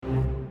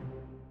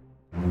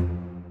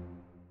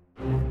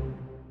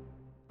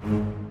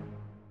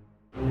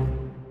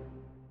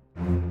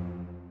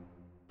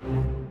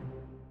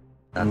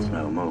That's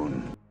no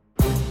moon.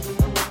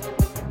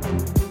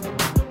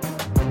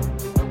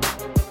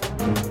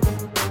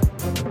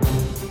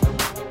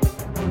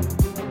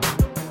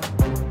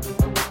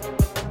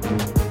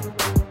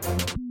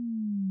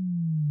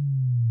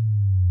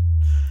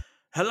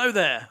 Hello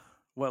there.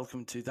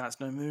 Welcome to That's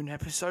No Moon,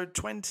 episode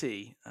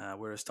 20.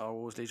 We're a Star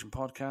Wars Legion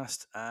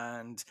podcast,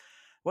 and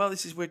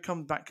we're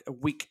coming back a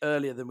week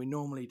earlier than we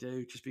normally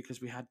do, just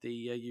because we had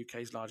the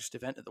UK's largest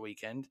event at the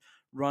weekend,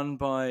 run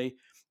by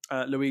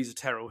Louisa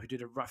Terrell, who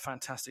did a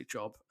fantastic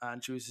job,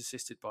 and she was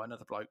assisted by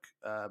another bloke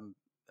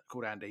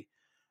called Andy.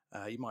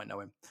 You might know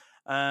him.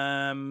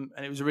 And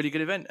it was a really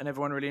good event, and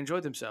everyone really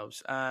enjoyed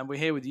themselves. We're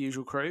here with the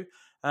usual crew.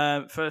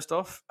 First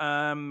off,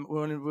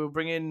 we'll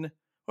bring in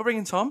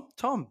Tom.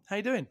 Tom, how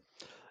you doing?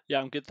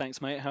 Yeah, I'm good,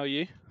 thanks, mate. How are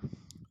you?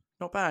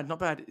 Not bad, not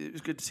bad. It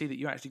was good to see that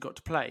you actually got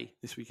to play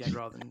this weekend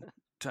rather than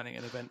turning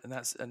an event, and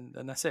that's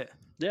it.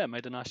 Yeah,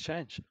 made a nice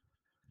change.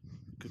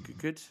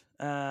 Good.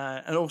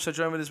 And also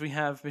joined with us we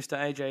have Mr.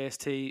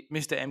 AJST,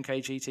 Mr.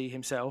 MKGT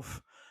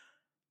himself.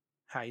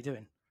 How you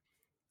doing?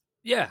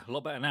 Yeah, a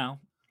lot better now.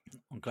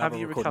 I'm glad Have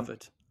you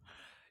recovered?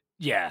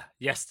 Yeah,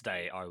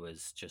 yesterday I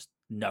was just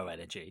no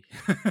energy.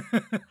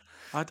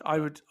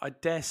 I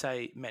dare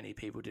say many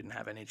people didn't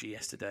have energy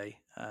yesterday,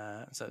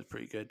 so it's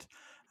pretty good.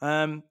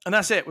 And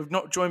that's it. We've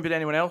not joined with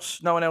anyone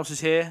else. No one else is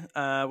here.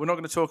 We're not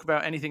going to talk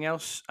about anything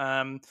else.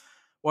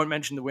 Won't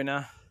mention the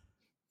winner.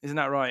 Isn't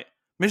that right?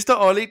 Mr.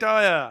 Ollie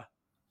Dyer.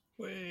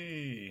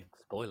 Whee.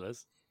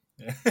 Spoilers.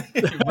 Yeah.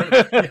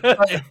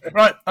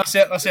 Right, that's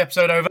it. That's the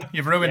episode over.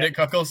 You've ruined it,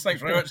 Cockles.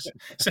 Thanks very much.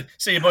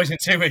 See you boys in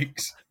 2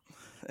 weeks.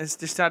 It's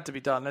just had to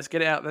be done. Let's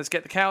get it out. Let's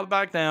get the cat out of the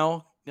bag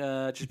now.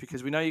 Just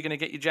because we know you're going to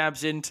get your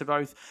jabs in to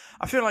both.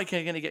 I feel like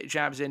you're going to get your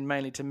jabs in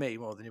mainly to me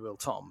more than you will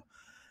Tom,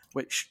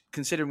 which,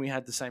 considering we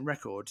had the same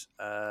record,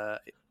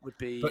 it would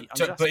be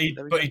unjust.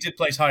 But he did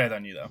place higher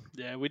than you, though.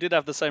 Yeah, we did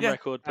have the same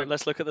record, but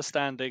let's look at the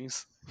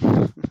standings.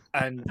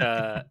 And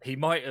he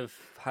might have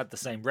had the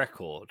same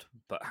record,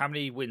 but how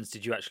many wins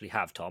did you actually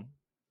have, Tom?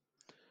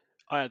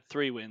 I had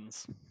 3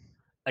 wins.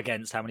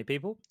 Against how many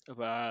people?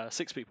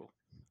 6 people.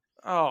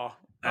 Oh,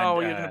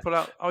 And, you're going to pull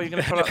out. Oh, you're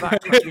going to pull out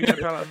that. You're going to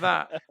pull out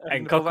that.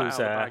 And Cockles,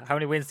 how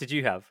many wins did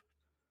you have?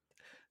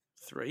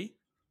 3.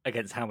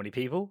 Against how many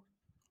people?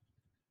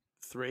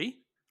 3.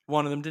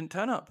 One of them didn't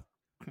turn up.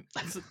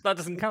 That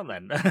doesn't count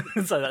then.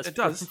 So that's it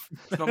does.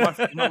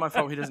 It's not my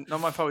fault. He doesn't.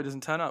 Not my fault. He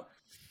doesn't turn up.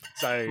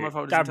 So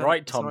damn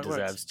right, Tom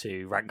deserves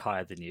to rank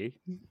higher than you.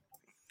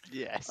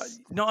 Yes.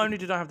 Not only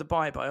did I have the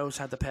bye, but I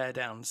also had the pair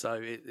down,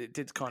 so it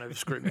did kind of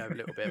screw me over a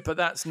little bit. But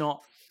that's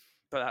not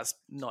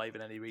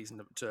even any reason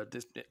to.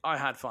 I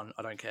had fun.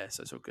 I don't care,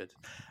 so it's all good.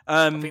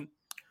 Go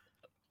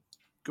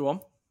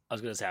on. I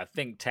was going to say, I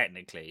think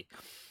technically,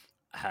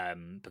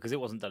 because it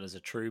wasn't done as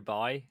a true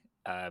buy,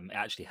 it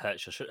actually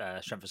hurts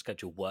your strength of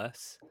schedule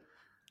worse.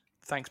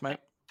 Thanks, mate.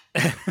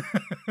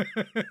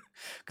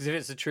 Because if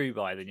it's a true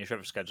buy, then your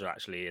strength of schedule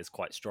actually is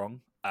quite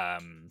strong.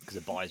 Because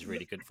a buy is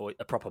really good for you.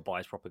 A proper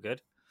buy is proper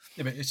good.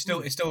 Yeah, but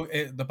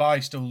the buy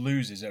still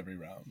loses every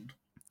round.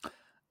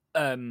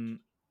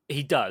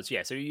 He does,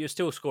 yeah. So you're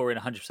still scoring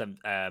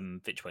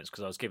 100% victory points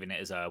because I was giving it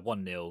as a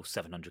 1-0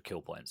 700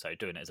 kill points. So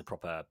doing it as a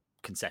proper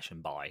concession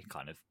buy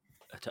kind of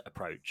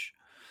approach.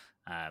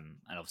 And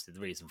obviously the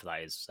reason for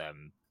that is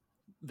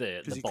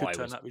the buy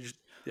was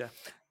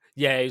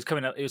yeah, it was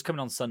coming up. It was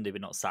coming on Sunday,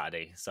 but not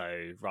Saturday.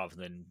 So rather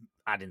than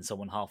adding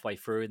someone halfway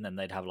through and then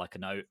they'd have like a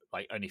note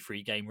like only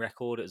 3 game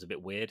record, it was a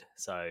bit weird.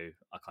 So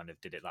I kind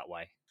of did it that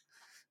way.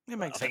 It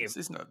makes sense.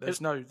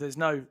 There's no.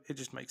 It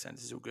just makes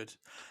sense. It's all good.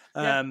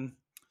 Yeah.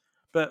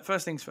 But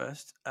first things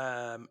first.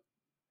 Shout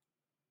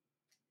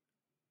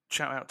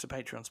out to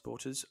Patreon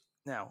supporters.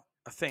 Now,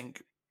 I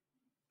think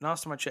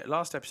last time I checked,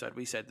 last episode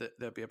we said that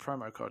there'd be a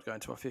promo code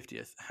going to our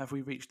 50th. Have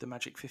we reached the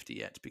magic 50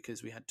 yet?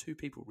 Because we had 2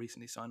 people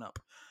recently sign up.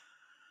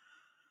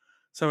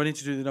 So I need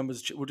to do the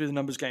numbers. We'll do the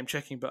numbers game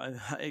checking, but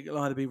it'll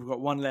either be we've got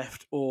 1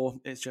 left or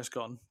it's just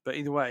gone. But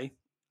either way,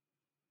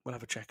 we'll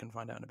have a check and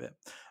find out in a bit.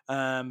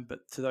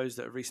 But to those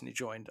that have recently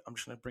joined, I'm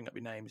just going to bring up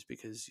your names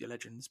because you're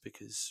legends,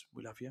 because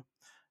we love you.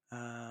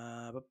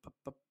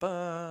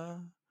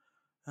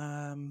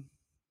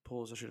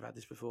 Pause, I should have had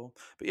this before.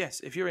 But yes,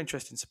 if you're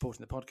interested in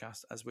supporting the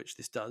podcast, as which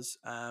this does,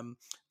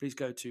 please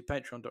go to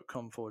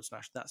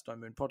patreon.com/That's No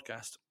Moon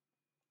podcast,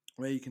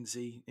 where you can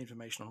see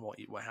information on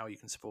how you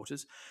can support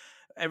us.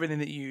 Everything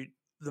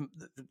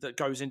that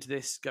goes into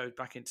this goes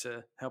back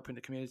into helping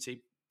the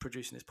community,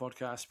 producing this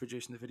podcast,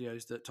 producing the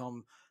videos that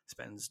Tom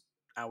spends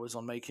hours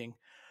on making,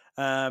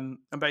 and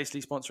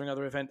basically sponsoring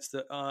other events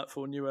that are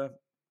for newer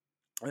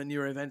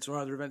events or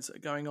other events that are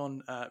going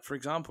on. For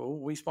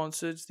example, we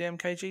sponsored the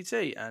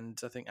MKGT, and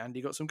I think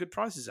Andy got some good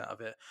prizes out of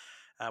it,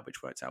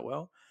 which worked out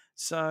well.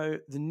 So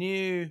the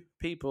new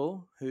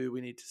people who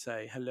we need to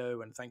say hello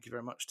and thank you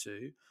very much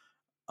to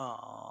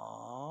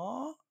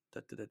are...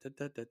 They've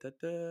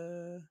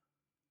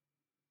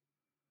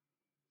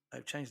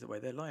changed the way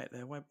their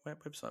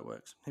website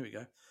works. Here we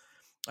go.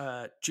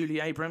 Julie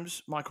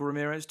Abrams, Michael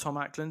Ramirez, Tom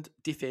Ackland,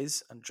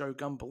 Diffiz, and Joe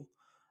Gumble.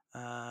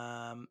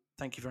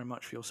 Thank you very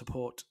much for your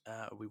support.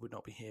 We would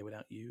not be here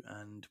without you,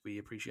 and we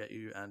appreciate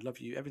you and love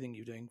you, everything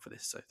you're doing for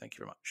this. So thank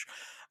you very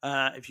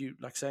much. If you,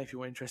 like I say, if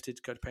you're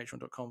interested, go to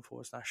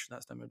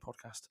patreon.com/That's No Moon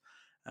Podcast,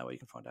 where you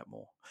can find out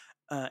more.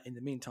 In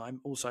the meantime,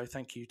 also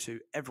thank you to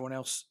everyone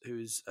else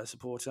who's a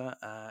supporter.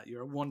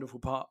 You're a wonderful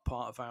part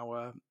of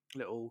our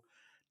little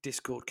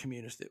Discord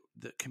community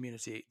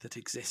that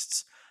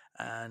exists,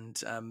 and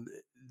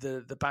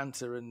the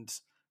banter and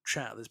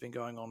chat that's been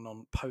going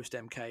on post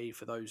MK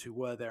for those who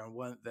were there and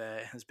weren't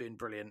there has been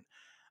brilliant.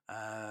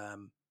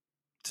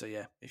 So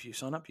yeah, if you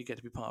sign up, you get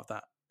to be part of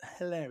that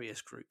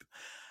hilarious group.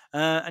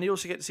 And you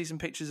also get to see some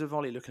pictures of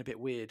Ollie looking a bit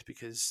weird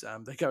because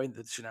they go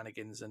into the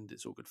shenanigans and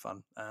it's all good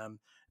fun.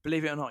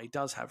 Believe it or not, he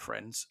does have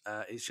friends.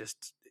 It's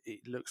just,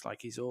 it looks like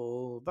he's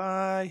all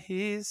by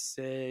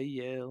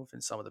himself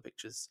in some of the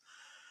pictures.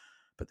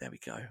 But there we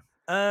go.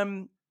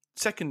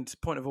 Second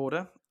point of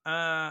order.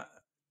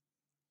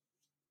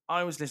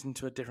 I was listening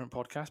to a different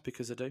podcast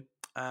because I do.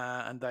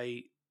 And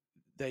they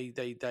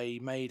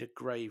made a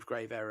grave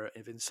error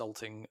of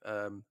insulting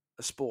a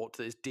sport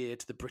that is dear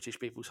to the British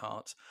people's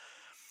hearts.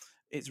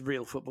 It's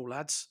real football,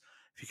 lads.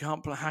 If you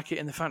can't hack it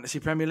in the Fantasy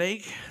Premier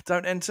League,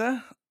 don't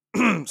enter.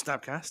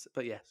 Stabcast,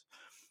 but yes,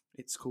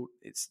 it's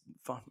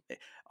fun.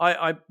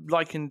 I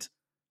likened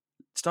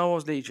Star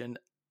Wars Legion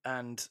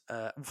and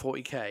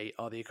 40k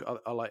are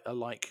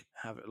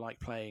like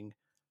playing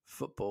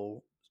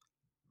football,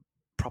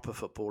 proper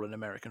football, and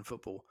American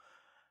football.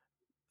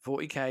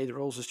 40k, the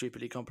rules are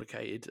stupidly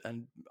complicated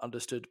and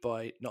understood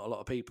by not a lot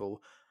of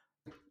people.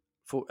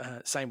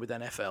 Same with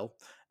NFL.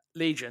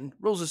 Legion,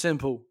 rules are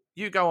simple.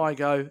 You go, I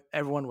go,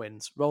 everyone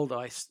wins. Roll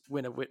dice,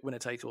 winner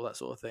takes all, that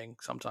sort of thing.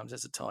 Sometimes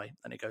there's a tie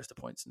and it goes to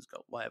points and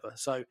goal, whatever.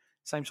 So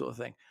same sort of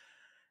thing.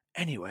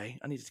 Anyway,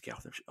 I needed to get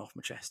off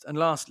my chest. And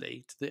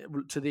lastly, to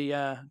the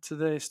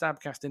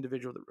Stabcast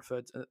individual that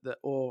referred to that,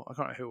 or I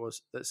can't remember who it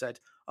was, that said,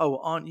 "Oh,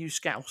 aren't you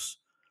Scouse?"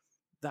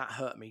 That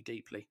hurt me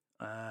deeply.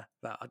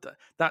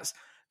 That's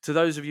to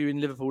those of you in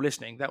Liverpool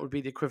listening, that would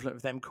be the equivalent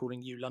of them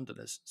calling you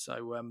Londoners.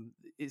 So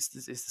it's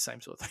the same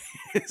sort of thing.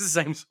 It's the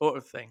same sort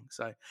of thing.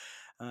 So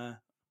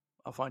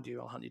I'll find you.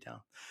 I'll hunt you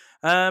down.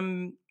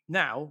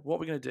 Now, what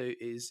we're going to do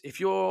is, if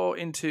you're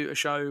into a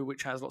show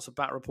which has lots of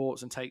bat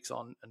reports and takes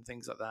on and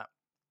things like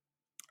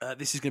that,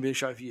 this is going to be a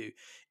show for you.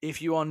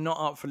 If you are not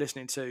up for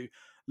listening to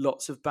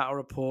lots of battle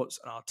reports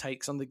and our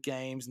takes on the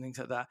games and things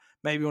like that,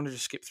 maybe you want to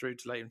just skip through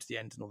to later into the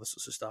end and all this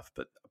sorts of stuff.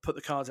 But put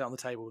the cards out on the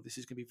table. This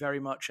is going to be very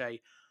much a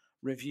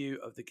review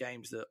of the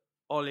games that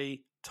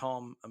Ollie,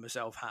 Tom, and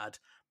myself had.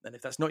 And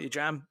if that's not your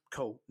jam,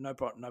 cool, no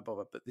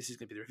bother. But this is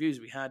going to be the reviews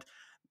we had.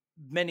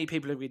 Many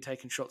people have been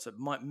taking shots at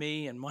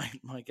me and my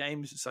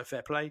games, so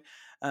fair play.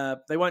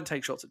 They won't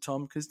take shots at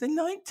Tom because they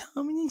like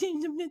Tom,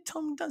 and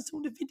Tom does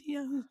all the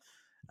videos,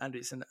 and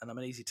I'm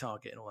an easy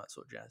target and all that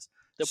sort of jazz.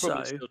 They'll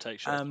probably still take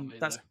shots on me,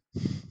 though.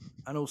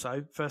 And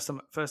also, first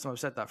time I've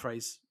said that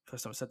phrase.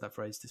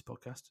 This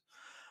podcast.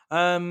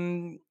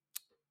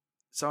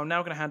 So I'm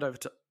now going to hand over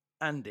to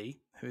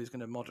Andy, who is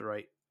going to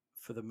moderate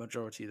for the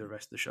majority of the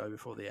rest of the show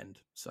before the end.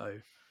 So,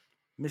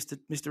 Mr.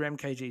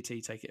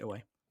 MKGT, take it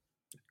away.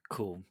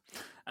 Cool.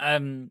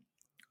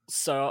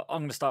 So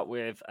I'm going to start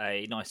with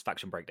a nice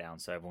faction breakdown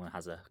so everyone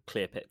has a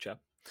clear picture.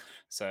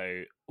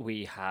 So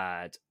we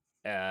had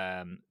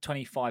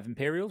 25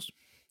 Imperials,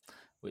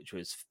 which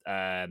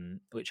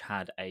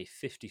had a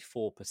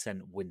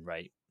 54% win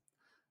rate,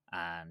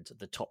 and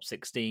the top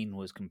 16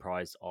 was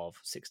comprised of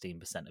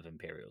 16% of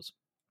Imperials.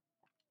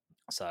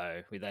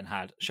 So we then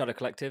had Shadow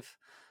Collective.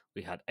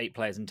 We had 8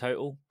 players in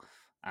total.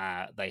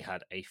 They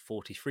had a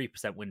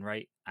 43% win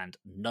rate, and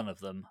none of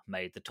them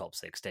made the top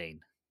 16.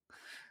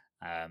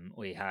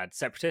 We had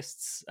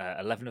Separatists,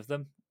 11 of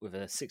them, with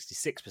a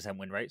 66%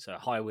 win rate, so a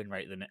higher win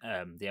rate than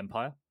the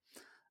Empire.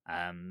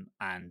 And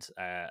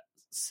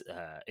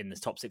in the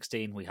top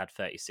 16, we had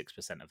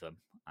 36% of them.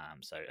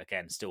 So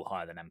again, still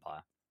higher than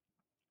Empire.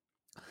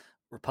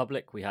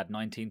 Republic, we had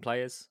 19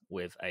 players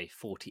with a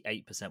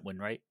 48% win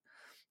rate.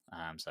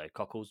 So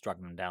Cockles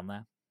dragging them down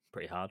there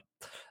pretty hard.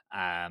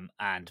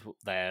 And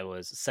there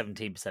was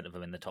 17% of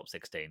them in the top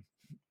 16.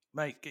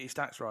 Mate, get your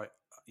stats right.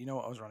 You know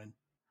what I was running.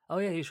 Oh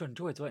yeah, you were running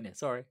droids, weren't you?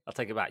 Sorry, I'll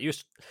take it back.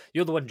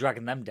 You're the one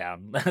dragging them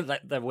down.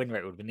 Their win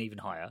rate would have been even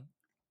higher.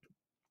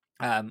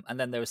 And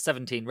then there were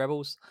 17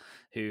 rebels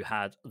who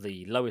had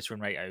the lowest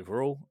win rate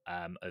overall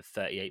of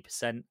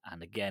 38%,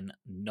 and again,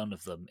 none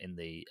of them in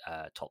the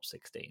top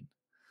 16.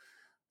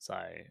 So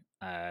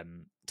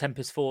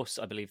Tempest Force,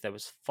 I believe there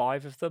was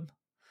 5 of them,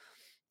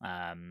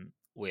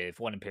 with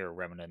 1 Imperial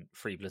Remnant,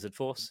 3 Blizzard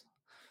Force,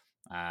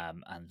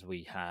 and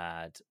we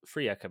had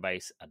 3 Echo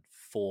Base and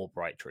 4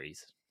 Bright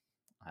Trees,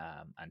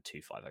 and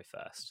 2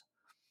 501st.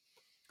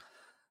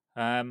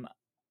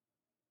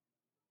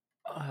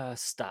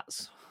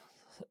 Stats.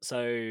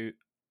 So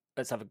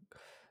let's have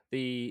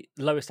the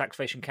lowest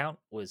activation count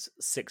was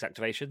 6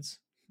 activations.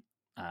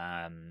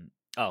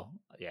 Oh,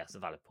 yeah, it's a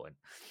valid point.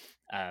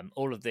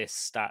 All of this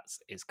stats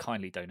is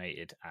kindly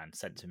donated and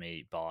sent to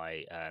me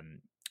by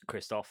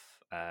Christoph,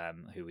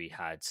 who we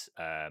had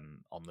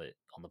on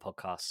the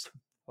podcast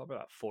probably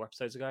about 4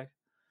 episodes ago.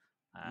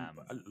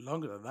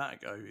 Longer than that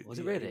ago. Was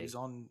it really? It was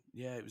on.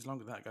 Yeah, it was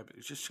longer than that ago. But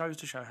it just shows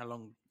to show how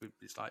long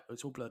it's like.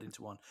 It's all blurred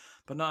into one.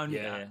 But not only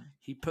that,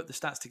 he put the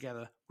stats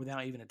together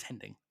without even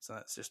attending. So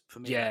that's just for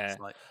me. Yeah. That's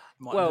like,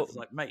 it's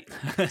like, mate,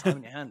 it's time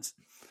in your hands.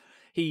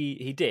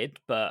 He did,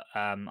 but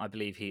I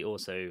believe he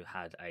also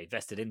had a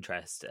vested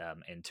interest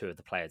in 2 of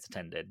the players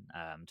attending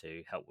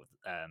to help with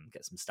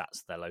get some stats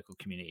to their local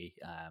community.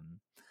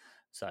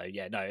 So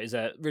yeah, no, it's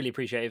really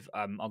appreciative.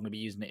 I'm going to be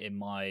using it in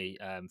my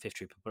Fifth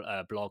Troop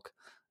blog,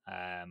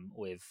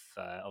 with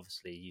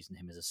obviously using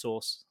him as a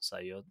source. So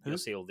you'll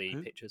see all the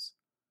pictures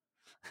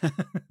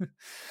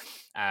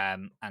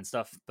and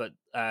stuff. But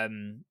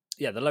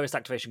yeah, the lowest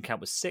activation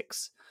count was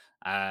 6.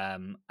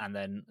 And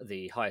then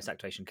the highest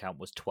activation count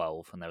was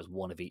 12, and there was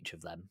 1 of each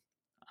of them,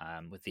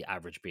 with the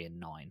average being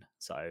 9.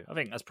 So I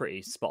think that's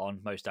pretty spot on.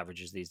 Most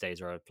averages these days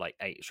are like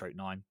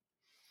 8/9.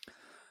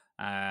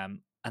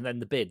 And then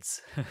the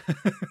bids.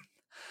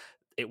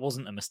 It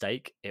wasn't a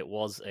mistake. It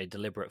was a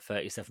deliberate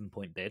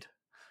 37-point bid,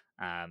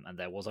 and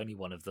there was only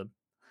 1 of them.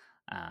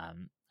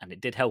 And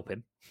it did help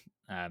him,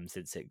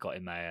 since it got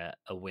him a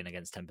win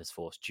against Tempest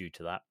Force due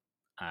to that.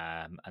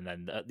 And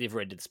then at the other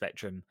end of the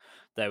spectrum,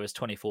 there was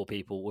 24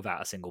 people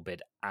without a single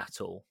bid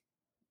at all,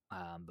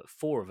 but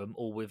 4 of them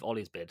all with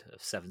Ollie's bid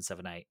of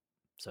 778,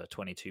 so a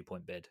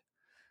 22-point bid.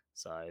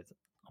 So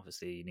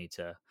obviously you need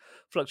to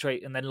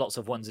fluctuate, and then lots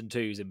of 1s and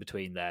 2s in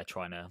between there,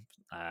 trying to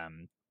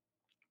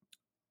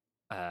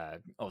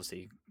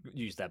obviously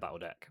use their battle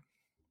deck.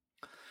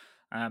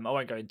 I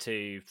won't go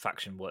into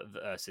faction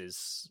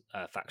versus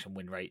faction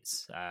win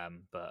rates,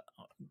 but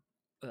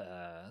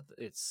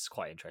it's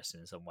quite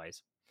interesting in some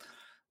ways.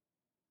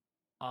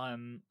 I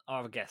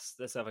have a guess.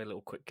 Let's have a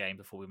little quick game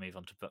before we move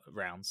on to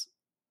rounds.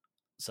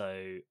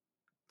 So,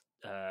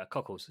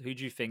 Cockles, who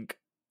do you think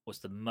was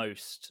the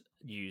most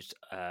used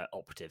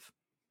operative?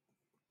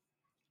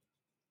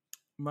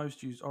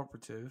 Most used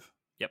operative?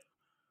 Yep.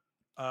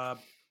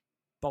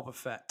 Boba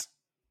Fett.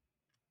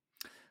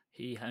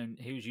 He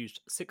was used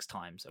 6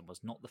 times and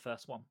was not the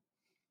first one.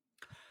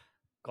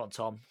 Go on,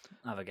 Tom.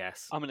 Have a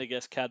guess. I'm going to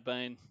guess Cad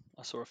Bane.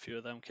 I saw a few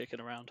of them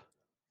kicking around.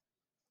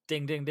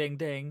 Ding, ding, ding,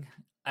 ding.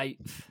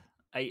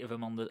 8 of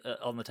them on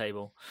the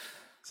table.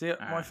 See,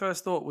 my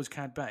first thought was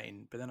Cad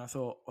Bane, but then I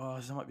thought,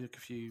 there might be a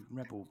few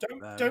Rebel.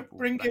 Don't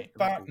bring it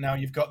back now.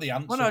 You've got the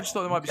answer. Well, no, I just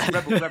thought there might be some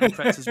Rebel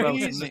effects as well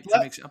to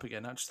mix it up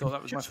again. I just thought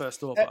that was my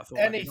first thought, but I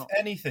thought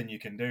anything you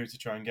can do to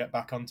try and get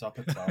back on top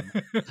of Tom.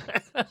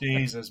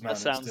 Jesus, man. That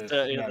sounds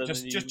dirtier than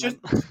just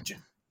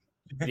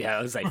yeah,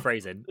 I was like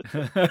phrasing.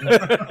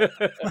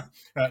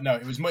 No,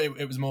 it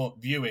was more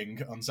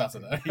viewing on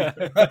Saturday.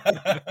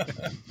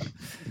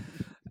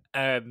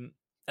 And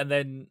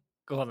then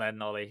go on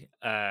then, Ollie.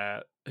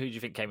 Who do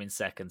you think came in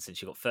second?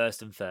 Since you got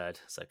first and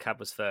third, so Cab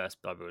was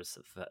first, Bubba was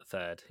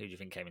third. Who do you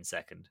think came in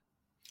second?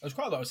 There's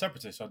quite a lot of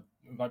separatists. So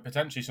like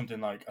potentially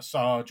something like a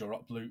Sarge or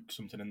Op Luke,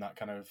 something in that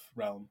kind of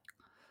realm.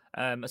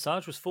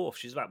 Sarge was fourth.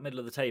 She's about middle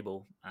of the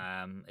table.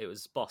 It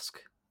was Bosk.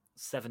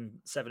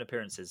 Seven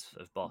appearances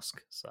of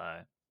Bosk. So,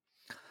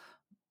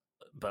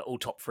 but all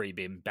top 3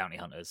 being bounty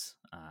hunters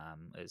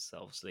is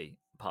obviously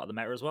part of the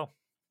meta as well.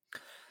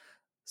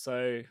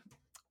 So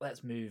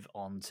let's move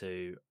on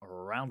to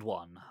round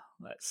 1.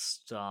 Let's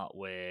start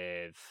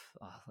with...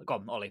 go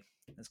on, Ollie.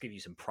 Let's give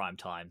you some prime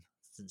time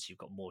since you've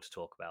got more to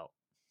talk about.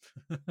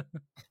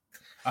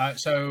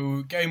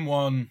 So game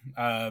 1,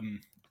 I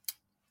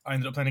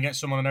ended up playing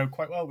against someone I know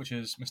quite well, which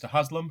is Mr.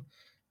 Haslam.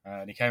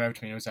 And he came over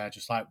to me and was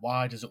just like,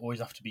 why does it always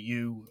have to be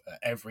you at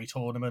every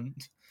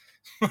tournament?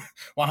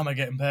 Why am I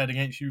getting paired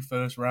against you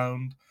first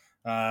round?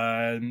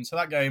 So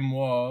that game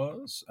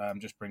was... I'm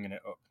just bringing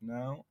it up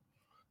now.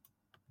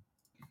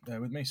 Bear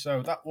with me.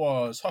 So that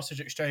was Hostage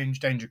Exchange,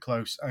 Danger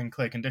Close, and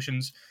Clear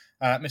Conditions.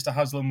 Mr.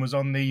 Haslam was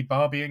on the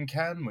Barbie and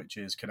Ken, which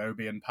is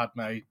Kenobi and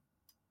Padme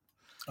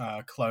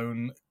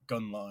clone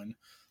gun line.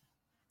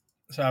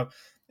 So,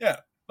 yeah,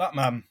 that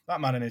man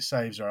and his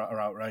saves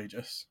are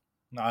outrageous.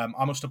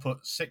 I must have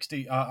put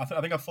 60... I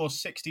think I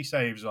forced 60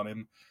 saves on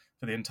him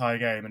for the entire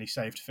game, and he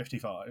saved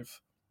 55.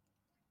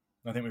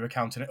 I think we were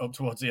counting it up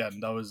towards the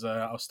end. I was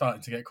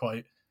starting to get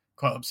quite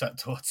upset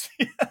towards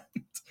the end.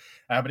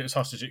 But it was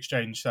Hostage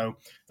Exchange, so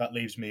that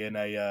leaves me in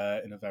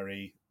a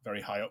very,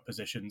 very high up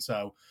position.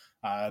 So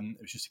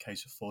it was just a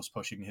case of force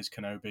pushing his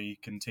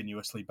Kenobi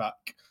continuously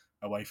back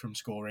away from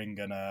scoring,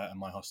 and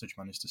my hostage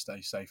managed to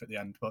stay safe at the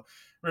end. But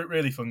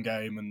really fun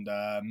game, and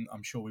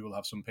I'm sure we will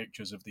have some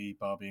pictures of the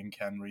Barbie and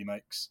Ken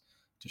remakes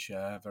to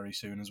share very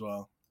soon as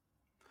well.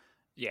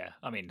 Yeah,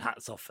 I mean,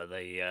 hats off for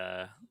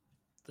the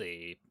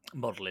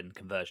modelling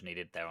conversion he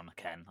did there on the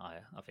Ken.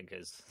 I think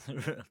is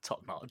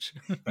top notch.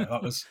 Yeah,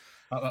 that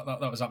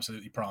was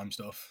absolutely prime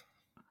stuff.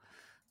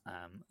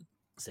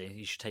 So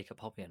you should take up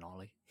hobbying,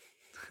 Ollie.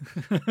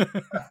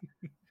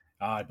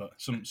 Aye, but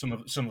some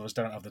of us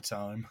don't have the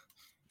time.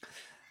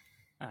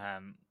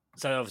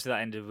 So obviously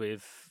that ended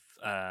with.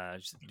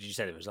 Did you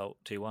say the result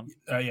 2-1?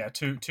 Yeah,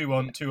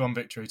 2-1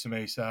 victory to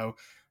me. So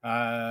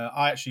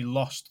I actually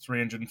lost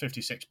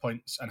 356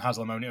 points, and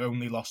Haslam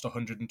only lost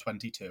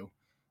 122.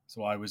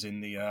 So I was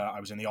in the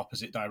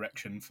opposite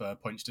direction for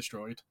points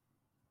destroyed.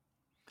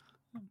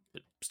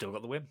 But still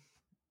got the win.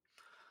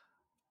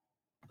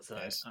 So,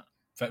 Yes.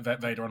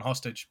 Vader on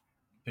hostage.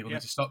 People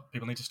need to stop.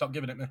 People need to stop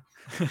giving it me.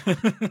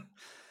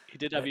 He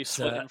did have you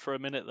sweating for a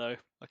minute though.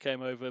 I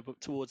came over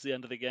towards the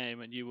end of the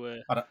game, and you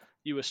were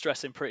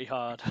stressing pretty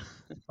hard.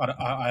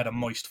 I had a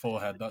moist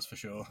forehead, that's for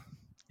sure.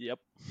 Yep.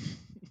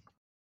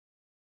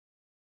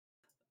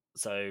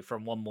 So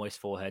from one moist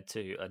forehead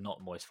to a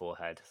not moist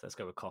forehead, let's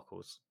go with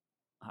Cockles.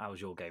 How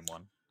was your game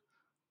one?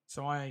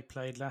 So I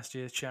played last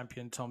year's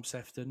champion Tom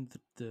Sefton,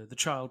 the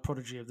child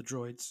prodigy of the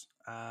droids.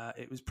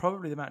 It was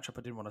probably the matchup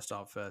I didn't want to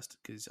start first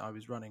because I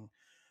was running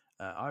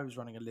a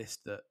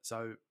list that,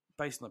 so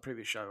based on the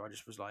previous show, I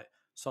just was like,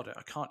 sod it,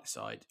 I can't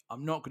decide.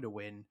 I'm not going to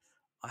win.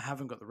 I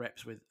haven't got the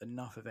reps with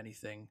enough of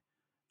anything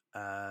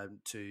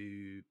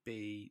to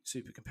be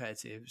super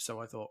competitive.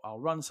 So I thought I'll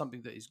run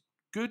something that is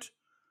good,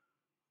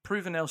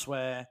 proven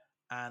elsewhere,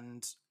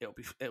 and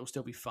it'll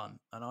still be fun.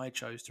 And I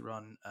chose to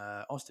run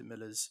Austin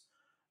Miller's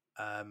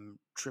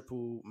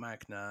triple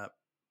Magna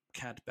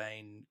Cad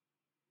Bane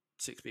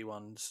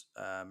 6v1s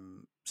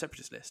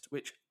separatist list,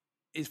 which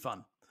is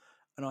fun.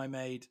 And I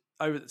made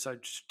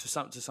to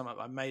sum up,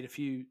 I made a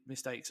few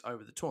mistakes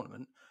over the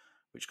tournament,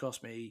 which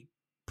cost me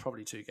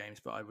probably 2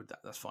 games, but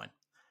that's fine.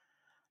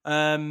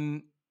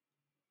 The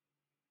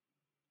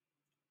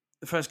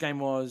first game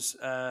was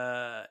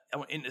I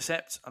went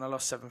intercept and I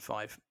lost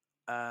 7-5,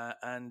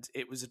 and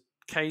it was a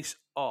case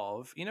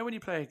of, when you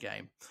play a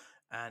game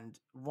and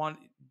one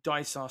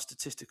dice are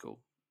statistical,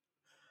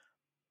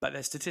 but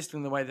they're statistical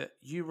in the way that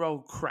you roll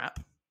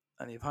crap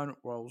and the opponent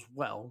rolls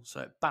well,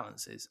 so it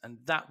balances. And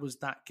that was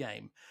that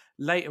game.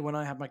 Later, when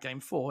I had my game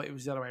 4, it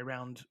was the other way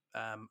around,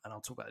 and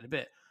I'll talk about it in a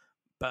bit.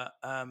 But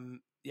I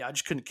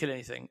just couldn't kill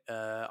anything.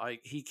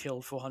 He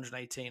killed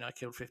 418, I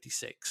killed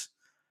 56.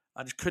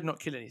 I just could not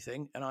kill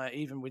anything. And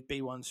even with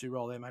B1s who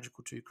roll their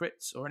magical 2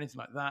 crits or anything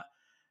like that,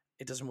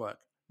 it doesn't work.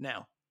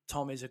 Now,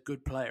 Tom is a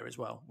good player as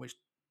well, which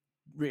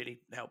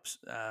really helps.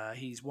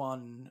 He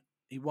won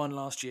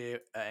last year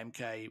at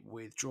MK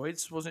with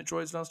droids. Wasn't it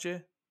droids last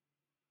year?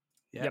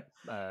 Yeah.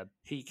 Yep.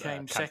 He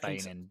came Cad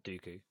second. Bane and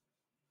Dooku.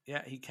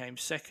 Yeah, he came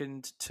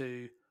second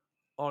to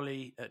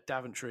Ollie at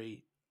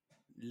Daventry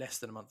less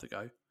than a month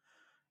ago.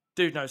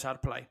 Dude knows how to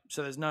play.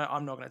 So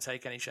I'm not going to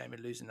take any shame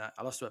in losing that.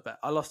 I lost to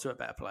a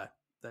better player.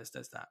 There's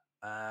that.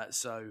 I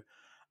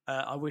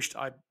wish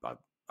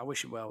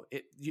him well.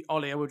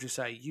 Ollie, I will just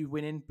say, you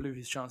winning blew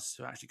his chances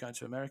of actually going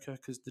to America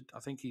because I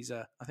think he's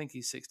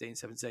 16,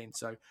 17.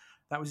 So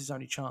that was his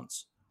only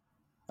chance,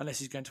 unless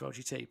he's going to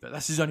LGT. But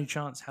that's his only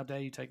chance. How dare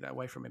you take that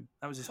away from him?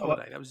 That was his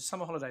holiday. That was his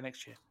summer holiday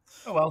next year.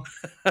 Oh well.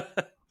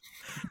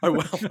 Oh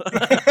well.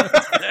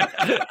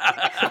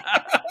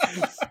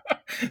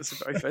 That's a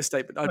very fair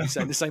statement. I'd be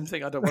saying the same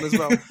thing. I don't want as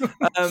well.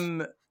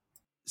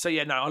 So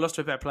yeah, no, I lost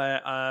to a better player.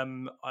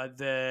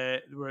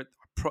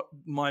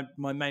 My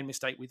main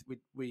mistake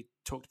we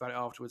talked about it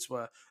afterwards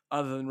were,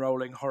 other than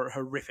rolling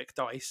horrific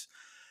dice,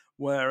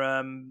 where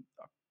I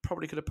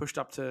probably could have pushed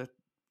up to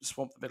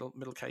swamp the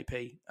middle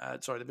KP,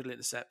 the middle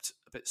intercept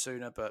a bit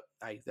sooner. But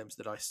hey, them's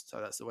the dice, so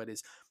that's the way it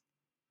is.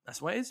 That's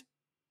the way it is.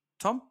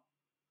 Tom?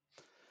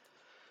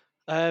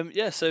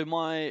 So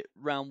my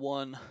round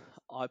 1,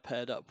 I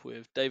paired up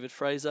with David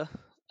Fraser.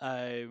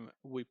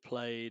 We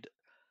played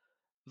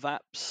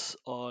Vaps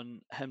on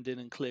hemmed in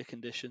and clear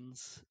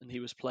conditions, and he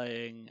was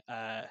playing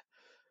one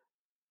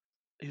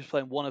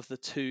of the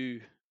 2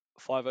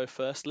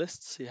 501st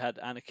lists. He had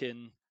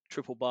Anakin,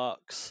 triple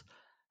Barks,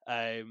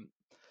 and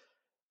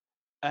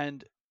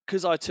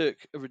because I took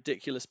a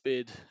ridiculous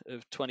bid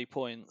of 20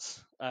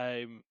 points,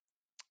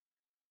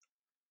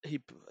 he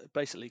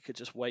basically could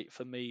just wait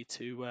for me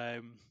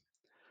to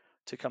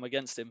come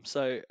against him.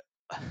 So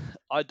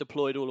I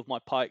deployed all of my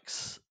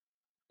pikes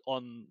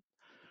on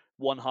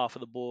one half of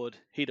the board.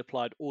 He'd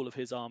applied all of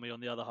his army on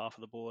the other half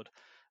of the board,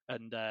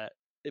 and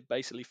it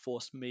basically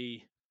forced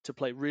me to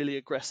play really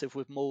aggressive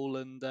with Maul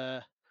and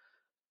the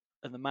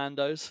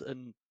Mandos.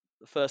 And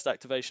the first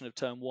activation of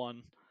turn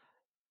 1,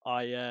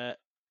 I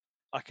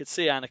could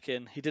see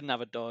Anakin. He didn't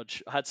have a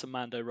dodge. I had some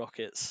Mando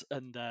rockets,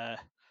 and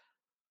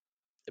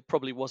it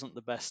probably wasn't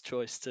the best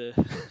choice to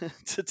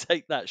to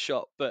take that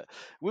shot. But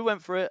we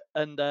went for it,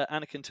 and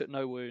Anakin took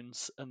no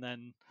wounds, and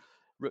then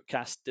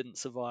Rookcast didn't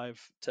survive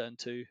turn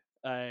 2.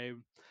 I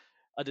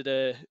did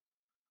a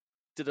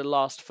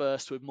last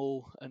first with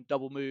Maul and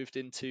double moved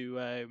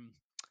into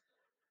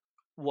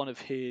one of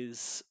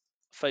his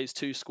phase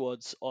 2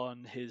 squads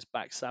on his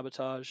back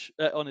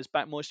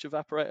moisture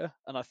evaporator,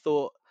 and I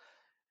thought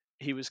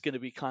he was going to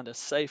be kind of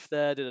safe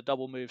there. Did a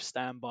double move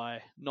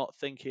standby, not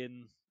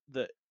thinking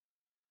that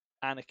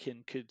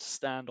Anakin could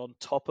stand on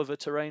top of a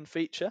terrain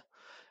feature,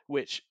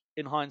 which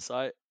in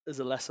hindsight is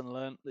a lesson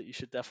learned that you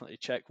should definitely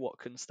check what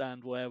can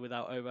stand where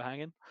without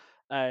overhanging,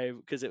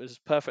 because it was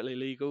perfectly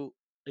legal.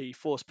 He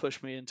force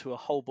pushed me into a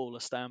whole ball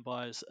of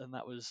standbys, and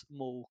that was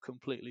Maul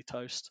completely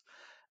toast.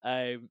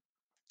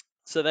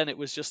 So then it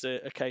was just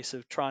a case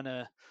of trying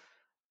to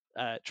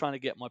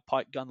get my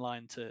pike gun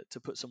line to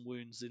put some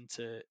wounds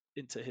into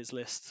his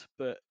list.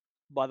 But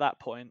by that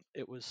point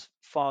it was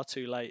far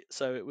too late.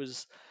 So it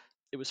was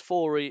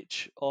 4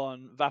 each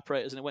on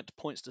Vaporators, and it went to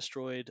points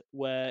destroyed,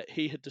 where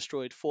he had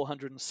destroyed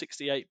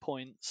 468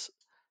 points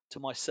to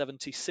my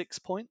 76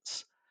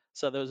 points.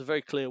 So there was a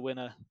very clear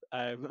winner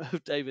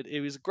of David. He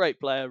was a great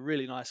player,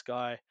 really nice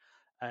guy.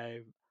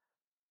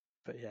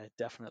 But yeah,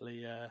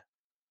 definitely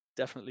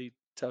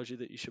tells you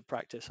that you should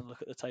practice and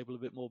look at the table a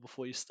bit more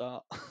before you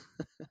start.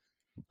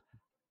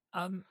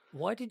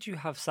 Why did you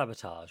have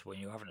sabotage when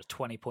you were having a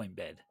 20-point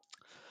bid?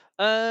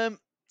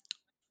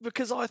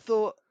 Because I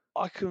thought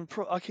I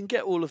can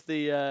get all of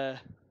the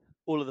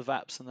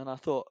VAPs, and then I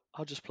thought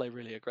I'll just play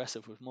really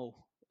aggressive with Maul,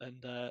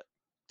 and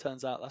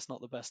turns out that's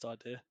not the best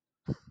idea.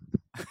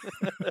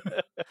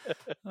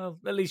 Well,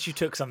 at least you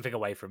took something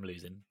away from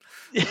losing.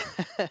 Yeah.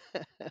 I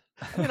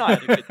mean, I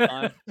had a good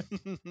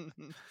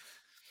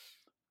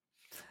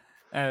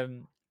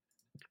time.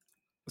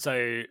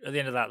 So at the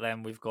end of that,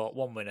 then we've got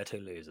 1 winner, 2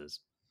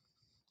 losers.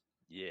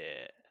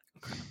 Yeah.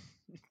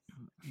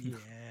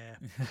 Yeah.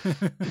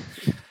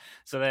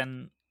 So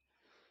then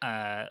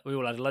we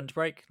all had a lunch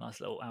break,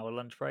 nice little hour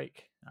lunch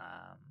break,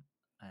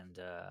 and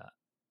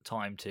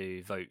time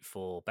to vote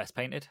for best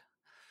painted.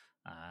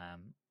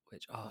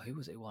 Which who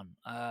was it who won?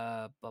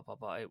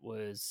 It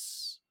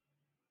was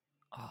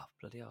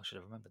bloody hell! I should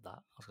have remembered that.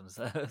 I was going to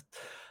say,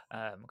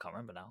 I can't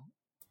remember now.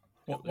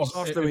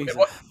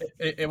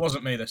 It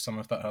wasn't me this time,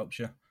 if that helps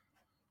you.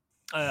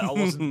 I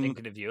wasn't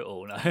thinking of you at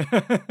all. No.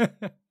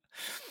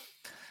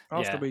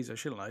 Ask Louisa,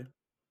 she'll know.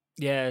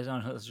 Yeah,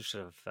 I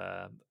should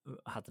have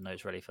had the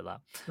notes ready for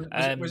that.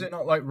 Was it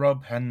not like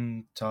Rob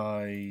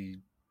Hentai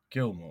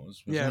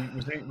Gilmore's?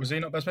 Was he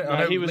not best painted? No,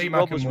 I know Lee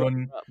Macken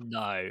won.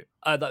 No,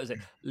 that was it.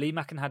 Lee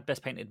Macken had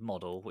best painted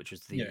model, which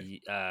was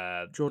the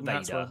Jordan Vader.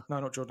 Hatswell. No,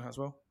 not Jordan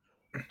Hatswell.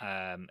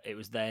 It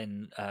was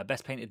then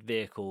best painted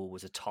vehicle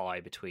was a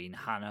tie between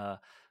Hannah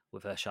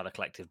with her Shadow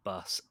Collective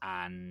bus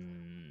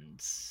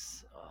and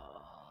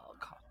I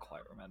can't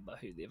quite remember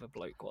who the other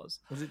bloke was.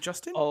 Was it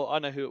Justin? Oh, I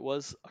know who it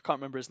was. I can't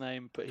remember his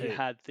name, but he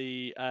had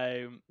the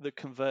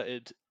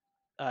converted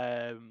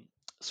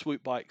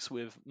swoop bikes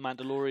with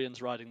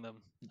Mandalorians riding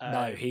them.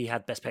 No, he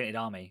had best painted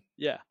army.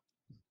 Yeah.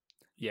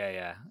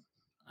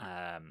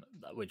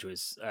 Which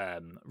was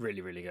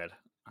really, really good.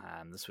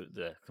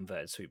 The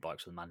converted swoop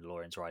bikes with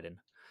Mandalorians riding.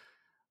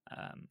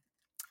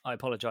 I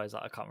apologise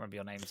that I can't remember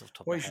your names off the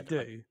top of my head.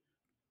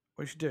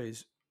 What you should do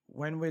is,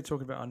 when we're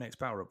talking about our next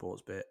battle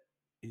reports bit,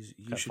 is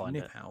you should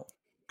nip out,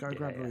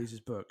 grab Louise's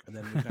book, and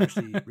then we can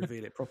actually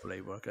reveal it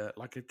properly,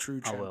 like a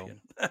true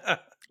champion. I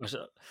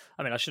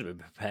should have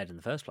been prepared in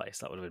the first place.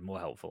 That would have been more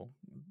helpful.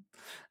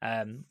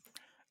 That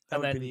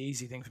would be the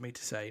easy thing for me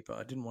to say, but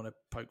I didn't want to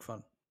poke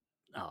fun.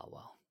 Oh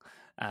well.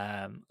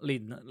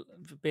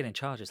 Being in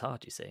charge is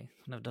hard, you see.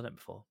 I've never done it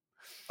before.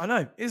 I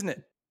know, isn't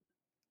it?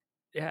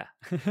 Yeah.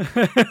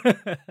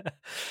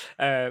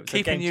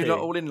 Keeping you lot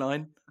all in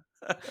line.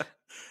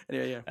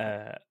 Anyway,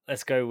 yeah.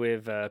 Let's go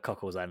with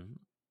Cockles then.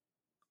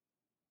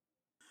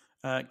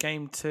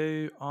 Game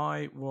 2,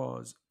 I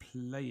was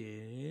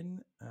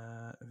playing.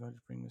 If I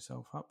just bring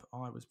myself up,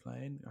 I was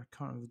playing. I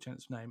can't remember the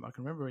gent's name. I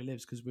can remember where he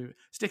lives because we were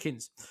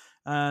Stickins.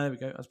 There we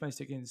go. I was playing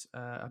Stickins.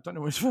 I don't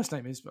know what his first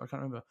name is, but I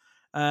can't remember.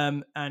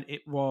 And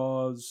it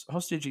was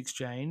hostage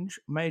exchange,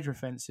 major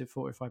offensive,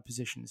 45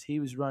 positions.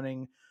 He was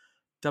running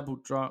double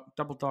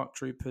dark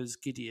troopers,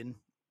 Gideon,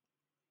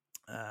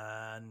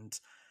 and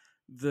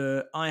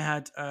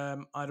I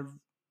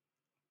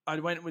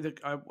went with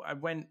a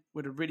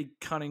really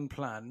cunning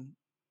plan,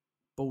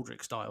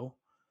 Baldric style,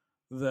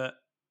 that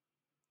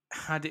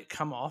had it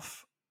come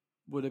off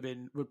would have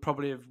been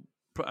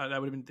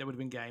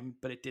game,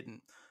 but it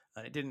didn't,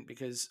 and it didn't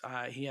because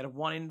he had a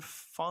 1 in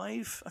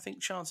 5, I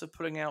think, chance of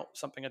pulling out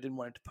something I didn't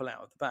want him to pull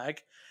out of the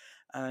bag,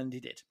 and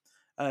he did.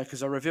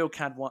 Because I revealed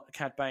Cad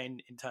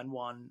Bane in turn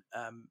 1,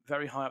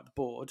 very high up the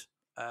board,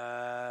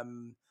 but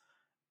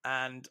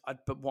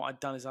what I'd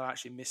done is I'd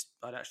actually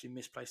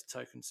misplaced the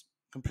tokens,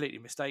 completely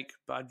mistake.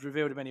 But I'd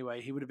revealed him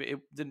anyway. It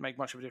didn't make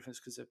much of a difference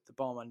because the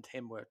bomb and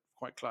him were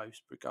quite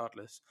close,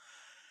 regardless.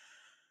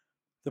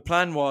 The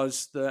plan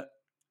was that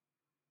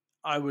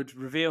I would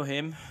reveal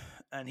him,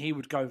 and he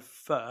would go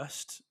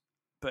first.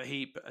 But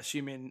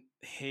assuming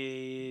my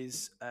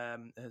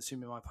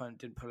opponent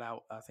didn't pull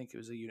out, I think it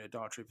was a unit of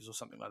Dark Troopers or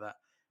something like that,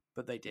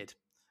 but they did,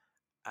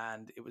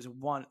 and it was a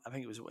 1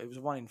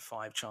 in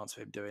 5 chance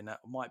of him doing that.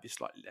 It might be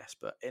slightly less,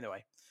 but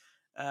anyway,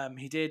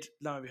 he did.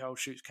 Lo and behold,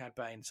 shoots Cad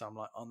Bane. So I'm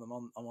like, I'm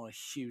on a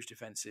huge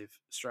defensive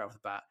straight off the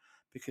bat,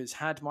 because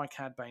had my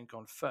Cad Bane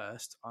gone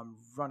first, I'm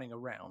running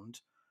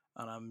around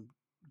and I'm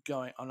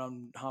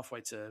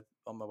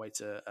on my way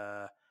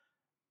to.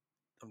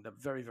 I'm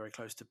very, very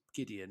close to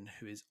Gideon,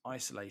 who is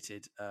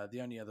isolated. The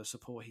only other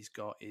support he's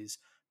got is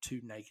 2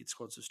 naked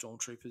squads of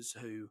stormtroopers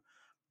who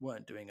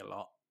weren't doing a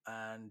lot.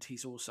 And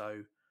he's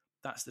also,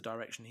 that's the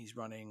direction he's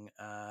running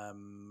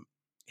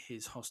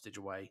his hostage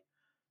away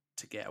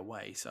to get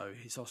away. So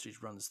his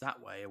hostage runs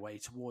that way, away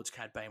towards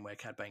Cad Bane, where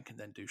Cad Bane can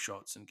then do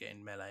shots and get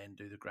in melee and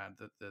do the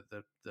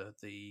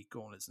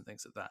gauntlets and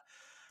things like that.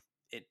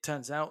 It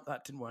turns out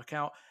that didn't work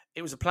out.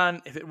 It was a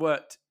plan. If it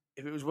worked,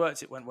 if it was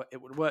worked, it would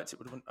have worked. It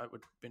would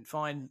have been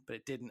fine, but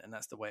it didn't, and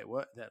that's the way it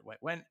worked. That way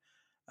it went.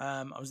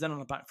 I was then on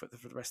the back foot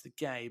for the rest of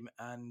the game,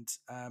 and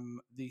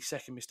the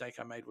second mistake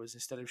I made was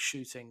instead of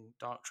shooting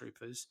Dark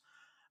Troopers,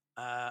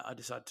 I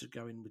decided to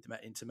go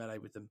into melee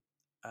with them,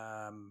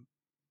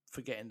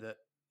 forgetting that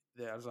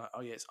I was like,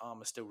 oh yeah, it's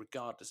armor still,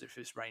 regardless if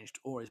it's ranged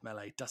or is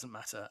melee, doesn't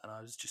matter. And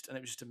it was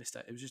just a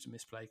mistake. It was just a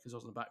misplay because I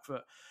was on the back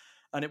foot,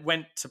 and it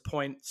went to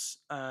points.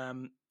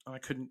 And I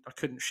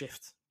couldn't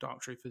shift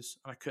Dark Troopers.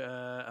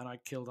 And I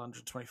killed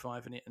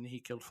 125, and he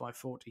killed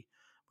 540,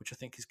 which I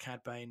think is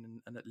Cad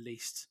Bane and at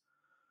least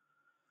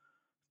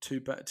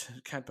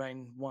Cad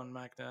Bane, 1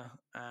 Magna,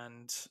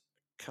 and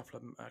a couple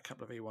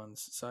of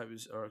V1s. So it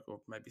was, or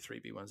maybe 3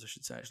 V1s, I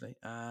should say. Actually,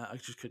 I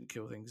just couldn't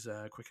kill things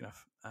quick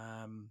enough,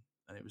 and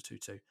it was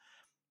 2-2.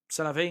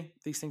 C'est la vie.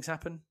 These things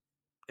happen.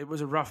 It was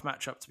a rough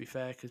matchup, to be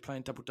fair, because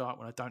playing double dark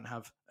when I don't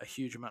have a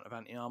huge amount of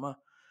anti armor,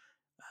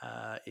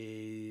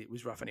 it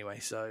was rough anyway.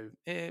 So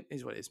it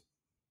is what it is.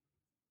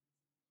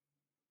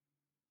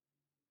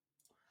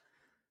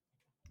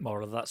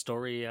 Moral of that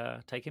story: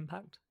 take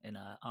impact in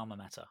armor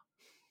meta.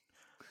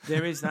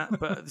 There is that,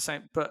 but at the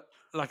same, but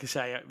like I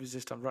say, it was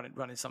just I'm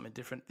running something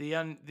different.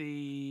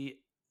 The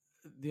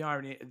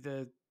irony,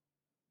 the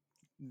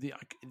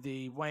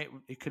way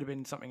it could have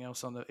been something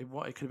else it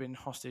could have been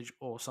hostage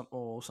or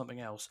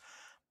something else,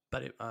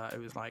 but it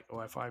was like,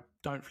 oh, if I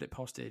don't flip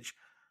hostage,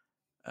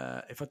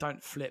 if I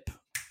don't flip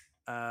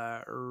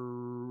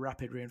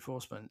rapid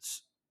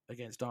reinforcements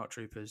against Dark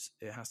Troopers,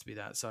 it has to be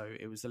that. So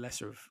it was the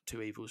lesser of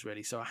two evils,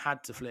 really. So I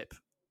had to flip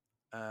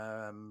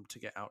to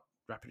get out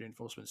rapid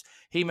reinforcements.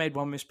 He made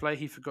one misplay.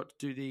 He forgot to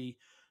do the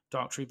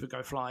Dark Trooper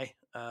Go Fly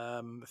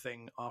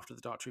thing after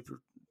the Dark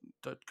Trooper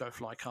Go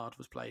Fly card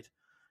was played,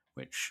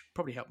 which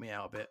probably helped me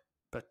out a bit,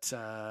 but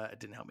it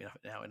didn't help me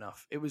out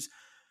enough. It was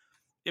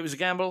a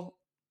gamble.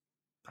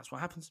 That's what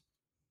happens.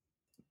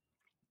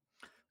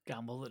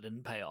 Gamble that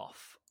didn't pay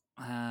off.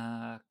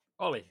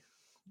 Ollie,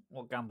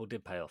 what gamble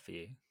did pay off for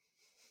you?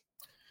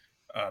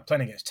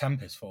 Playing against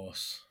Tempest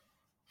Force.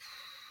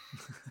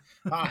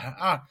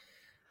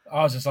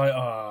 I was just like,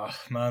 oh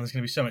man, there's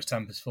going to be so much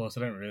Tempest Force.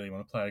 I don't really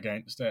want to play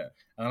against it.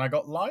 And then I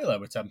got Lila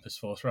with Tempest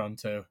Force round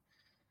 2.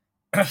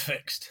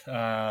 Fixed.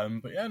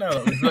 But yeah, no,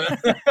 that was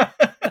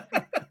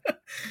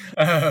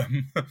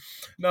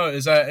no,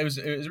 it was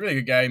a really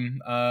good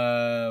game.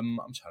 I'm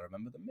trying to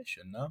remember the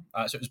mission now.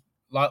 So it was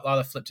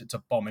Lila flipped it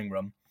to bombing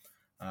run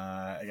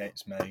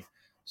against me.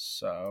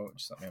 So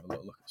just let me have a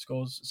little look at the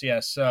scores. So yeah,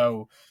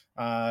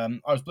 I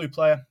was blue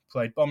player,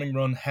 played bombing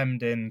run,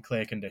 hemmed in,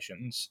 clear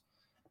conditions.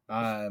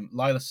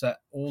 Lila set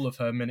all of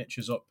her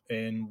miniatures up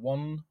in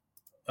one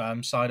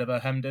side of her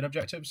hemmed in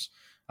objectives,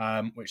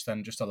 which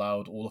then just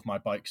allowed all of my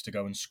bikes to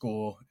go and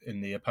score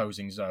in the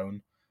opposing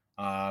zone,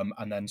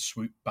 and then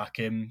swoop back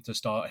in to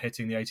start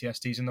hitting the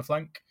ATSTs in the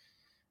flank.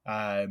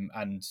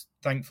 And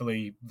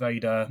thankfully,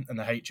 Vader and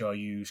the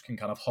HRUs can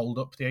kind of hold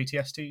up the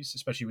ATSTs,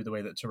 especially with the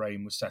way that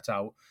terrain was set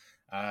out.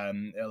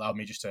 It allowed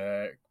me just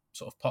to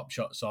sort of pop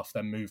shots off,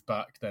 then move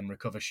back, then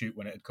recover shoot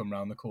when it had come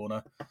around the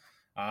corner.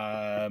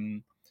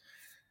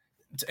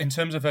 In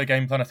terms of her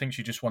game plan, I think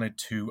she just wanted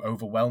to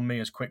overwhelm me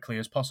as quickly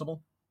as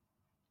possible.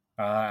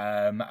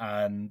 And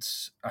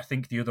I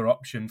think the other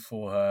option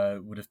for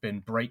her would have been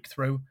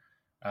breakthrough.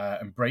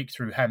 And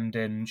breakthrough hemmed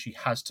in, she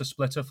has to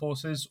split her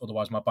forces,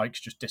 otherwise my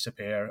bikes just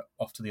disappear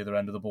off to the other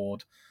end of the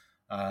board.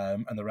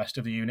 And the rest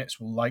of the units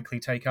will likely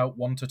take out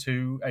 1 to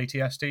 2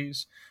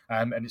 ATSTs.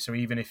 And so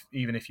even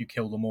if you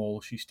kill them all,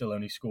 she's still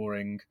only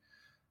scoring.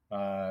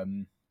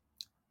 In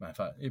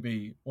fact, it'd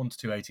be 1 to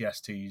 2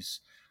 ATSTs.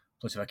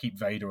 Plus, if I keep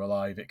Vader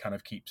alive, it kind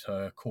of keeps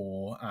her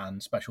core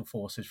and special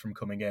forces from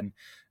coming in.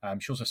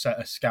 She also set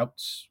her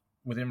scouts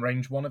within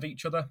range 1 of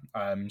each other.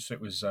 So it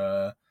was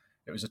a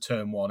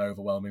turn 1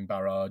 overwhelming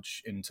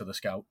barrage into the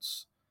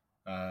scouts,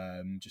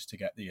 just to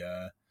get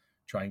the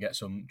try and get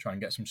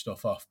some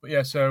stuff off. But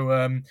yeah,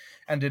 so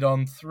ended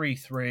on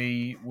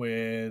 3-3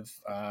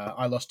 with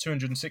I lost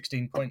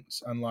 216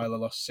 points and Lila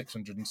lost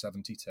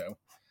 672.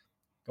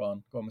 Go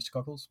on, Mr.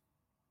 Cockles.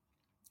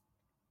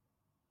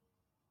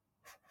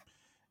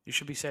 It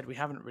should be said we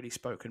haven't really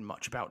spoken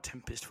much about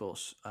Tempest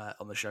Force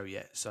on the show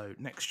yet. So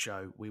next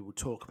show we will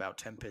talk about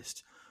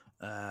Tempest,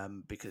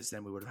 because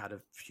then we would have had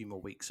a few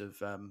more weeks of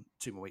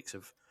 2 more weeks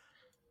of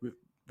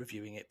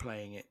reviewing it,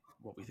 playing it,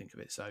 what we think of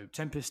it. So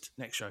Tempest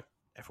next show,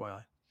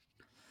 FYI.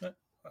 How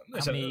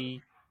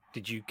many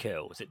did you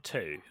kill? Was it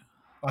 2?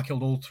 I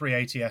killed all 3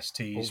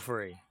 ATSTs. All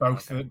 3.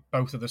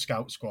 Both of the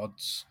scout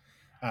squads.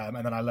 And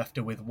then I left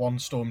her with 1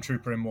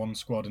 stormtrooper in one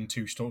squad and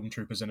 2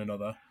 stormtroopers in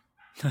another.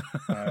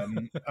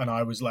 And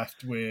I was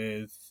left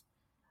with,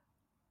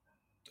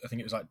 I think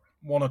it was like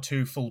 1 or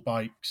 2 full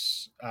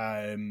bikes,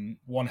 1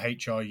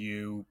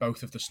 HRU,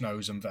 both of the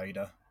Snows and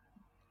Vader.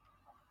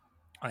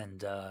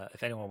 And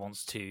if anyone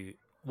wants to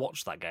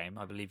watch that game,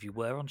 I believe you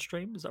were on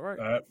stream. Is that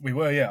right? We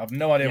were, yeah. I've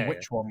no idea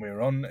which one we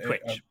were on.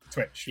 Twitch.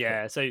 Twitch.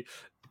 Yeah. So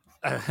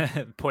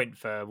point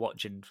for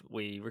watching.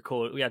 We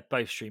had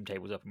both stream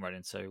tables up and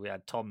running, so we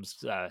had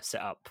Tom's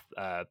setup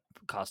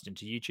casting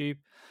to YouTube,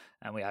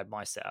 and we had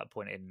my setup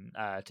pointing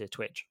to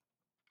Twitch.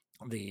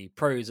 The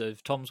pros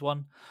of Tom's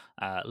one,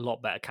 a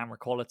lot better camera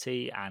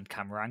quality and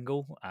camera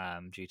angle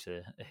due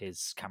to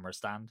his camera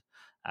stand.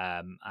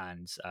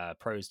 And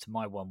pros to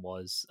my one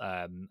was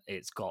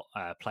it's got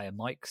player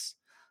mics.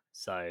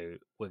 So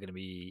we're going to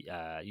be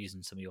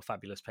using some of your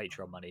fabulous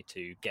Patreon money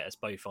to get us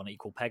both on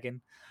equal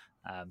pegging,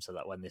 so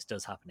that when this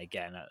does happen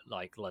again at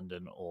like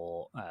London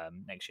or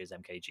next year's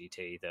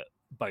MKGT, that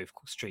both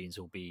streams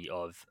will be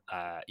of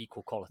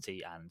equal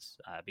quality and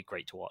be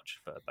great to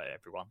watch for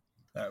everyone.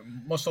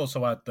 Must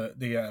also add that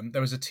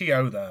there was a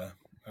TO there.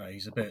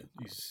 He's a bit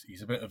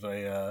of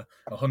a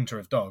hunter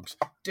of dogs.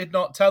 Did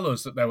not tell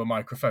us that there were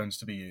microphones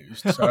to be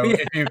used. So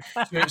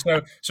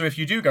if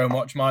you do go and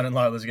watch mine and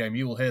Lila's game,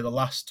 you will hear the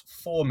last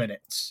 4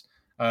 minutes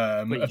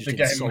of the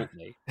game. Insult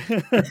me.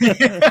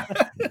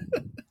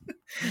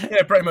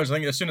 Yeah, pretty much. I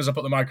think as soon as I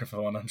put the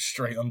microphone on, I'm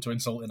straight onto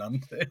insulting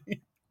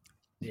Andy.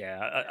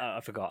 Yeah,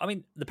 I forgot. I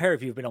mean, the pair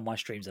of you have been on my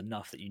streams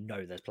enough that you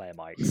know there's player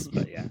mics,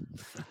 but yeah.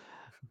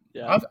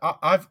 Yeah.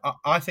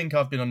 I think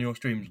I've been on your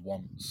streams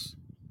once.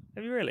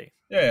 Have you really?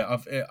 Yeah,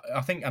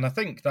 I think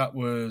that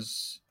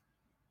was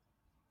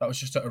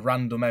just at a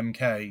random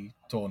MK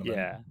tournament.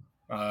 Yeah.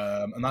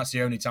 And that's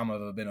the only time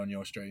I've ever been on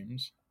your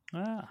streams.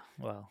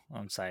 Well,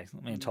 I'm saying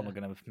me and Tom are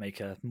going to make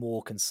a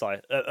more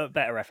concise, a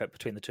better effort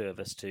between the two of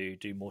us to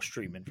do more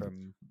streaming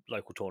from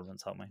local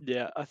tournaments, aren't we?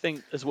 Yeah, I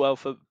think as well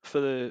for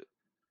the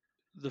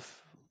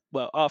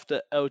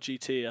after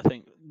LGT, I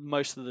think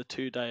most of the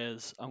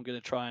 2-dayers I'm going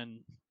to try and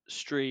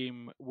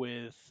stream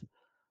with,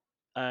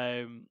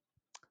 going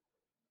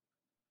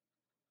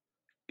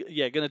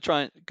to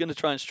try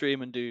and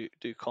stream and do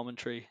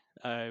commentary.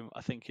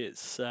 I think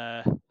it's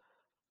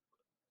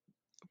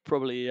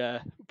probably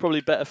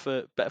better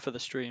for the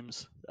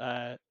streams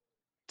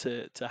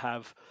to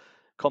have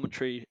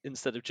commentary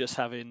instead of just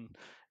having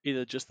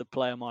either just the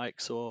player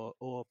mics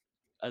or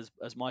as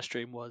my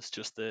stream was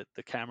just the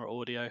camera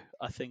audio.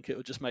 I think it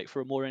would just make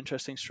for a more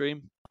interesting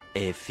stream.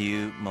 A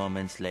few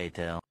moments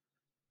later.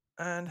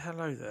 And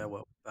hello there,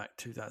 welcome back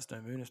to That's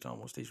No Moon, a Star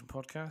Wars Legion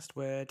podcast,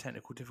 where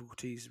technical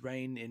difficulties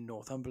reign in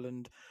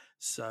Northumberland.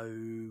 So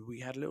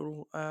we had a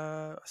little,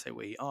 I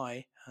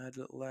had a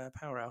little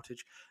power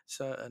outage,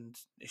 certain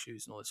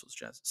issues and all this sorts of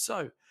jazz.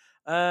 So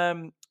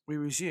we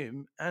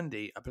resume.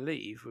 Andy, I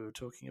believe we were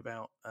talking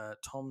about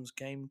Tom's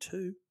game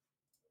 2.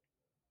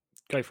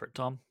 Go for it,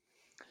 Tom.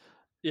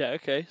 Yeah,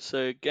 okay.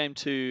 So game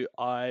 2,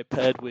 I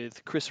paired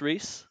with Chris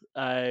Reese,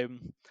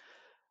 and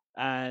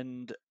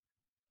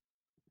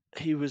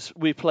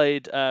we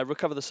played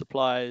Recover the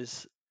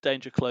Supplies,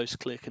 Danger Close,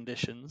 Clear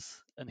Conditions,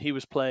 and he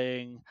was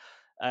playing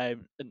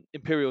an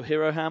Imperial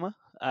Hero Hammer.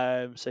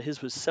 So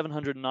his was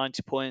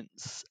 790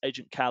 points,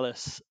 Agent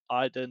Callus,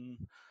 Iden,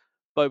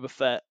 Boba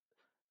Fett,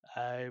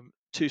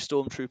 2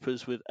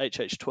 Stormtroopers with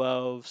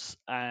HH-12s,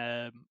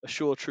 a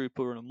Shore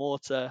Trooper and a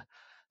Mortar,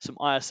 some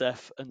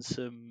ISF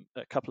and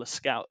a couple of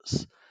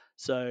Scouts.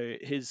 So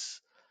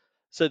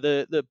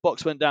the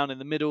box went down in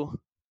the middle.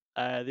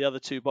 The other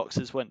 2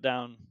 boxes went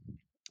down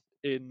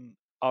in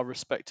our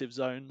respective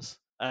zones.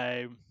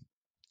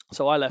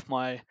 So I left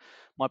my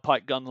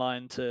pike gun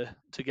line to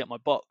get my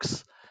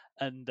box,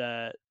 and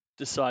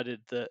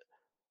decided that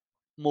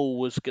Maul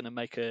was going to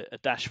make a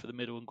dash for the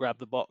middle and grab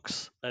the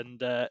box,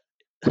 and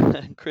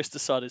and Chris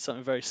decided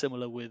something very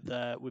similar with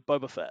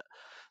Boba Fett.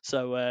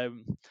 So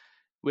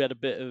we had a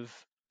bit of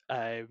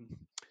a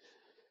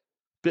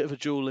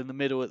duel in the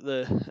middle at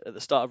the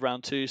start of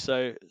round 2.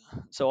 So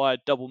I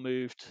double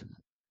moved.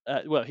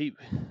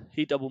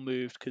 He double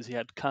moved because he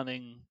had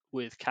cunning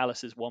with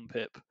Callus's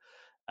 1-pip.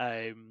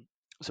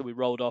 So we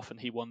rolled off and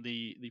he won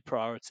the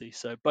priority.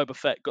 So Boba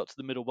Fett got to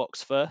the middle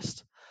box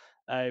first,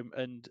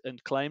 and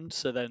claimed.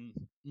 So then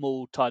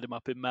Maul tied him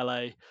up in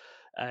melee,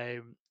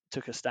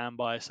 took a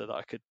standby so that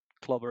I could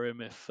clobber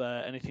him if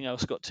anything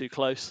else got too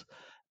close.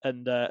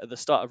 And at the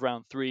start of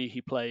round 3,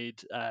 he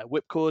played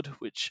Whipcord,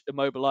 which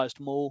immobilized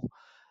Maul,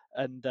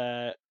 and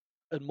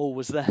Maul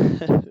was there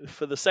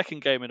for the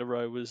second game in a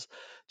row, was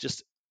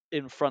just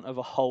in front of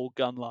a whole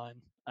gun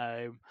line.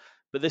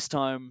 But this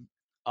time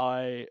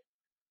I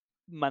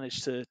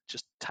managed to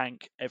just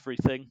tank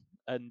everything,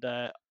 and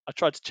I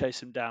tried to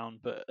chase him down,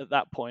 but at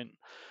that point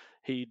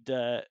he'd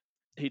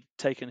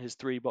taken his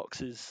 3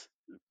 boxes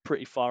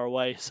pretty far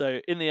away. So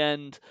in the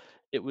end,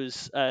 it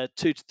was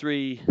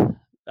 2-3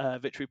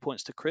 victory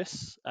points to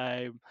Chris.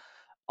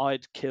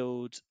 I'd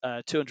killed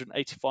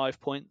 285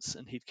 points,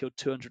 and he'd killed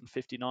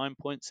 259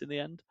 points in the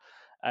end.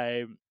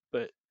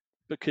 But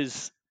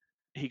because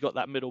he got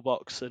that middle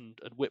box, and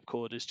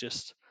Whipcord is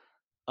just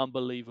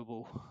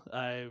unbelievable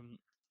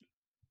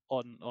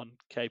on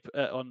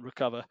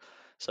recover,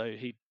 so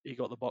he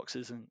got the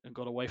boxes and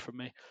got away from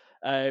me,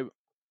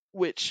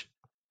 which,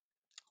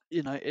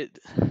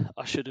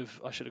 I should have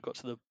got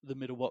to the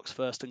middle box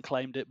first and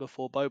claimed it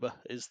before Boba,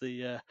 is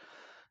the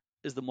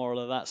moral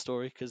of that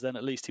story, because then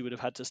at least he would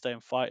have had to stay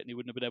and fight and he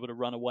wouldn't have been able to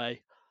run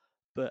away.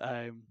 But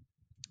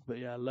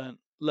yeah, learned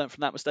learn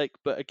from that mistake.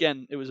 But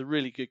again, it was a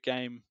really good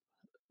game,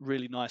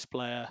 really nice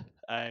player,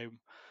 and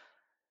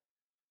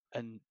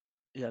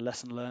yeah,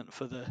 lesson learned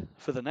for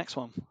the next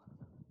one.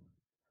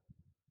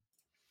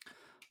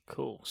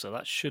 Cool. So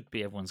that should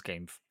be everyone's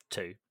game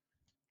 2.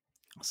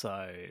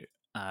 So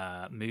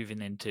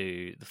moving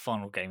into the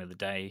final game of the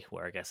day,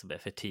 where I guess a bit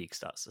of fatigue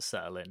starts to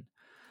settle in.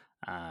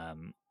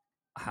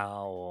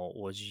 How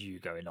was you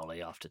going,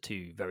 Ollie, after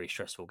 2 very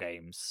stressful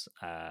games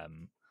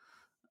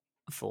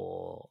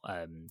for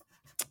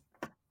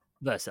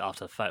versus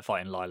after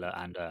fighting Lila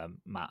and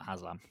Matt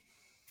Haslam?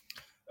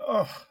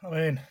 Oh, I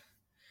mean,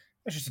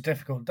 it's just a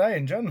difficult day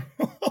in general.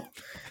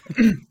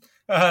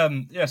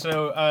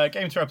 So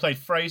game 3 I played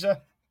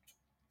Fraser.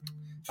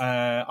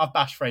 I've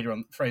bashed Fraser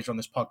on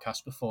this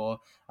podcast before,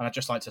 and I'd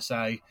just like to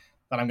say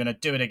that I'm going to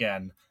do it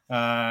again.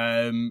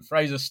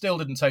 Fraser still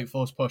didn't take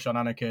force push on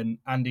Anakin,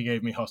 and he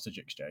gave me hostage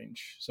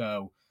exchange.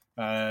 So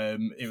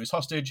it was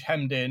hostage,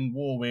 hemmed in,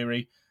 war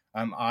weary.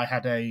 I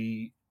had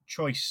a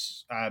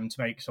choice to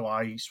make, so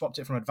I swapped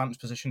it from advanced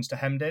positions to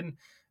hemmed in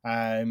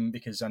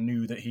because I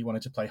knew that he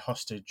wanted to play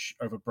hostage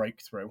over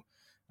breakthrough.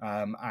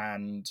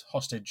 And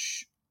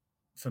hostage,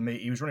 for me,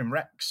 he was running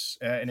Rex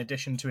in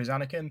addition to his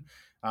Anakin.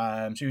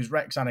 So he was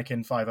Rex,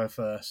 Anakin, 5-0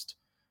 first.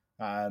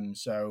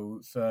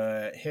 So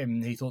for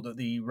him, he thought that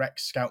the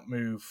Rex scout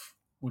move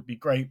would be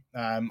great.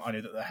 I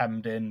knew that the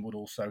hemmed in would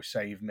also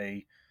save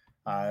me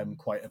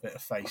quite a bit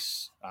of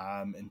face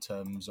in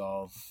terms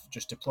of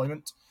just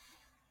deployment.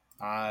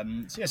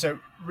 So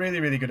really,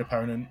 really good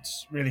opponent,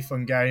 really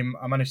fun game.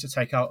 I managed to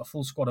take out a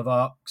full squad of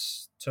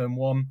arcs turn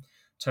 1.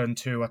 Turn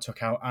 2, I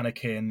took out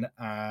Anakin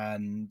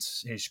and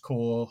his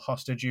core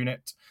hostage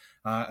unit.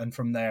 And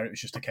from there, it was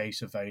just a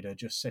case of Vader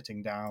just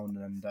sitting down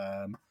and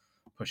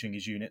pushing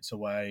his units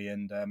away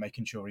and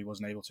making sure he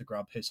wasn't able to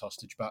grab his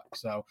hostage back.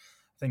 So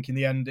I think in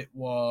the end, it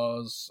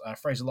was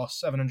Fraser lost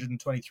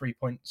 723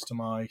 points to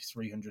my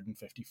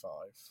 355.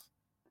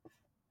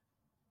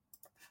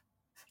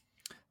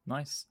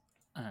 Nice.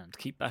 And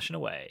keep bashing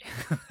away.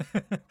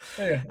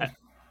 Yeah.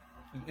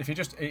 If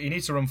he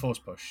needs to run force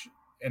push,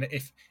 and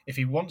if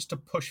he wants to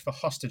push for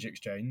hostage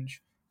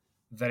exchange,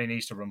 then he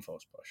needs to run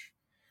force push.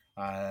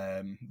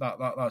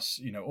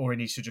 That's or he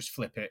needs to just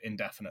flip it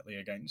indefinitely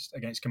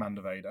against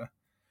Commander Vader.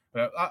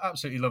 But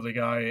absolutely lovely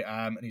guy,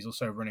 and he's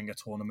also running a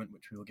tournament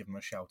which we will give him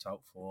a shout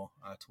out for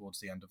towards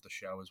the end of the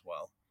show as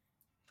well.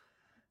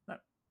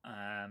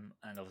 And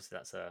obviously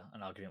that's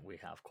an argument we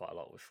have quite a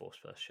lot with force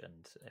push,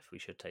 and if we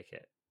should take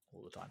it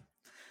all the time.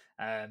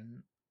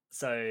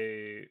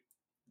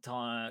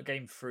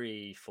 Game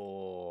 3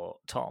 for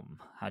Tom.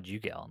 How did you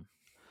get on?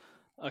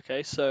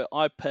 Okay, so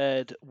I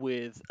paired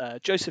with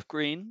Joseph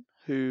Green,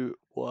 who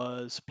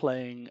was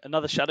playing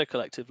another Shadow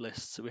Collective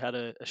list. So we had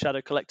a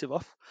Shadow Collective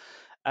off.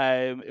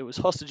 It was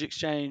hostage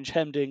exchange,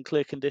 hemmed in,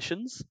 clear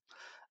conditions.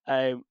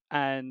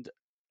 And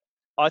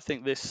I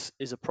think this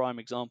is a prime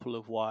example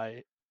of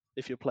why,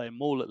 if you're playing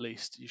Maul at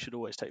least, you should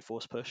always take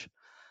force push.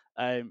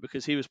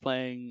 Because he was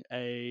playing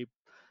a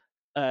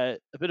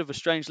bit of a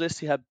strange list.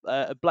 He had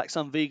a Black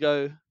Sun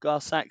Vigo, Gar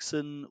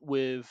Saxon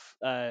with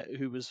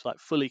who was like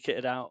fully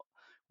kitted out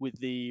with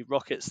the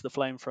rockets, the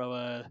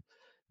flamethrower,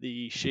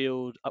 the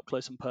shield, up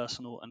close and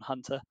personal, and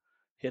hunter.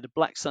 He had a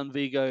Black Sun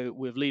Vigo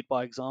with lead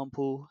by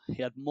example.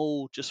 He had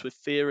Maul just with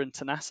fear and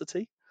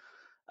tenacity,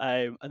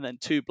 and then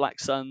 2 Black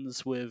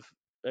Suns with,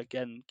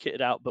 again,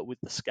 kitted out but with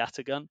the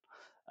scatter gun.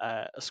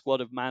 A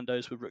squad of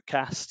Mandos with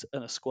Rookcast,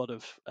 and a squad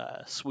of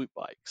swoop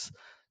bikes.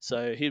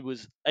 So he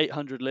was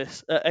 800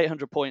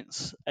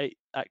 points, 8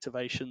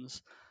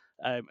 activations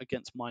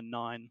against my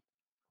 9.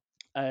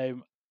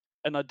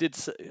 And I did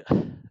say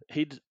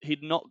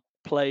he'd not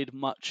played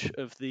much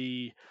of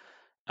the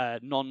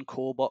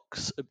non-core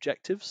box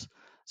objectives.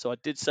 So I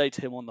did say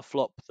to him on the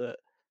flop that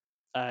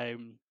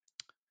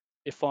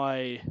if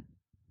I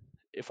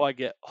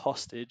get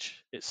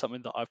hostage, it's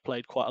something that I've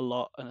played quite a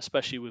lot, and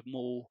especially with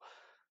Maul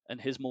and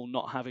his Maul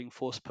not having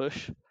force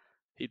push,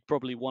 he'd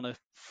probably want to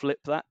flip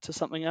that to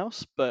something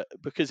else. But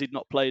because he'd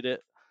not played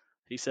it,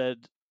 he said,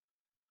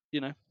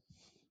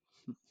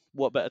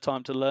 what better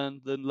time to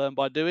learn than learn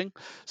by doing?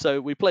 So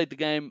we played the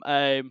game.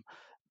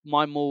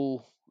 My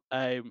Maul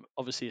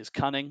obviously is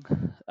cunning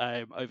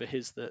over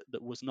his that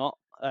was not,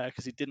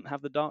 because he didn't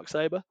have the dark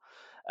saber.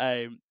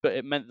 But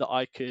it meant that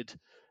I could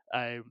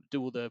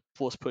do all the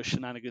force push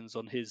shenanigans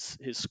on his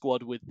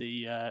squad with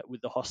the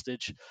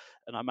hostage,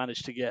 and I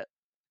managed to get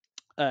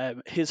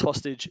his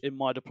hostage in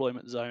my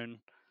deployment zone,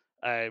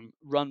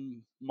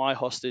 run my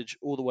hostage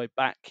all the way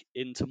back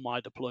into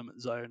my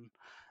deployment zone.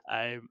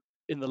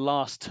 In the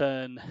last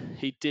turn,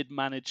 he did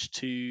manage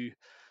to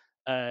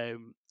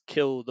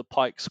kill the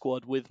Pike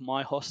squad with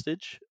my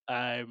hostage.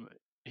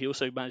 He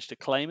also managed to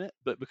claim it,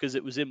 but because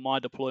it was in my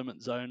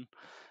deployment zone,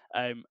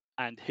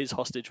 and his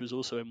hostage was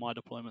also in my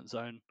deployment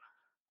zone,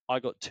 I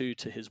got 2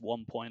 to his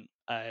 1 point.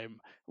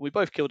 We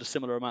both killed a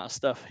similar amount of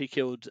stuff. He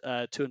killed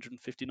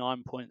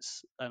 259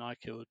 points, and I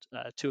killed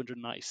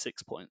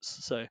 296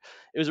 points. So it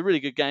was a really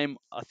good game.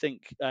 I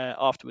think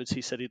afterwards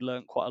he said he'd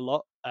learned quite a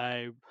lot.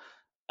 And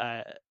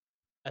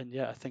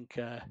yeah, I think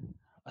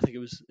I think it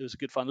was a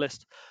good fun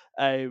list.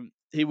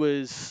 He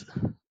was,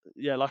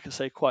 like I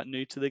say, quite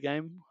new to the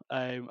game.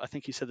 I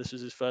think he said this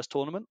was his first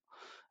tournament.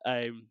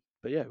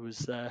 But yeah, it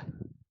was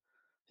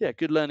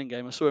good learning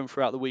game. I saw him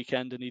throughout the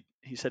weekend, and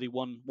he said he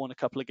won a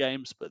couple of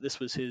games, but this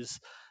was his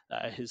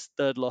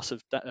third loss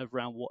of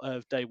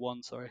day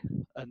one. Sorry,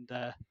 and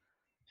it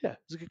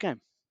was a good game.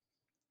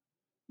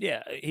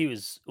 Yeah, he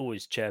was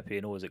always chirpy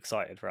and always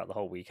excited throughout the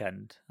whole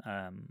weekend.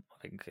 I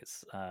think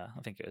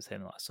it was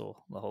him that I saw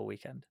the whole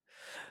weekend.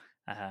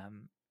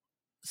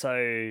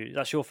 So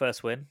that's your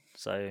first win.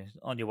 So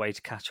on your way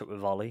to catch up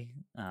with Ollie.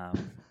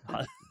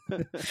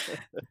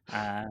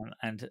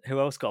 And who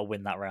else got a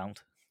win that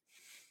round?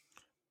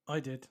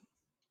 I did.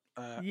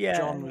 Yeah.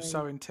 John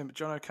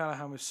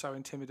O'Callaghan was so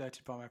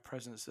intimidated by my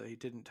presence that he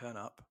didn't turn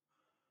up.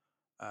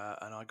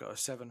 And I got a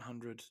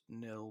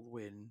 700-0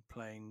 win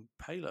playing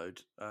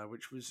Payload,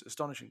 which was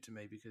astonishing to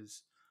me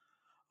because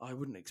I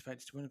wouldn't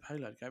expect to win a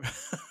Payload game.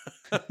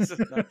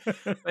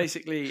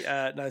 Basically,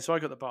 no. So I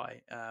got the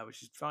bye,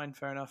 which is fine,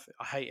 fair enough.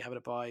 I hate having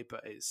a bye,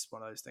 but it's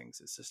one of those things.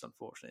 It's just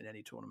unfortunate in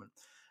any tournament.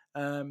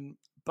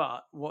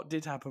 But what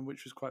did happen,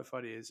 which was quite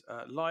funny, is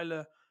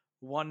Lila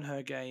won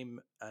her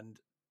game and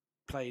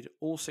played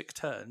all 6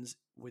 turns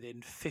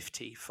within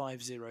 50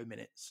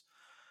 minutes.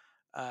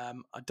 I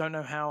don't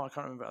know how. I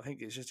can't remember. I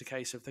think it's just a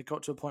case of they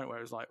got to a point where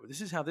it was like, well,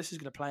 this is how this is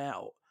going to play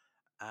out,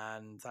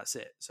 and that's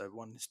it. So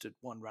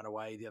one ran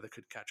away, the other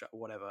could catch up or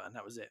whatever, and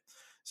that was it.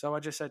 So I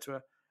just said to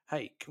her,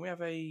 "Hey, can we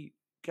have a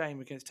game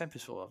against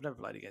Tempest Force? I've never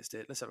played against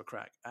it. Let's have a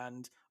crack."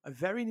 And I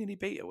very nearly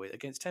beat her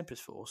against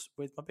Tempest Force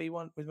with my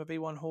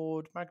B1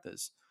 Horde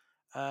Magnas.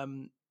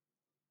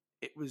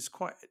 It was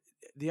quite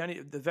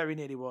the very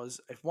nearly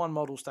was if one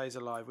model stays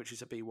alive, which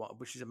is a B1,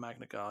 which is a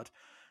Magna Guard.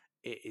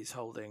 It is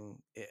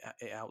holding it.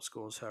 It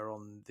outscores her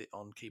on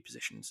key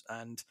positions,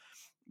 and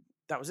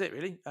that was it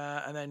really.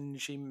 And then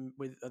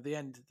at the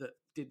end that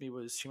did me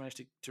was she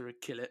managed to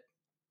kill it,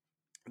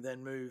 and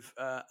then move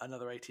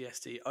another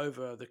ATST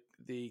over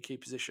the key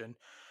position,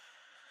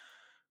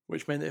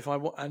 which meant that if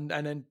and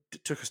then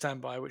took a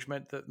standby, which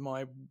meant that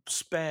my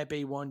spare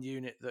B1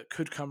 unit that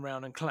could come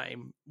round and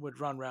claim would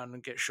run round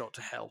and get shot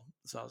to hell.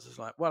 So I was just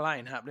like, well, that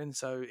ain't happening.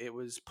 So it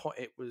was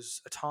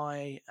a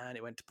tie, and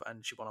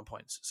and she won on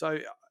points. So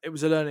it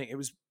was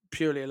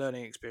purely a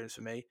learning experience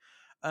for me.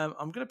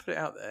 I'm going to put it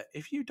out there.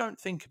 If you don't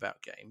think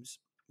about games,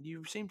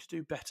 you seem to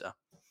do better.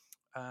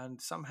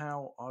 And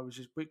somehow I was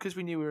just, because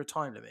we knew we were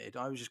time limited,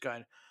 I was just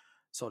going,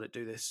 sod it,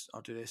 do this, I'll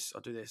do this.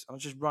 I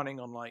was just running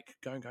on like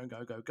go,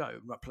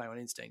 playing on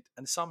instinct.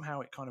 And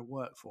somehow it kind of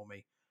worked for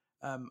me.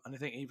 And I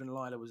think even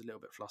Lila was a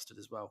little bit flustered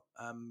as well.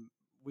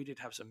 We did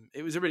have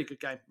it was a really good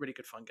game, really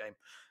good fun game.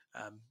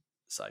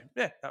 So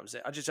yeah, that was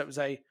it. That was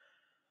a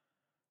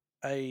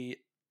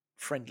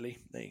friendly.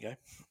 There you go.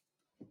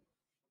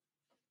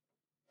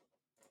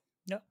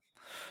 Yeah.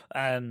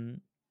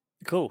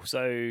 Cool.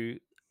 So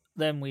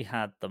then we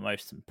had the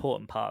most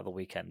important part of the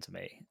weekend to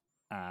me.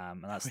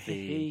 And that's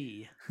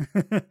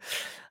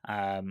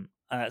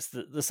that's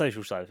the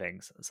social side of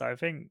things. So I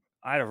think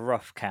I had a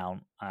rough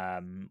count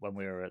when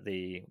we were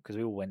because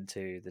we all went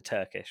to the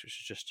Turkish, which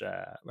is just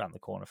around the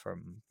corner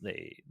from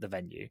the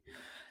venue,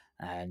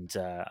 and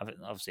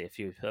obviously a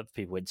few other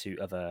people went to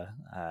other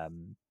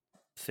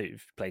food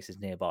places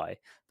nearby.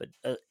 But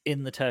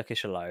in the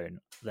Turkish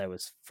alone, there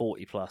was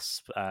 40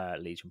 plus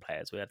Legion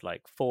players. We had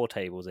like 4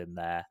 tables in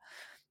there,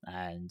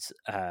 and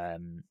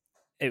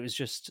it was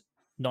just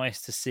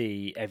nice to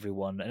see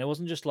everyone. And it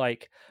wasn't just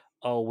like,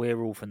 oh,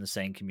 we're all from the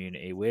same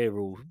community, we're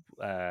all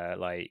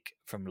like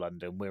from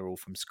London, we're all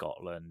from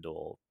Scotland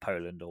or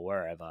Poland or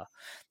wherever.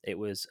 It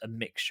was a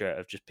mixture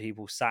of just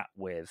people sat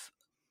with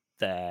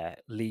their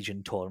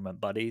Legion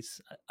tournament buddies,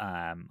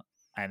 and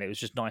it was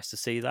just nice to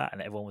see that,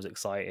 and everyone was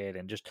excited.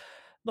 And just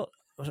not,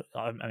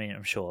 I mean,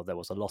 I'm sure there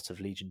was a lot of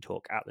Legion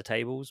talk at the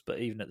tables, but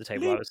even at the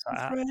table I was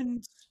sat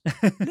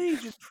at,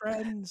 Legion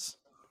friends.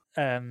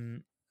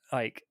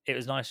 Like it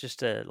was nice just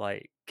to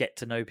like get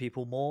to know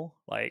people more.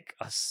 Like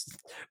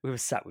we were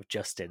sat with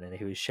Justin, and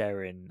he was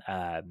sharing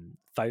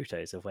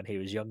photos of when he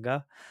was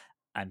younger,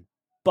 and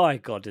by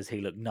God, does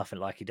he look nothing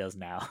like he does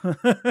now.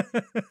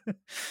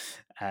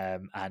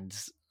 And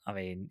I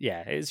mean,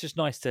 yeah, it's just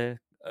nice to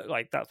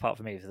like that part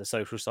for me. The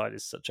social side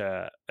is such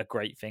a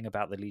great thing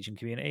about the Legion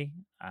community.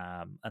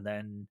 And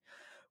then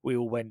we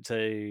all went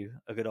to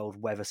a good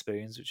old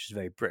Weatherspoons, which is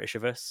very British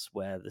of us,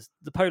 where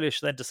the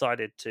Polish then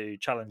decided to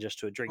challenge us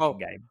to a drinking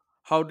game.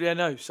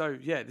 So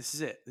yeah, this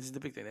is it. This is the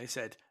big thing. They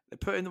said they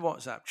put in the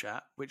WhatsApp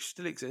chat, which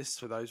still exists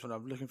for those when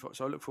I'm looking for.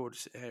 So I look forward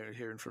to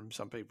hearing from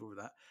some people with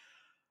that.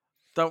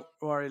 Don't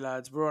worry,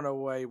 lads, we're on our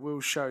way.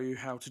 We'll show you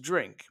how to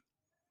drink.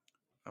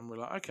 And we're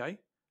like, okay.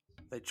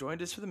 They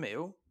joined us for the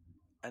meal,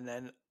 and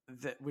then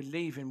we're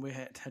leaving. We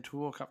had to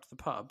walk up to the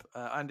pub.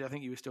 Andy, I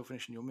think you were still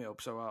finishing your meal.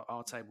 So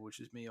our table, which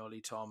was me,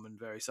 Ollie, Tom, and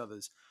various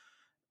others,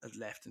 had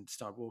left and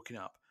started walking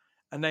up.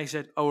 And they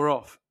said, "Oh, we're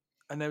off."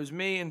 And there was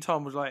me and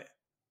Tom was like,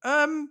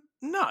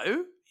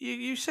 "No,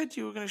 you said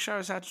you were going to show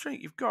us how to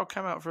drink. You've got to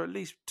come out for at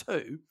least 2."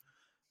 And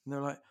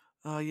they're like,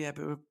 oh yeah,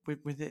 but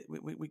with it,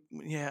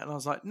 yeah. And I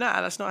was like,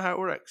 nah, that's not how it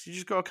works. You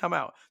just got to come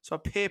out. So I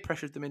peer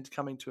pressured them into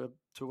coming to a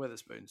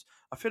Weatherspoons.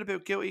 I feel a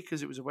bit guilty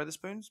because it was a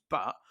Weatherspoons, but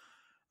I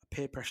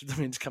peer pressured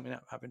them into coming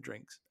out having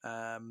drinks.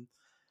 And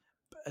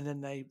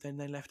then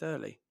they left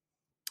early.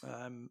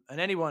 And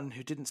anyone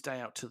who didn't stay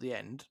out till the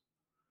end,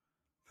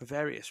 for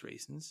various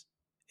reasons,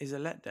 is a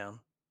letdown.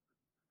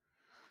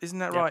 Isn't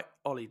that right,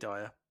 Ollie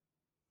Dyer?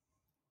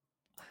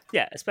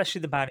 Yeah,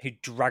 especially the man who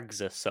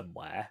drags us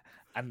somewhere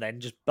and then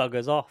just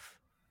buggers off.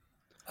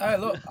 Hey,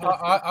 look,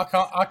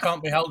 I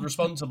can't be held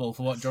responsible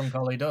for what drunk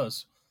Ollie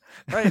does.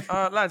 Hey,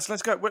 lads,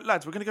 let's go.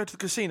 Lads, we're going to go to the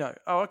casino.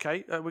 Oh,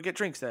 okay. We get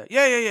drinks there.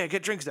 Yeah.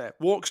 Get drinks there.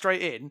 Walk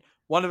straight in.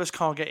 One of us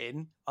can't get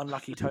in.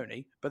 Unlucky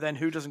Tony. But then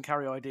who doesn't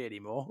carry ID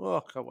anymore?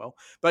 Oh, well.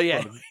 But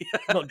yeah,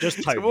 Not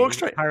just So Tony. walk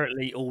straight.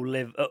 Apparently,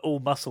 all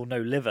muscle, no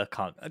liver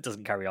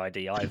doesn't carry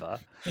ID either.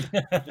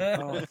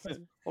 Oh,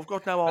 I've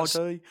got no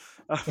ID.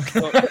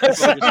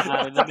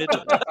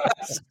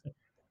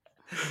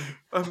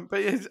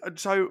 But yeah,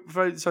 so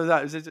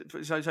that was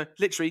it. So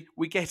literally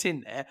we get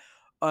in there.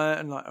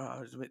 And like,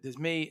 there's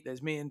me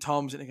and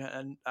Tom sitting there,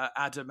 and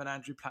Adam and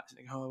Andrew Platt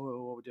sitting. Oh, what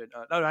are we doing?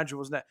 No, Andrew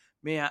wasn't there.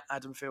 Me,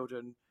 Adam Field,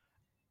 and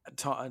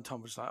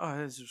Tom was like, oh,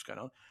 this is what's going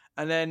on.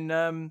 And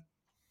then,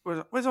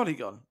 where's Ollie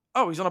gone?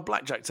 Oh, he's on a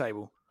blackjack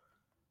table.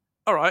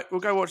 All right, we'll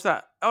go watch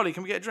that. Ollie,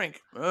 can we get a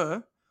drink?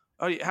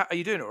 Ollie, how are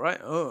you doing? All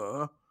right.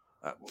 What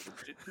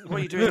are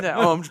you doing there?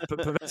 Oh, I'm just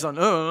putting on. It's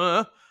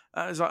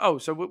like, oh,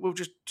 so we'll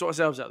just sort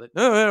ourselves out then.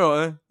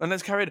 And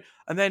let's carry it.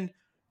 And then,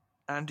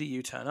 Andy,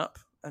 you turn up.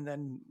 And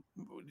then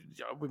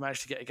we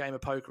managed to get a game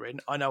of poker in.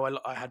 I know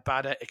I had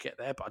bad etiquette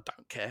there, but I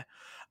don't care.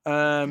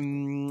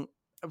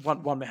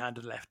 Won my hand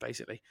and left,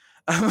 basically.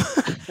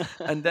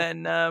 And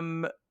then,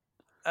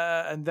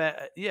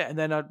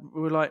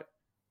 we were like,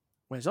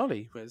 "Where's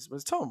Ollie? Where's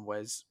Tom?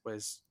 Where's?"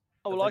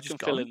 Oh well, I can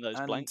fill in those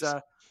blanks.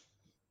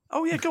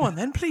 Oh yeah, go on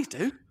then, please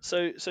do.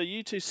 So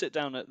you two sit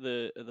down at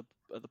the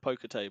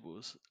poker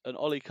tables, and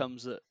Ollie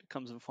comes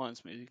and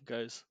finds me and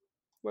goes,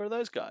 "Where are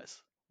those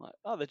guys?" I'm like,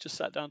 oh, they just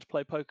sat down to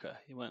play poker.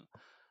 He went,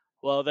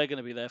 well, they're going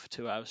to be there for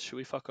 2 hours. Should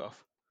we fuck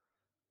off?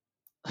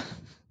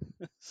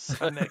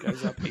 And there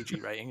goes our PG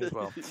rating as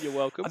well. You're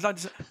welcome.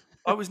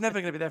 I was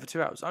never going to be there for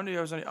 2 hours. I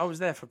was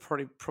there for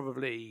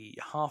probably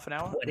half an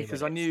hour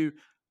because minutes. I knew.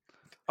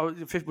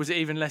 Was it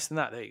even less than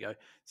that? There you go.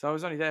 So I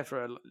was only there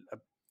for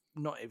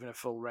not even a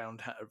full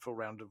round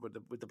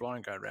with the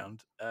blind going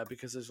round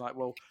because there's like,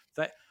 well,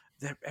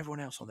 everyone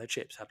else on their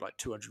chips had like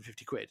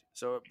 250 quid.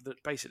 So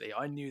basically,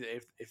 I knew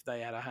that if they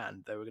had a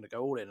hand, they were going to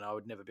go all in, and I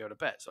would never be able to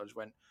bet. So I just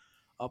went,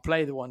 I'll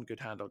play the one good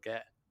hand I'll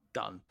get.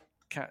 Done.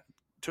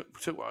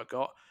 Took what I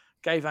got.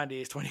 Gave Andy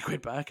his 20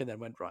 quid back, and then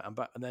went, right, I'm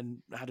back. And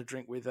then had a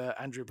drink with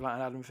Andrew Platt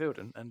and Adam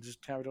Fielden, and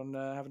just carried on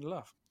having a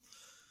laugh.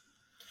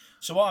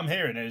 So what I'm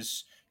hearing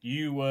is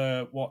you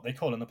were what they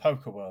call in the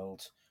poker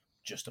world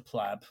just a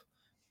pleb,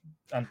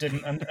 and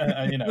didn't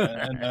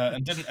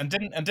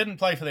didn't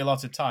play for the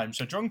allotted time.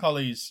 So drunk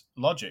Ollie's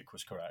logic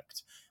was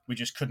correct. We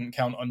just couldn't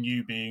count on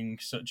you being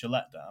such a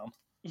letdown.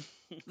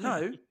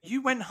 No,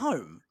 you went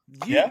home.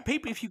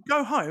 People, if you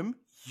go home,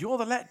 you're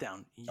the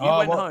letdown. You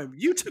went home.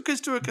 You took us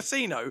to a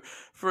casino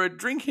for a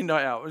drinking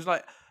night out. It was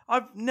like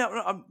I'm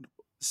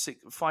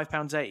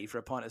 £5.80 for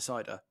a pint of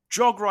cider.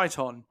 Jog right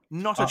on.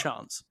 Not a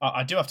chance.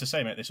 I do have to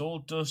say, mate, this all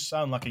does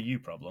sound like a you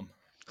problem.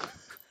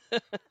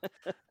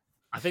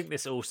 I think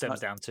this all stems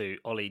down to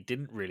Ollie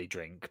didn't really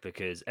drink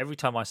because every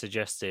time I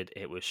suggested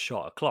it was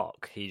shot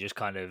o'clock, he just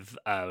kind of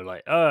and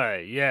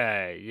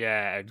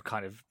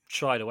kind of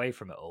shied away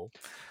from it all.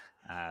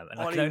 And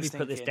Ollie I can only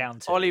put this down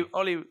to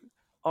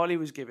Ollie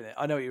was giving it.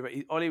 I know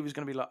Ollie was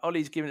going to be like,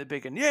 Ollie's giving it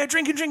big and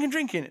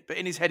drinking. But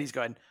in his head, he's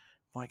going,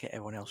 if I get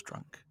everyone else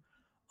drunk,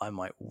 I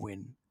might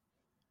win.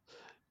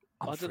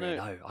 I don't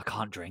know. I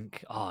can't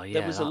drink. Oh yeah,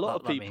 there was a lot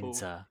of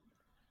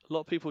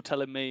people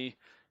telling me,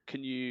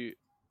 can you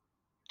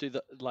do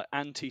the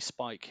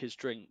anti-spike his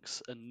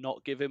drinks and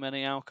not give him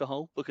any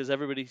alcohol because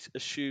everybody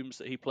assumes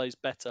that he plays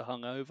better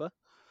hungover.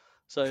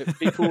 So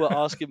people were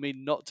asking me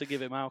not to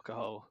give him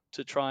alcohol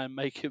to try and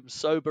make him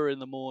sober in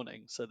the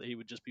morning so that he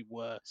would just be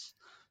worse.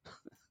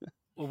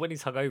 Well, when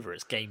he's hungover,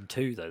 it's game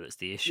 2 though. That's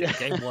the issue. Yeah.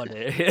 Game 1,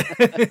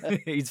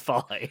 he's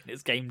fine.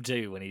 It's game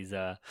 2 when he's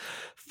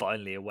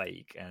finally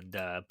awake and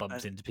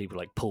bumps into people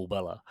like Paul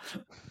Bella.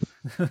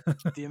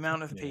 The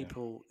amount of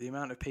people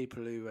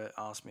who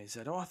asked me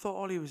said, "Oh, I thought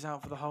Ollie was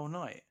out for the whole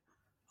night.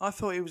 I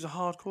thought he was a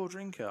hardcore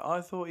drinker.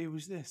 I thought he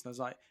was this." And I was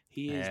like,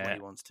 "He is what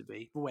he wants to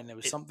be. But when there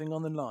was something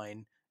on the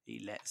line, he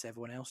lets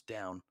everyone else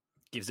down.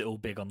 Gives it all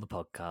big on the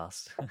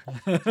podcast."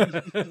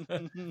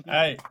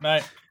 Hey,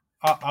 mate.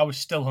 I was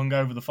still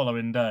hungover the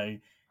following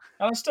day,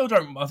 and I still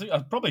don't. I think I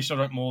probably still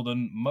drank more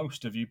than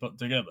most of you put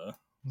together.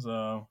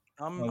 So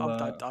I'm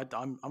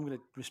going to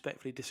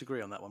respectfully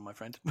disagree on that one, my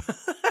friend.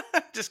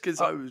 Just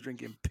because I was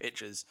drinking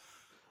pitchers.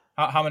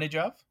 How many do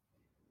you have?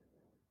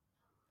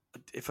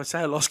 If I say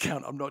I lost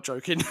count, I'm not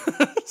joking.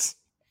 I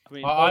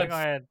mean,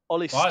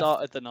 Ollie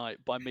started the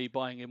night by me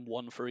buying him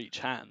one for each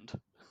hand.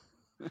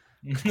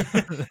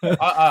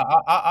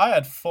 I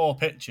had 4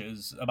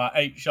 pitches, about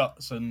 8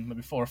 shots, and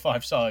maybe 4 or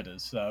 5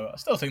 siders. So I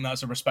still think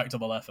that's a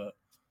respectable effort.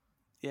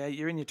 Yeah,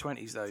 you're in your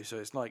 20s though, so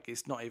it's like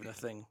it's not even a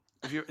thing.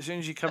 If you as soon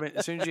as you come in,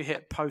 as soon as you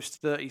hit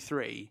post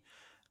 33,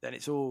 then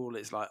it's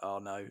like, oh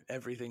no,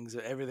 everything's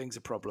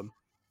a problem.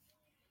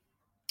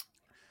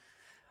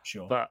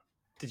 Sure. But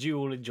did you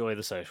all enjoy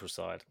the social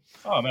side?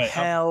 Oh mate,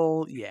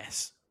 Hell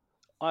yes.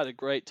 I had a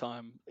great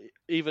time,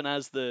 even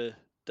as the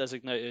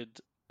designated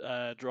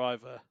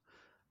driver.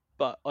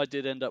 But I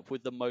did end up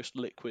with the most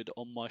liquid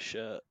on my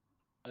shirt,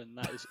 and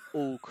that is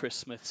all Chris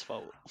Smith's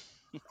fault.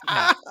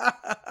 Now,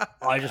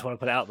 I just want to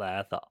put out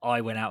there that I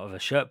went out with a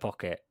shirt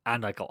pocket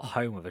and I got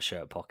home with a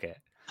shirt pocket.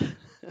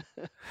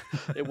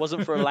 It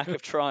wasn't for a lack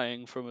of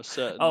trying from a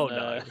certain. Oh,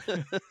 no.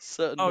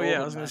 Certain. Oh yeah, I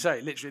Northern was going man. to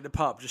say, literally the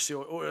pub. Just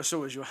all I saw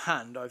was your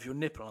hand over your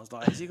nipple. I was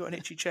like, has he got an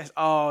itchy chest?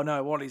 Oh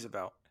no, Wally's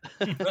about.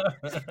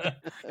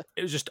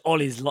 It was just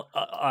Ollie's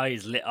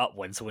eyes lit up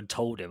when someone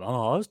told him,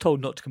 "Oh, I was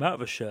told not to come out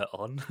with a shirt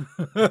on."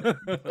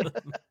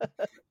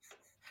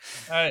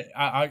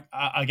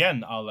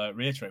 Again, I'll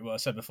reiterate what I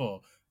said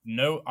before.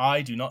 No,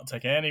 I do not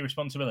take any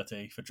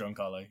responsibility for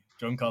Drunk Ollie.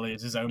 Drunk Ollie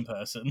is his own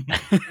person.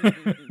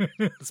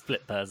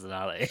 Split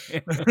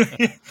personality.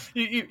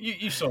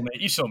 you saw me.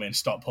 You saw me in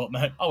Stockport,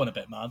 mate. I went a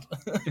bit mad.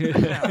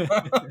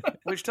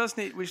 Which does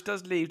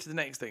lead to the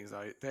next things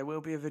though. There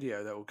will be a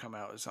video that will come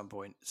out at some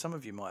point. Some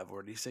of you might have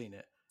already seen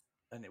it,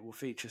 and it will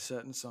feature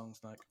certain songs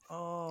like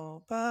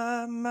 "All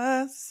by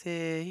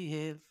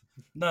Myself."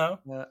 No,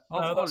 Of that's-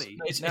 Ollie.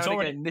 it's Now and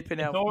already again, nipping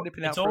out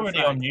it's for a already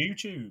fag. on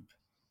YouTube.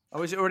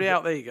 Oh, is it already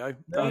out? There you go.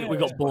 Yeah, We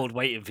got bored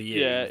waiting for you.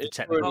 Yeah, with the it's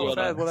technical already Oh, on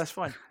fair. there. Well, that's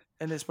fine.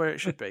 And that's where it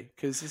should be,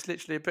 because it's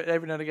literally a bit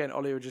every now and again.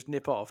 Ollie would just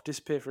nip off,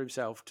 disappear for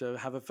himself to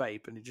have a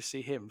vape, and you just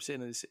see him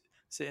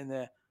sitting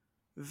there,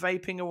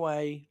 vaping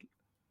away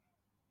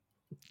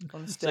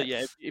on the steps. So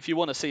yeah, if you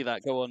want to see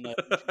that, go on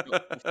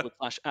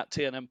 /at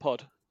TNM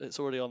Pod. It's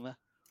already on there.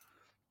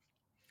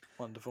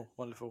 Wonderful,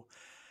 wonderful.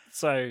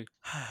 So,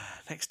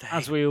 Next day,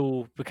 as we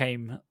all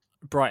became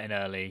bright and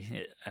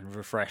early and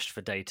refreshed for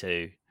day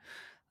 2,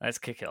 let's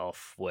kick it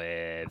off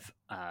with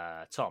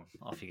Tom.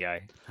 Off you go.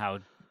 How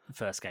did the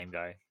first game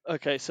go?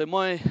 Okay, so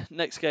my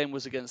next game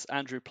was against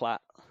Andrew Platt,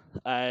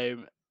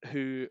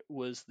 who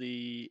was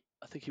I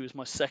think he was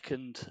my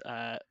second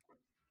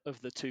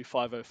of the 2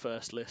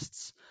 501st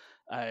lists,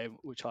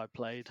 which I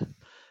played.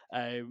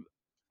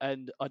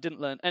 And I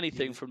didn't learn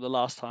anything from the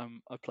last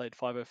time I played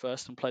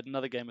 501st and played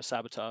another game of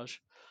Sabotage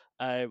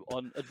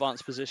on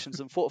advanced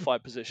positions and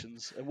fortified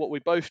positions. And what we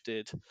both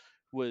did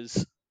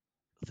was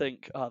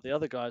think, the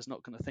other guy's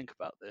not going to think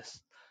about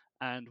this.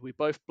 And we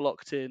both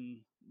blocked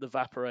in the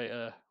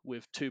Vaporator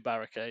with 2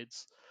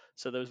 barricades.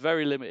 So there was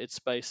very limited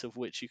space of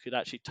which you could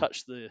actually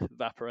touch the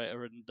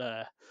Vaporator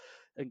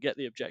and get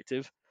the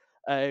objective.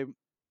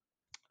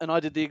 And I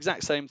did the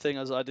exact same thing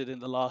as I did in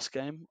the last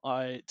game.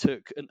 I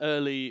took an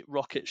early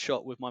rocket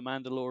shot with my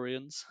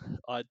Mandalorians.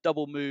 I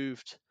double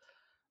moved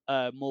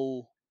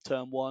Maul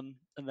turn 1,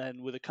 and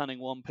then with a cunning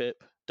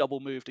 1-pip,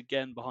 double moved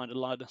again behind a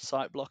line of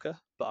sight blocker.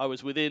 But I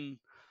was within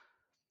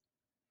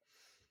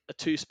a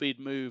 2-speed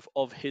move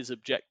of his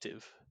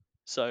objective.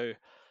 So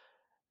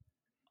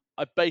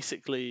I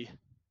basically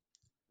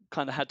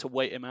kind of had to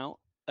wait him out,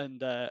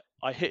 and I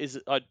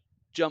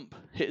jump,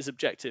 hit his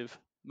objective,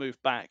 move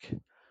back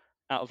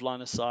out of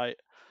line of sight,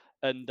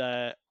 and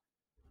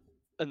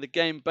the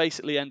game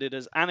basically ended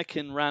as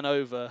Anakin ran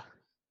over,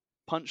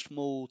 punched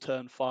Maul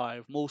turn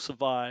 5, Maul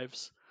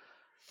survives,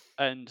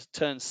 and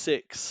turn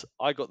 6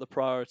 I got the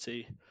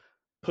priority,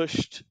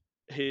 pushed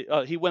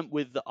he went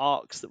with the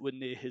arcs that were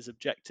near his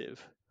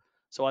objective,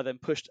 so I then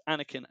pushed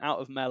Anakin out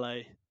of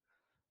melee,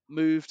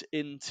 moved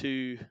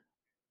into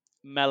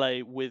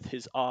melee with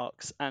his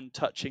arcs and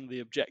touching the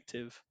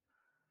objective,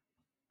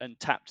 and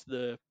tapped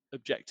the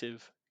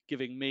objective,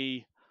 giving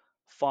me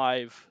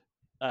 5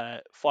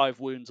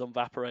 wounds on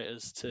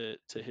Vaporators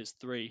to his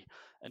 3,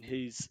 and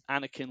his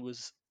Anakin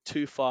was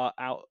too far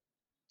out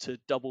to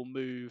double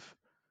move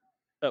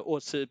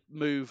or to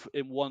move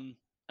in one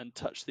and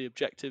touch the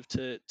objective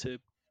to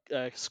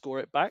score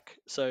it back.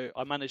 So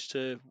I managed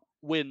to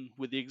win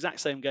with the exact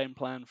same game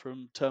plan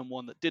from turn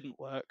 1 that didn't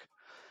work,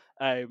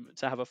 to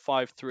have a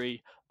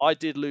 5-3. I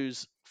did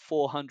lose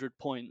 400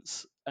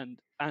 points, and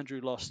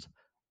Andrew lost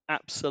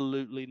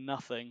absolutely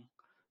nothing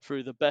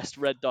through the best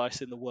red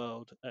dice in the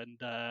world, and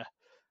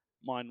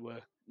mine were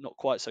not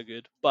quite so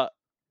good. But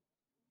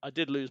I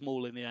did lose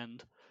Maul in the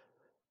end.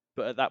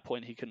 But at that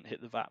point, he couldn't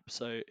hit the VAP,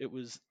 so it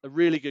was a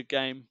really good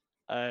game.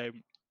 I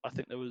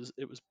think it was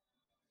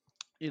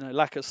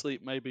lack of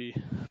sleep maybe,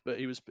 but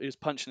he was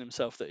punching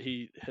himself that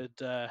he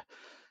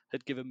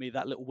had given me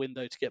that little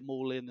window to get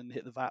Maul in and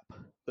hit the VAP.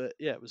 But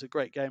yeah, it was a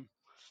great game.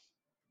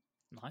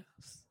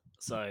 Nice.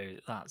 So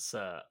that's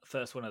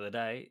first one of the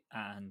day,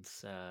 and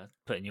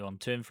putting you on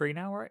 2 and 3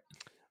 now, right?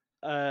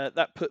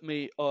 That put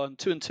me on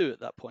 2 and 2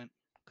 at that point,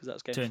 because that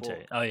was game 2 4.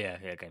 and 2. Oh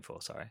yeah, game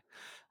 4. Sorry.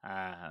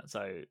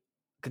 So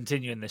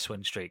continuing this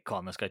win streak. Come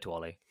on, let's go to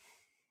Ollie.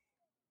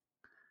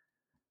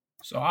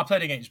 So I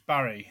played against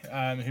Barry,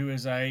 who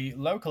is a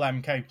local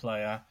MK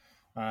player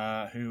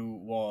who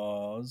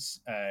was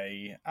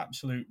a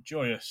absolute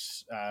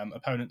joyous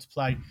opponent to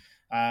play.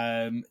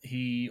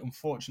 He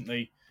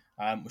unfortunately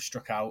was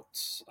struck out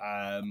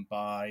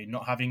by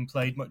not having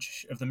played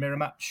much of the mirror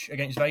match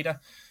against Vader.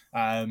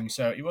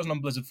 So he wasn't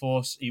on Blizzard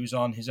Force. He was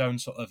on his own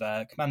sort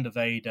of Commander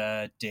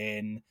Vader,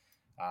 Din,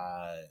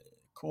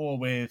 core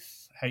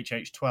with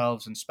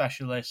HH12s and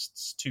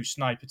specialists, 2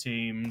 sniper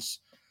teams,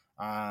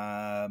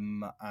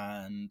 and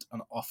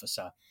an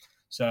officer.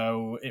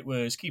 So it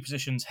was key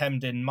positions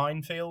hemmed in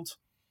minefield.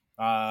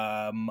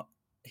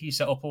 He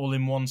set up all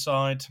in one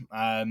side.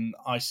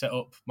 I set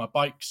up my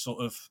bikes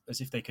sort of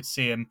as if they could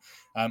see him.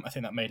 I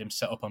think that made him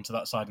set up onto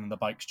that side, and the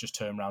bikes just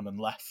turned around and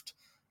left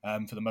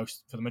for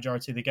the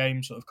majority of the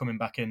game, sort of coming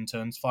back in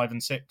turns 5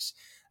 and 6.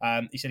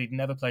 He said he'd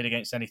never played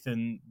against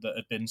anything that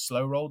had been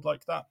slow rolled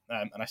like that.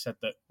 And I said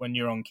that when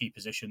you're on key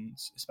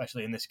positions,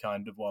 especially in this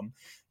kind of one,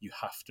 you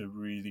have to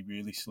really,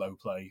 really slow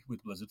play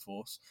with Blizzard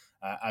Force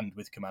and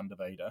with Commander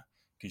Vader,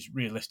 because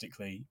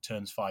realistically,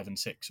 turns 5 and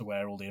 6 are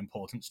where all the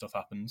important stuff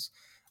happens.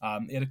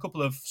 He had a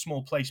couple of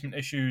small placement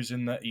issues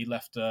in that he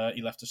left a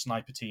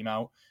sniper team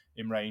out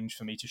in range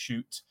for me to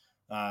shoot,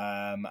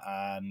 and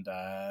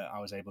I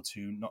was able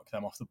to knock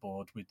them off the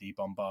board with the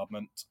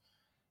bombardment.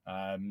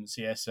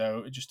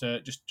 So just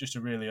a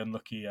really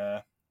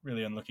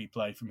unlucky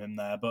play from him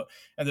there, but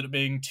ended up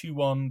being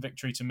 2-1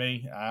 victory to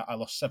me. I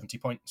lost 70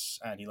 points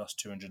and he lost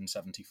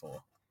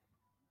 274.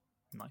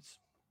 Nice.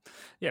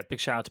 Yeah,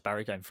 big shout out to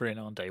Barry going 3-0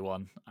 on day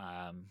one.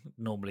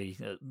 Normally,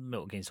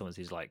 Milton Keynes Summons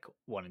he's like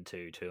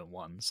 1-2,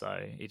 2-1.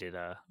 So he did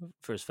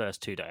for his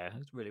first 2 day.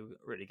 It's really,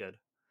 really good.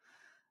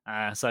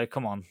 So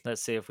come on,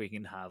 let's see if we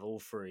can have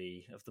all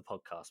 3 of the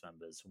podcast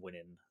members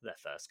winning their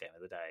first game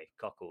of the day.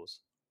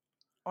 Cockles.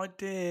 I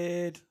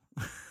did.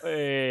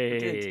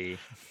 Hey.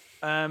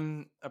 I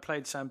did. I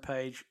played Sam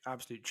Page,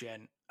 absolute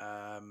gent.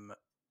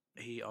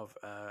 He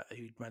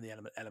ran the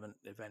Element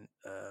event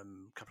a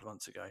couple of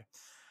months ago.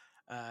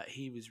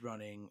 He was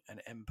running an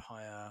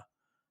Empire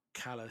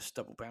Callus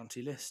double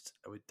bounty list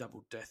with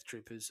double Death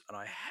Troopers, and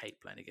I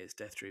hate playing against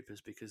Death Troopers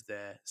because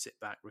their sit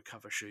back,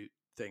 recover, shoot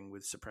thing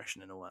with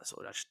suppression and all that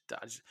sort of.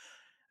 I just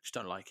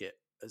don't like it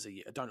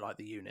I don't like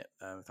the unit,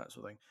 that sort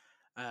of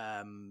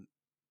thing.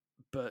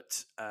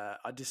 But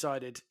I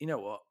decided, you know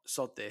what,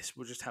 sod this.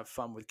 We'll just have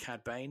fun with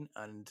Cad Bane,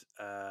 and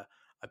I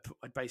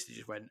basically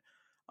just went,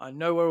 I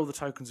know where all the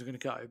tokens are going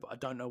to go, but I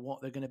don't know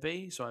what they're going to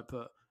be. So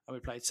we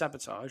played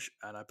Sabotage,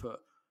 and I put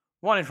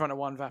one in front of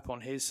one VAP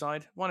on his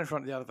side, one in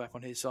front of the other VAP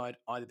on his side,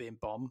 either being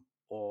bomb,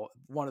 or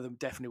one of them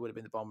definitely would have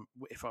been the bomb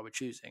if I were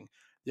choosing.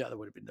 The other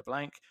would have been the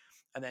blank.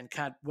 And then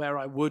where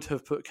I would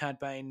have put Cad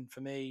Bane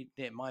for me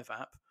near my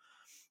VAP,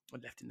 I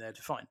left him there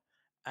to fine.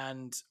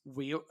 And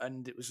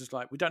it was just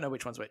like, we don't know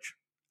which one's which.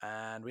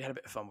 And we had a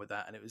bit of fun with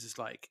that. And it was just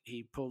like,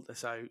 he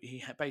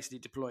had basically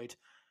deployed,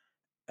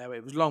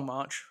 it was Long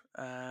March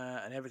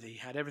and everything. He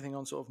had everything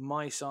on sort of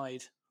my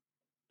side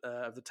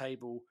of the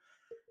table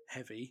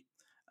heavy,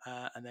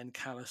 and then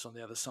Callus on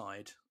the other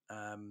side.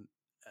 And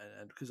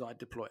because I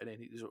deployed and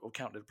he was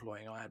counter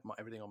deploying, I had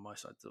everything on my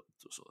side, sort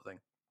of thing.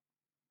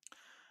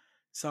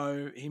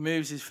 So he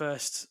moves his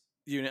first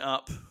unit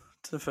up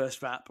to the first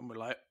VAP, and we're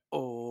like,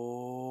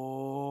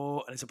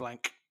 oh, and it's a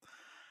blank.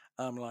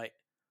 I'm like,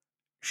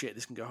 shit,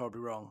 this can go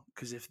horribly wrong,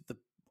 because if the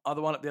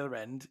other one at the other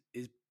end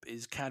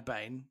is Cad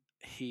Bane,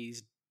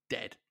 he's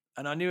dead.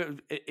 And I knew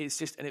it's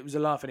just, and it was a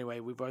laugh anyway.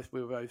 We both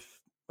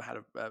had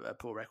a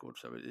poor record,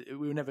 so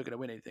we were never going to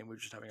win anything. We were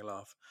just having a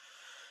laugh.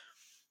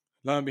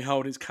 Lo and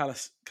behold, his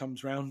Callus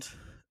comes round,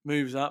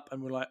 moves up,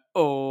 and we're like,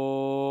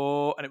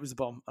 oh, and it was the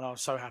bomb, and I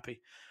was so happy.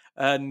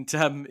 And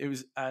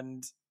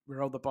we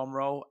rolled the bomb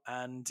roll,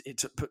 and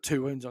it put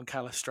 2 wounds on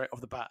Callus straight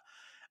off the bat.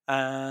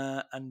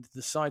 And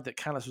the side that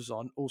Callus was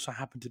on also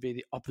happened to be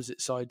the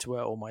opposite side to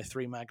where all my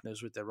 3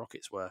 Magnas with their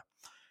rockets were.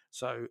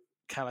 So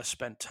Callus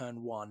spent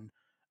turn 1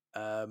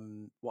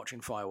 watching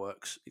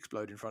fireworks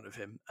explode in front of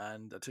him,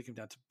 and I took him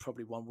down to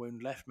probably 1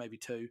 wound left, maybe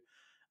 2,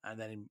 and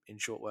then in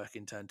short work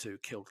in turn 2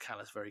 killed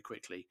Callus very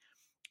quickly.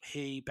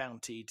 He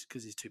bountied,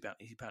 because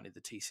he bountied the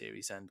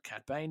T-Series and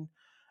Cad Bane.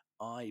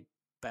 I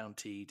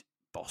bountied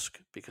Bosk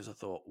because I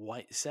thought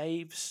white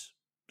saves,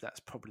 that's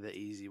probably the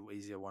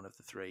easier one of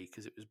the 3,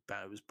 because it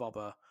was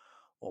Bobber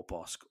or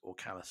Bosk or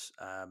Callus.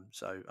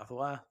 So I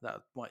thought,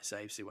 that white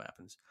save, see what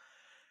happens.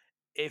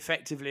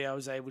 Effectively, I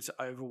was able to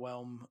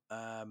overwhelm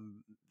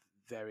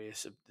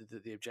various of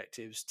the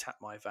objectives, tap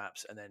my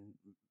VAPs, and then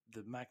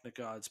the Magna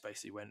Guards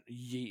basically went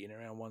yeeting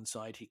around one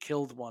side. He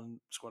killed one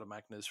squad of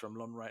Magnas from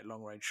long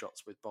range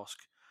shots with Bosk.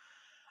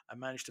 I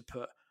managed to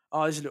put,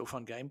 this is a little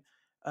fun game.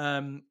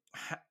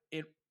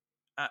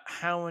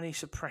 How many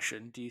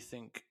suppression do you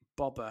think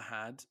Bobber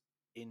had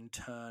in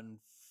turn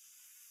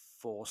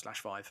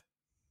 4/5?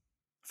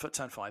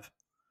 Turn 5.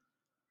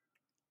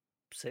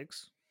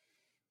 6.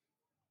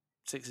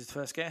 6 is the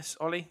first guess.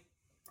 Ollie?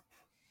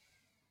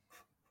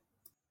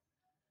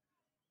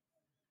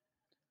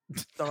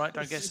 All right,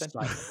 don't guess then.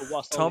 Well,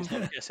 whilst Tom? Ollie's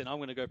not guessing, I'm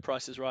going to go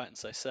Price is Right and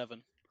say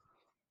 7.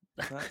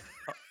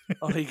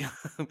 Ollie,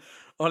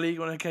 you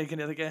want to take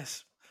another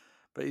guess?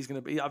 But he's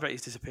going to be. I bet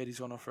he's disappeared. He's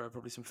gone off for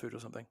probably some food or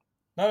something.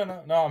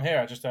 No, I'm here.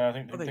 I just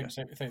think Oh, there you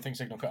think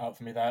signal cut out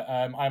for me there.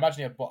 I imagine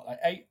he had what, like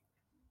 8?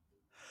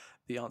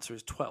 The answer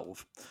is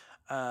 12.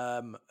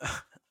 When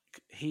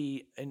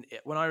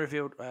I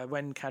revealed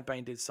when Cad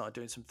Bane did start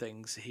doing some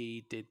things,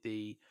 he did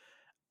the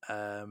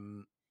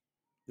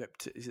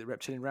is it the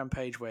Reptilian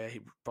Rampage where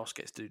boss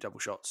gets to do double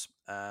shots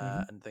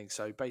and things.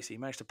 So basically,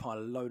 he managed to pile a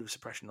load of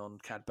suppression on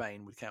Cad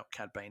Bane without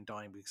Cad Bane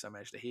dying because I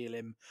managed to heal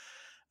him,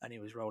 and he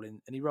was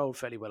rolling, and he rolled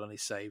fairly well on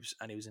his saves,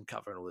 and he was in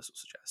cover and all this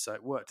sorts of jazz. So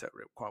it worked out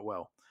quite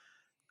well.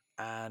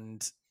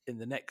 And in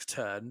the next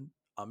turn,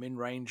 I'm in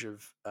range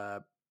of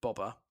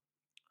Bobber,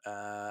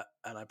 and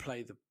I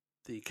play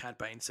the Cad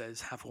Bane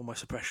says have all my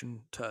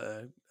suppression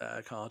card,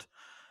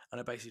 and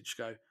I basically just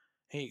go,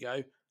 here you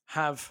go.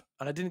 And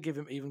I didn't give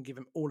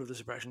him all of the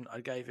suppression.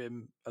 I gave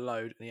him a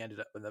load, and he ended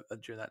up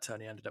during that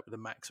turn. He ended up with a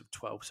max of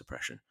 12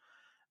 suppression,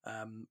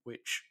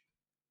 which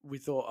we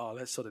thought,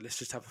 let's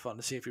just have fun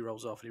to see if he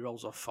rolls off. And he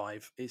rolls off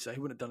 5, so he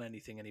wouldn't have done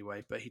anything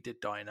anyway. But he did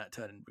die in that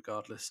turn,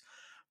 regardless.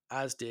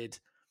 As did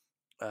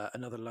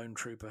another lone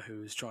trooper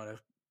who was trying to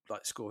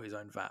score his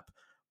own VAP.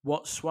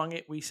 What swung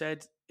it, we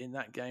said, in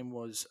that game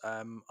was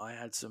I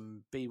had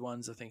some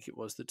B1s, I think it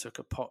was, that took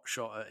a pot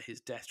shot at his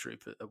death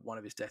trooper, at one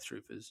of his death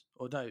troopers.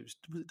 Or no, was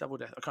it double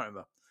death? I can't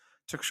remember.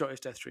 Took a shot at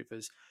his death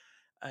troopers,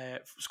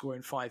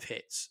 scoring 5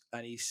 hits,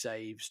 and he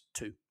saves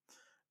 2.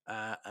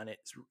 And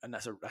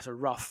that's a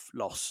rough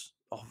loss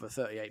off a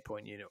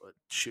 38-point unit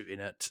shooting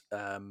at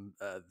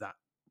that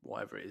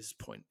whatever it is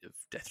point of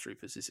death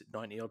troopers. Is it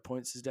 90 odd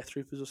points as death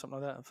troopers or something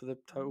like that for the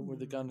total with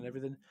the gun and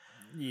everything?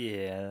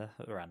 Yeah,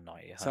 around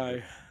 90.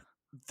 So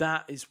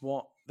that is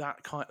what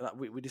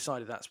we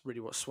decided that's really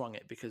what swung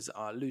it, because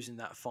losing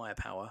that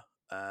firepower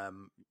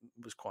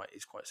is quite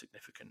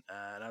significant,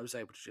 and I was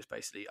able to just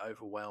basically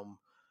overwhelm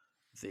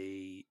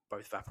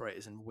both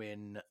evaporators and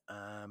win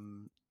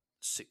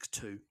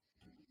 6-2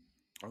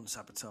 on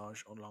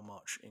sabotage on Long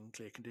March in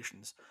clear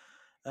conditions.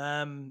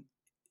 So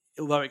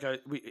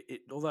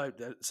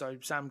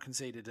Sam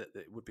conceded that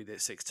it would be the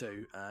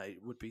 6-2.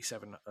 It would be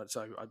 7.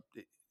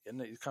 And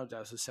it comes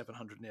down to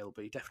 700-0,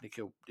 but he definitely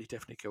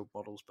killed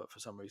models, but for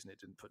some reason it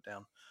didn't put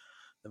down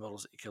the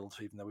models that he killed,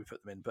 even though we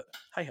put them in. But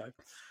hey ho.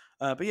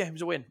 But yeah, it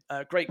was a win.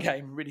 Great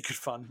game, really good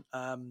fun.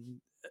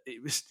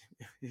 It was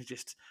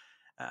just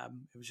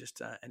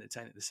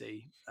entertaining to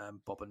see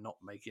Bobber not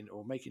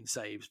making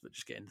saves, but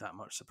just getting that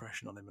much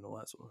suppression on him and all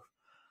that sort of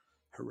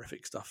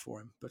horrific stuff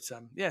for him. But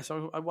so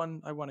I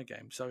won a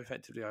game. So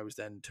effectively, I was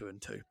then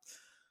 2-2,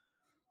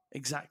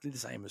 exactly the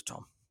same as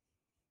Tom.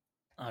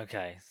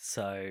 Okay,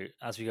 so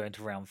as we go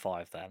into round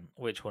 5, then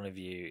which one of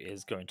you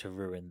is going to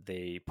ruin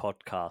the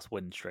podcast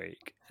win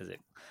streak?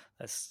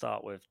 Let's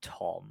start with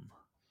Tom.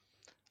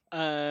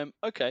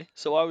 Okay,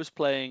 so I was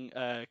playing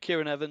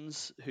Kieran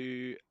Evans,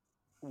 who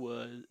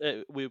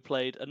we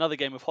played another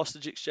game of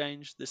hostage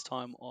exchange, this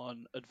time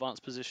on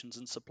advanced positions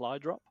and supply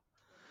drop.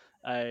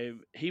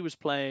 He was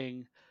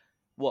playing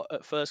what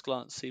at first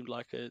glance seemed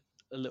like a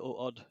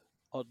little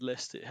odd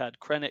list. It had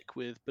Krennic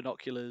with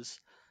binoculars,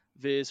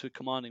 Veers with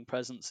commanding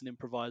presence and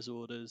improvise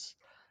orders,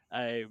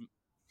 a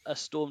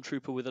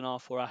stormtrooper with an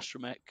R4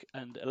 astromech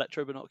and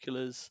electro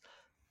binoculars,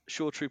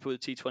 shore trooper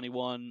with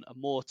T21, a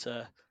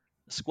mortar,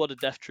 a squad of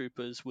death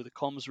troopers with a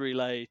comms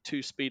relay,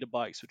 2 speeder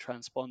bikes with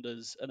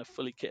transponders, and a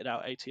fully kitted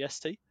out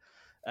ATST.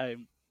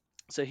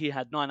 So he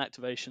had 9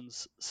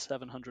 activations,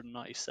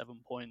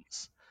 797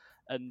 points,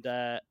 and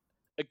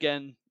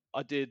again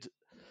I did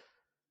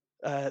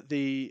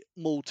the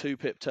Maul 2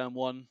 pip turn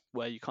 1,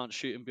 where you can't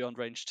shoot him beyond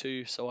range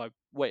 2, so I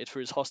waited for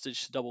his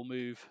hostage to double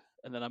move,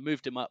 and then I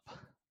moved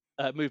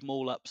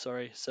Maul up,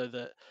 so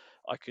that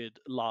I could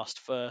last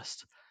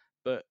first.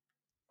 But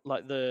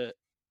like the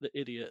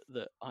idiot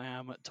that I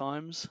am at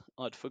times,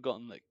 I'd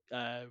forgotten that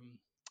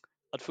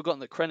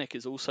Krennic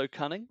is also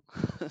cunning,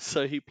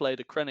 so he played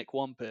a Krennic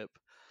 1 pip,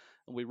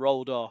 and we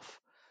rolled off.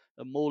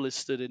 And Maul is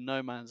stood in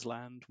no man's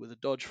land with a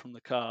dodge from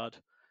the card,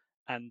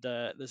 and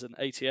there's an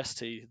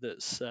ATST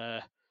that's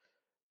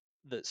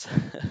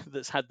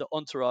that's had the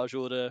entourage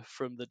order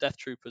from the Death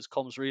Troopers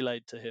comms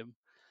relayed to him.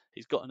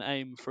 He's got an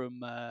aim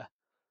from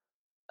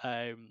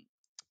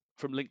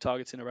link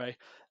targeting array,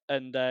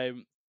 and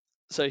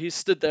so he's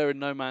stood there in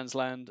no man's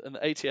land, and the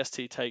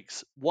ATST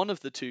takes one of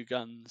the 2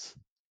 guns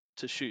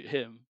to shoot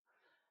him,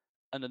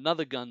 and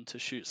another gun to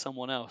shoot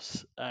someone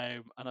else.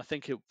 And I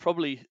think it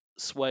probably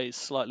sways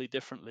slightly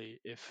differently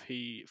if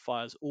he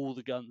fires all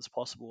the guns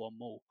possible on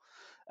Maul.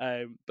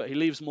 But he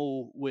leaves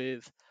Maul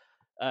with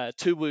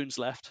 2 wounds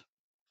left.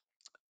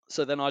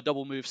 So then I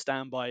double move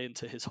standby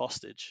into his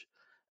hostage.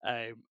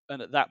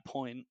 And at that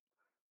point,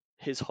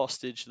 his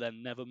hostage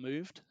then never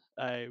moved.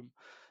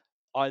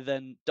 I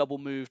then double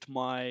moved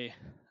my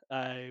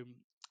my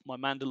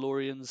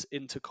Mandalorians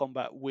into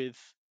combat with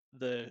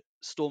the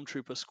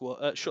stormtrooper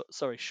squad,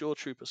 shore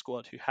trooper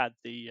squad, who had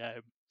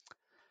the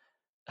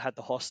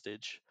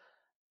hostage,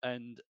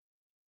 and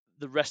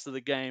the rest of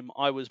the game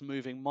I was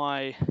moving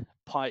my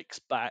pikes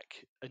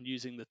back and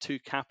using the 2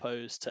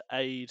 capos to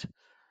aid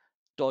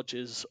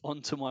dodges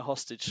onto my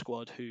hostage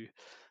squad, who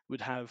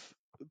would have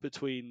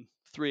between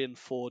 3 and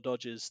 4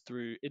 dodges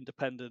through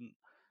independent,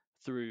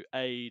 through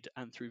aid,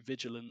 and through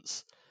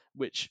vigilance,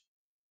 which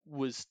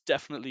was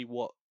definitely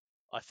what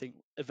I think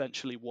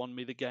eventually won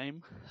me the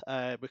game,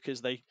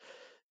 because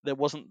there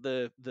wasn't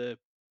the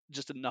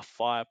just enough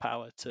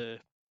firepower to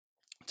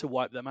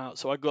wipe them out.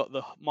 So I got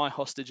my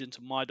hostage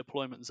into my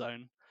deployment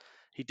zone.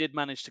 He did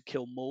manage to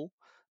kill Maul,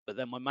 but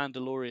then my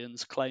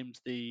Mandalorians claimed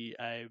the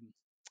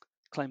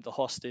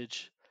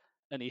hostage,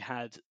 and he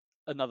had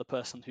another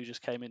person who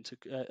just came into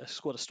a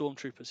squad of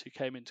stormtroopers who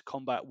came into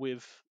combat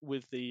with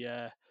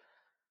the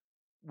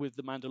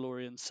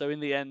Mandalorians. So in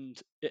the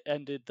end, it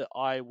ended that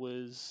I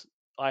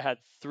had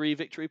 3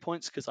 victory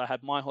points because I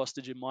had my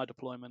hostage in my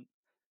deployment,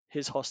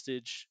 his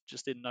hostage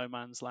just in no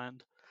man's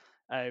land.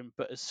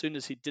 But as soon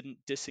as he didn't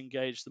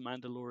disengage the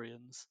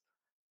Mandalorians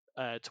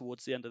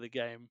towards the end of the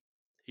game,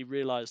 he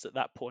realized at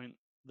that point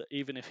that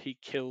even if he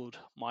killed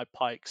my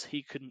pikes,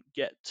 he couldn't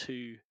get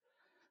to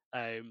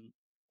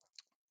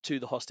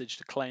the hostage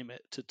to claim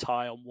it, to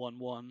tie on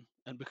 1-1.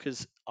 And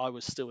because I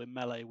was still in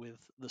melee with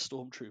the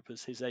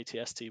stormtroopers, his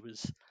ATST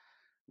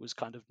was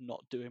kind of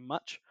not doing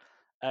much.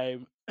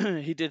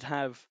 He did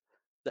have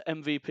the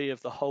MVP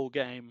of the whole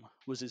game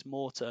was his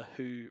mortar,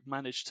 who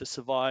managed to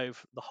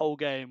survive the whole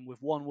game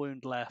with 1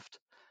 wound left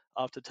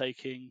after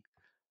taking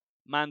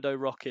Mando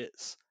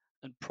rockets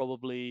and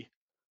probably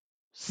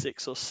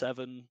 6 or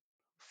 7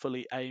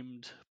 fully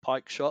aimed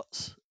pike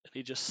shots. And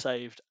he just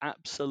saved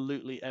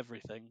absolutely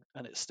everything,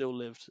 and it still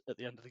lived at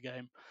the end of the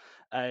game.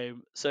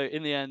 So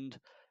in the end,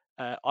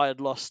 I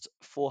had lost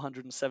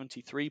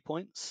 473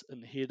 points,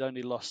 and he had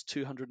only lost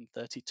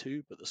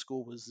 232, but the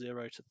score was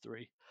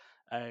 0-3.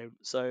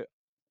 So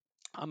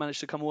I managed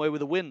to come away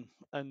with a win,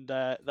 and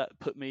that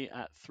put me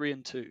at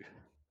 3-2.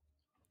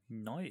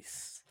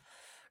 Nice.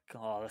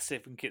 God, let's see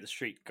if we can keep the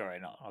streak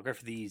going. I'll go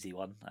for the easy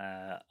one,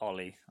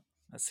 Ollie.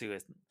 Let's see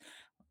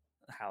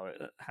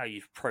how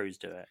you pros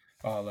do it.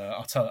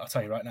 I'll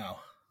tell you right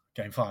now.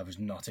 Game 5 was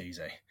not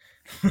easy.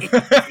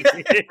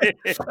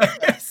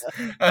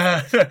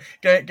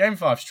 Game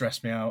 5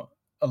 stressed me out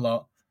a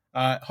lot.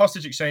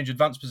 Hostage exchange,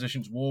 advanced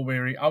positions, war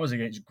weary. I was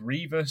against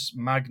Grievous,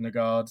 Magna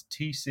Guard,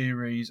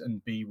 T-Series,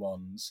 and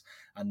B1s.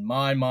 And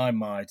my,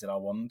 did I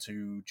want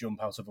to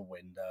jump out of a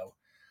window.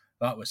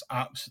 That was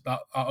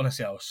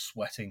honestly, I was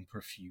sweating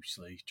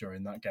profusely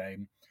during that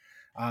game.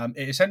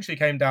 It essentially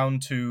came down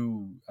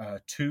to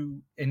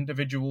 2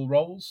 individual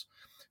rolls.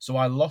 So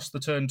I lost the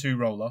turn 2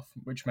 roll off,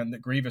 which meant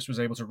that Grievous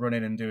was able to run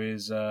in and do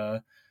his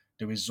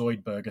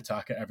Zoidberg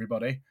attack at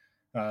everybody.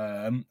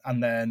 And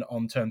then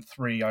on turn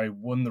 3, I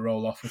won the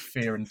roll off with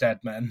Fear and Dead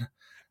Men.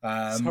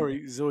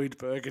 Sorry,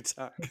 Zoidberg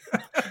attack.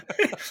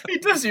 He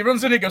does. He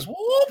runs in and he goes, whoop,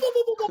 whoop,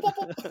 whoop,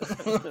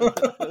 whoop,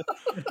 whoop.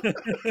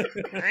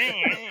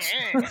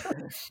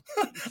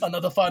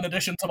 Another fine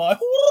addition to my.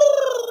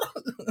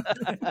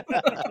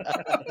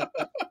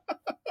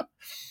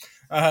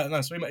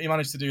 No, so he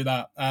managed to do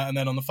that, and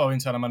then on the following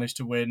turn, I managed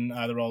to win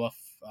the roll off.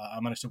 I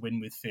managed to win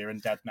with Fear and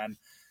Dead Men,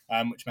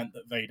 which meant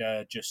that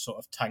Vader just sort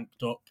of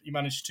tanked up. He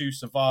managed to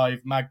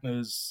survive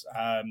Magna's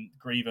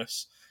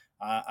Grievous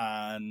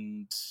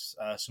and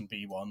some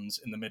B1s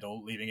in the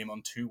middle, leaving him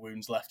on 2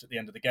 wounds left at the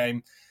end of the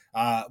game,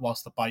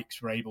 whilst the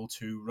bikes were able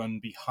to run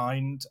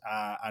behind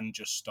and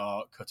just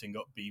start cutting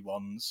up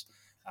B1s.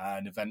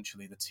 And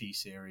eventually the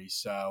T-Series.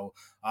 So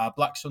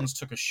Black Suns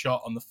took a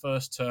shot on the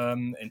first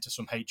turn into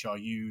some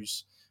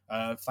HRUs,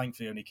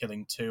 thankfully only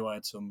killing 2. I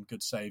had some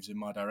good saves in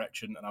my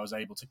direction, and I was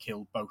able to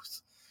kill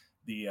both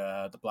the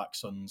Black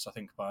Suns, I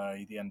think,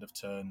 by the end of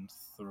turn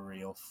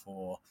 3 or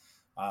 4.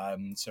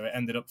 So it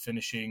ended up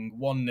finishing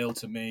 1-0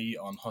 to me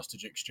on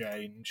hostage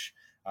exchange,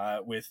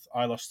 with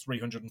I lost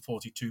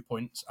 342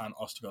 points and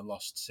Oscar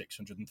lost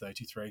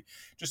 633.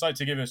 Just like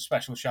to give a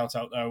special shout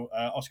out though.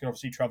 Oscar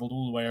obviously travelled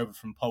all the way over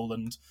from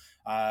Poland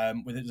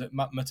with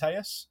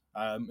Mateus,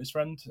 his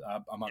friend.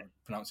 I might be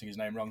pronouncing his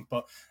name wrong,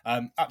 but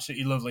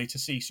absolutely lovely to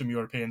see some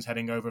Europeans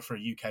heading over for a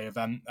UK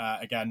event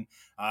again,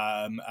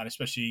 and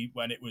especially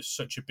when it was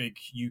such a big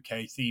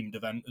UK themed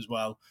event as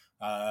well,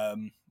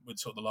 with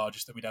sort of the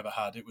largest that we'd ever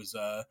had. It was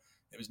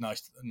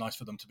nice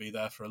for them to be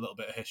there for a little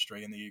bit of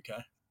history in the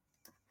UK.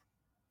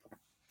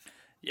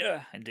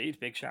 Yeah, indeed.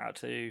 Big shout out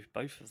to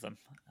both of them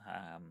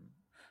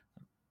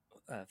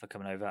for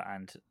coming over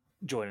and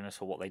joining us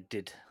for what they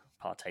did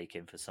partake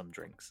in for some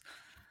drinks.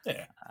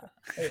 Yeah,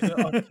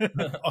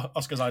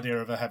 Oscar's idea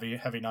of a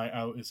heavy night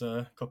out is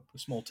a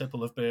small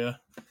tipple of beer.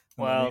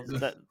 Well,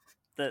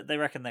 they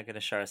reckon they're going to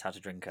show us how to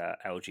drink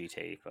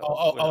LGT. But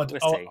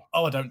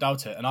I don't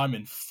doubt it, and I'm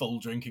in full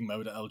drinking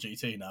mode at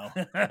LGT now.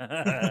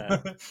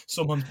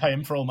 Someone's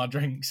paying for all my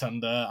drinks,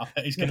 and I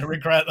bet he's going to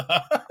regret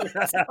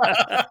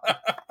that.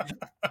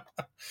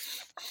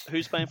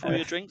 Who's paying for all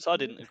your drinks? I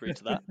didn't agree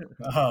to that.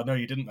 Oh no,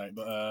 you didn't, mate.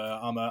 But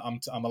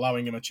I'm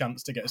allowing him a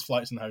chance to get his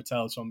flights and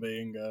hotels. So I'm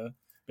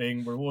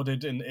being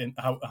rewarded in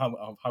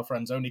how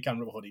friends only can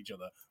reward each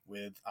other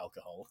with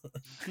alcohol.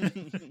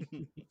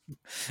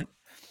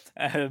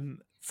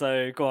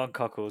 So go on,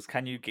 Cockles.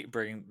 Can you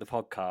bring the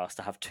podcast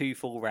to have 2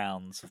 full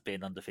rounds of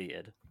being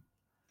undefeated?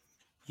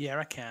 Yeah,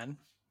 I can.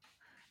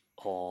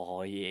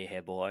 Oh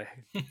yeah, boy.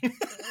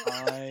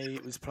 I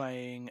was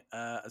playing.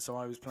 I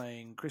was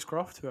playing Chris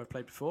Croft, who I've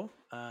played before,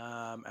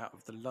 out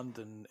of the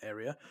London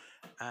area,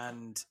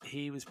 and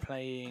he was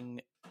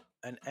playing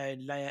a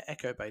layer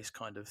echo based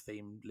kind of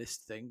theme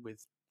list thing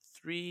with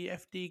 3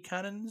 FD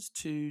cannons,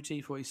 2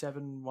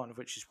 T-47, one of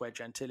which is Wedge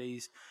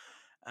Antilles,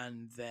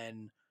 and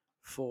then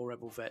 4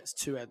 Rebel Vets.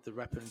 2 had the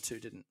weapon, 2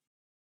 didn't,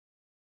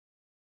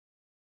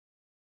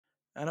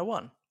 and I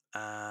won.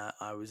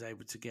 I was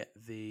able to get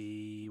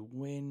the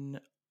win.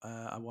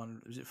 I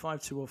won. Was it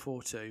 5-2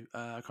 or 4-2?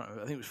 I can't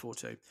remember. I think it was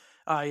 4-2.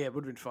 Yeah, it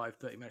would have been 5,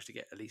 but he managed to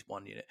get at least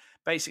 1 unit.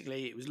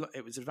 Basically,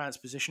 it was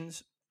advanced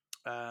positions.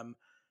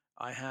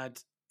 I had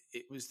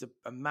it was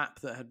a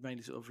map that had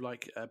mainly sort of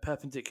like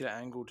perpendicular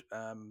angled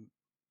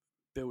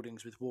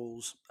buildings with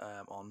walls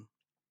on.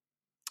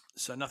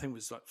 So nothing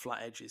was like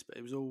flat edges, but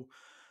it was all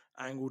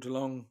angled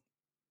along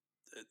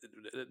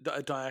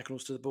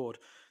diagonals to the board.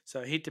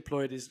 So he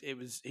deployed his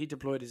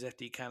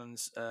FD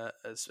cannons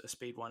as a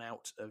speed 1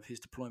 out of his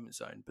deployment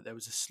zone, but there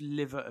was a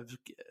sliver of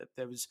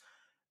there was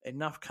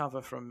enough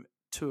cover from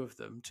 2 of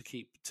them to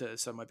keep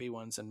so my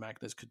B1s and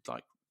Magnus could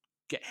like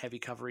get heavy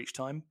cover each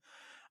time.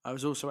 I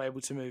was also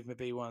able to move my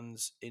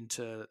B1s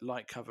into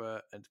light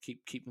cover and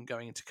keep them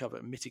going into cover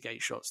and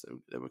mitigate shots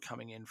that were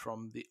coming in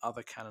from the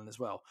other cannon as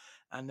well.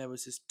 And there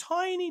was this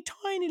tiny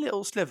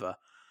little sliver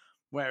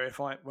where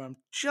where I'm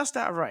just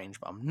out of range,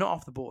 but I'm not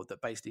off the board,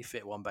 that basically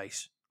fit 1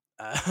 base.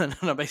 And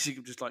I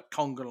basically just like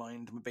conga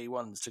lined my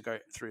B1s to go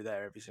through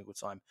there every single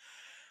time.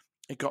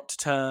 It got to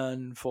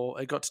turn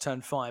 4. It got to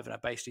turn 5, and I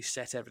basically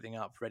set everything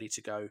up ready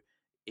to go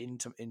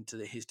into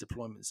his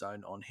deployment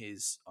zone on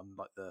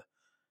like the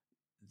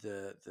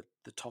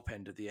top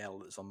end of the L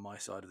that's on my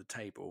side of the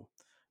table,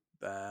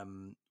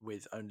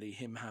 with only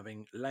him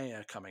having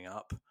layer coming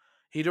up.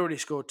 He'd already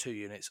scored 2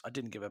 units. I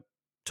didn't give a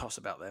toss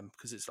about them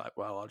because it's like,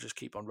 well, I'll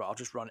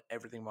just run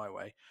everything my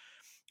way.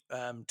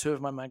 2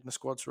 of my Magna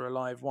squads were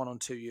alive, 1 on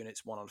 2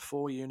 units, 1 on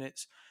 4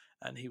 units,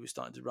 and he was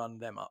starting to run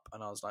them up.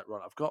 And I was like,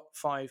 right, I've got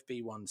 5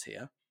 B1s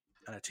here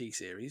and a T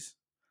series.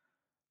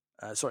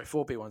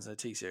 4 B1s and a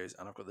T series,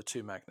 and I've got the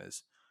 2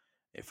 Magnas.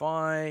 If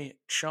I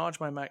charge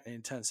my Magna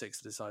in turn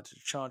 6, I decided to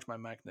charge my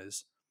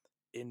Magnas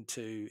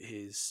into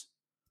his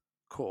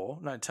core.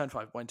 No, in turn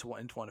 5, went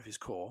into one of his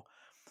core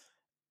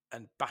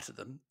and battered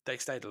them. They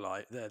stayed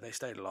alive. They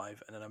stayed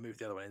alive, and then I moved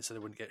the other one in so they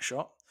wouldn't get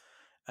shot.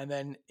 And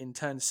then in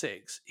turn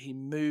 6, he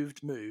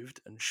moved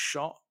and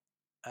shot,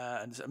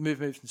 and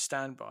moved and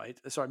standby.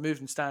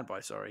 Moved and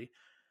standby.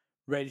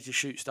 Ready to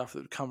shoot stuff that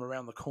would come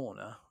around the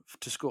corner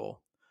to score.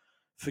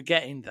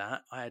 Forgetting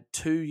that, I had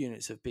 2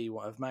 units of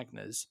B1 of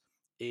Magnas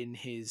in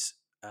his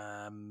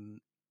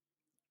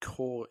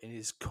core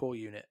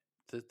unit,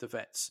 the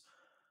vets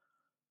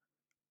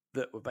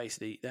that were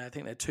basically, I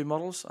think they're 2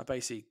 models. I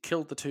basically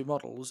killed the 2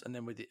 models, and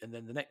then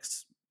the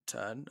next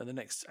turn and the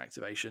next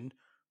activation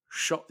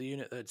shot the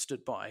unit that had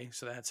stood by,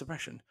 so they had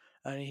suppression.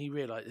 And he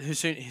realized as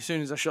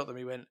soon as I shot them,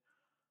 he went,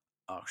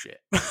 "Oh shit!"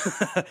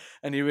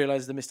 And he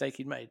realized the mistake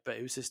he'd made. But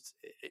it was just,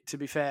 to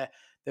be fair,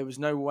 there was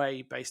no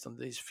way, based on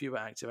these fewer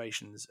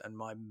activations and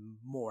my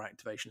more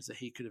activations, that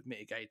he could have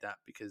mitigated that,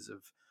 because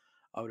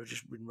I would have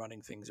just been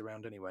running things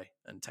around anyway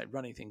and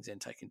running things in,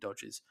 taking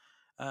dodges.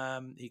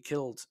 He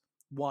killed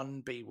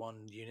 1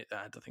 B1 unit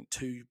that had, I think,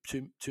 two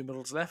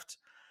models left,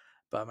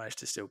 but I managed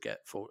to still get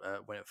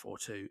win at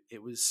 4-2.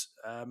 It was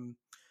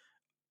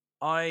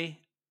I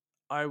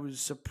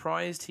was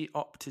surprised he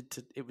opted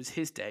to. It was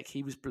his deck.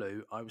 He was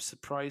blue. I was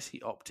surprised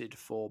he opted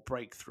for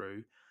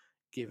breakthrough,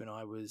 given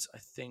I was, I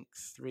think,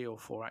 3 or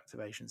 4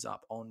 activations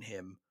up on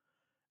him,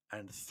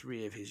 and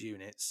 3 of his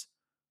units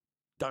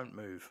don't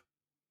move.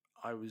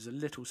 I was a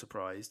little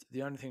surprised.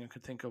 The only thing I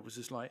could think of was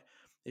just like,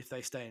 if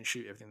they stay and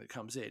shoot everything that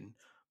comes in,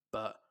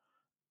 but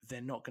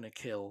they're not going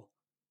to kill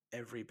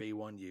every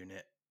B1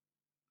 unit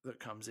that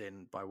comes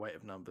in by weight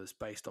of numbers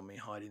based on me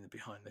hiding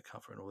behind the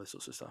cover and all this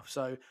sorts of stuff.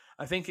 So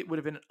I think it would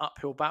have been an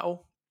uphill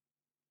battle.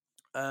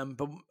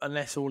 But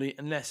unless all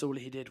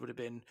he did would have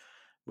been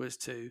was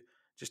to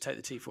just take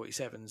the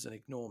T-47s and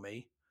ignore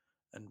me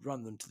and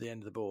run them to the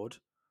end of the board,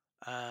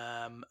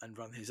 and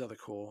run his other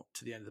core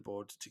to the end of the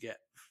board to get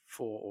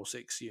 4 or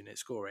 6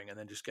 units scoring, and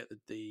then just get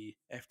the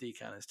FD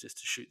cannons just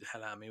to shoot the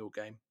hell out of me all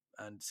game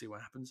and see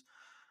what happens.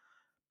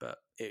 But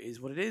it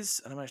is what it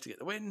is, and I managed to get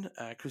the win.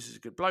 Chris is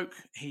a good bloke.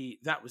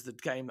 That was the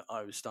game that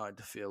I was starting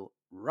to feel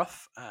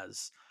rough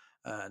as,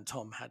 and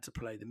Tom had to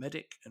play the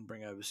medic and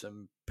bring over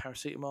some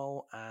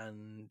paracetamol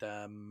and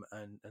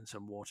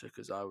some water,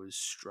 because I was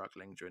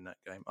struggling during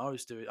that game. I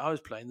was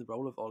playing the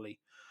role of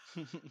Ollie.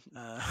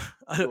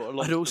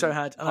 I'd also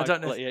had, and I don't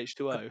know,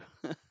 H2O.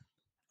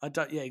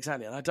 yeah,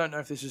 exactly. And I don't know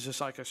if this is a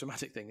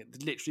psychosomatic thing.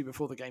 Literally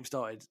before the game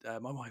started,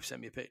 my wife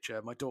sent me a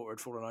picture. My daughter had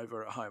fallen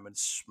over at home and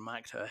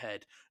smacked her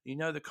head. You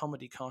know the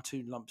comedy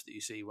cartoon lumps that you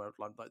see where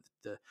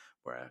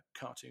where a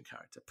cartoon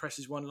character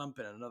presses one lump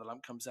in and another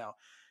lump comes out.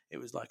 It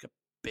was like a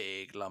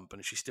big lump,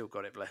 and she still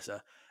got it, bless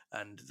her.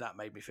 And that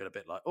made me feel a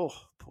bit like, oh,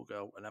 poor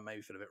girl. And that made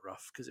me feel a bit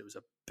rough because it was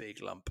a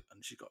big lump,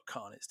 and she got a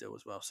car in it still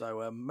as well.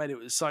 So maybe it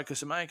was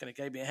psychosomatic and it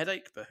gave me a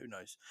headache, but who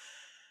knows.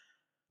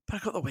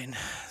 But I got the win,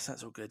 so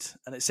that's all good.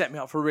 And it set me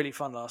up for a really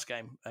fun last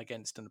game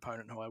against an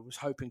opponent who I was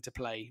hoping to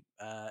play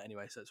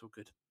anyway, so it's all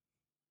good.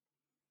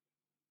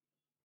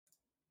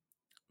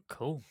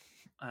 Cool.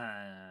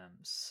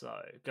 So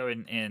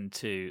going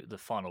into the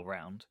final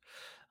round,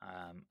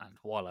 and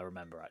while I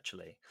remember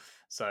actually,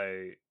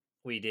 so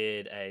we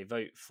did a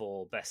vote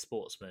for best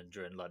sportsman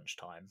during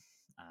lunchtime,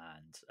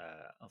 and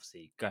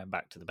obviously going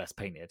back to the best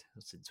painted,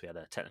 since we had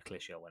a technical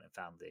issue, I went and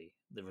found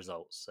the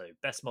results. So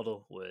best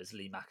model was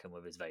Lee Mackham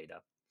with his Vader.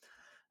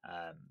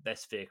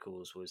 Best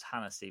vehicles was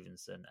Hannah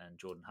Stevenson and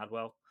Jordan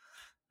Hardwell,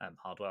 and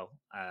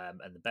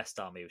the best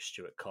army was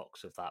Stuart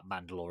Cox with that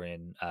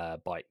Mandalorian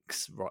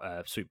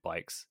swoop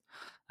bikes,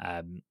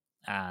 and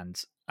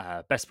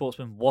best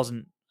sportsman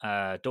wasn't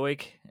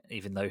Doig,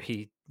 even though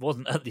he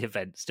wasn't at the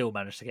event, still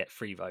managed to get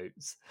 3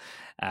 votes.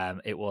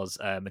 It was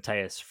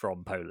Mateus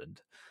from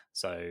Poland.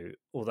 So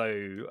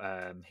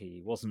although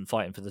he wasn't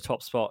fighting for the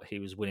top spot, he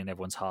was winning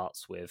everyone's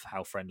hearts with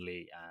how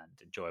friendly and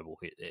enjoyable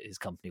his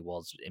company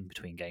was in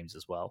between games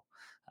as well.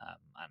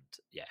 And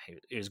yeah,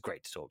 it was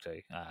great to talk to.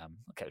 It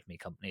kept me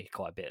company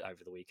quite a bit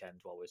over the weekend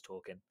while we was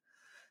talking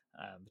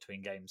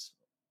between games.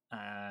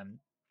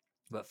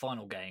 But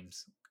final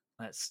games,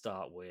 let's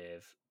start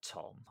with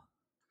Tom.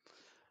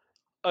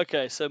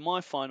 Okay, so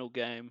my final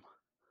game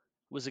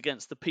was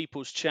against the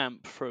People's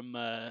Champ from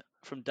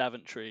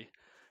Daventry.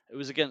 It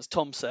was against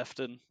Tom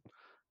Sefton.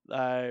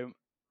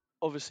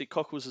 Obviously,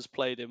 Cockles has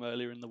played him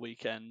earlier in the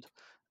weekend,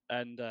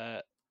 and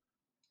got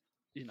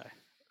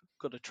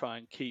to try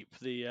and keep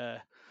the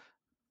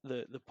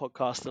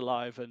podcast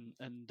alive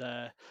and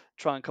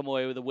try and come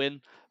away with a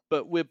win.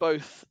 But we're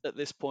both at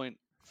this point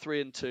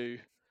 3-2,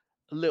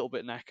 a little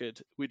bit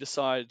knackered. We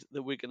decide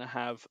that we're going to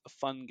have a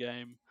fun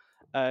game.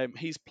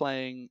 He's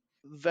playing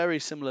very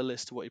similar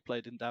list to what he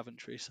played in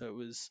Daventry. So it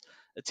was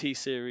a T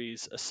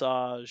series,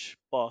 Asajj,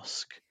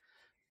 Bosk,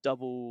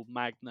 double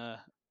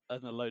Magna,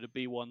 and a load of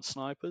B1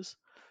 snipers.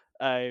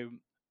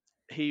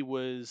 He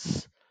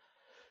was.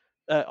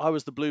 I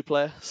was the blue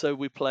player, so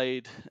we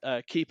played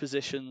key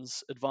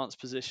positions, advanced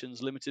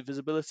positions, limited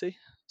visibility.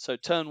 So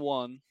turn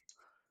 1,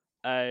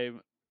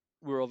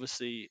 we're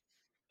obviously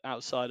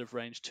outside of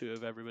range 2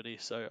 of everybody.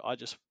 So I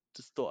just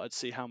thought I'd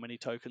see how many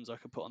tokens I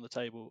could put on the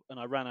table, and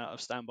I ran out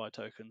of standby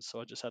tokens,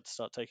 so I just had to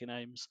start taking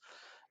aims.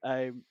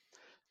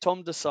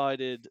 Tom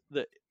decided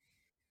that,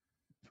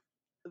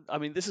 I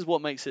mean, this is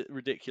what makes it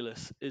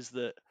ridiculous, is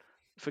that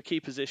for key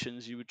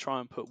positions you would try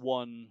and put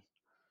 1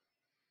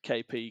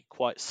 KP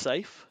quite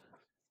safe,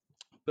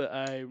 but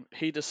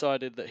he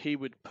decided that he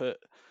would put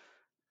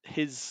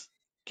his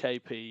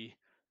KP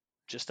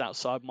just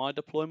outside my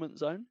deployment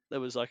zone. There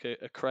was like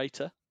a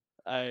crater.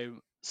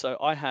 So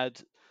I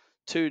had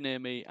 2 near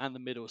me and the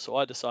middle. So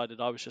I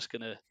decided I was just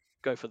going to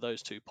go for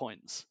those 2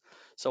 points.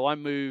 So I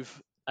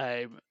move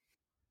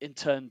in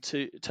turn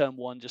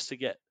 1 just to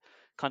get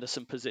kind of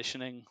some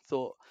positioning.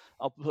 Thought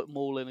I'll put them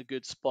all in a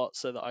good spot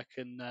so that I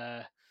can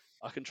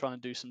try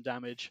and do some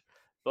damage.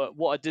 But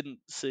what I didn't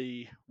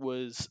see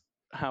was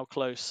how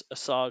close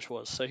Asajj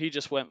was. So he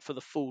just went for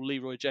the full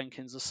Leroy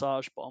Jenkins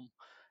Asajj bomb,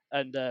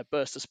 and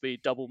burst of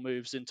speed double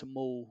moves into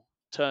Maul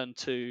turn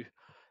 2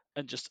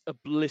 and just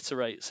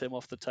obliterates him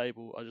off the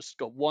table. I just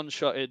got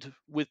one-shotted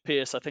with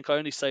Pierce. I think I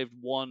only saved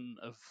 1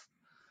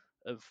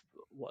 of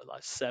what,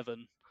 like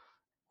 7,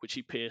 which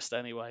he pierced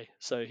anyway.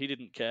 So he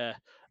didn't care.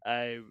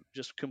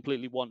 Just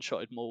completely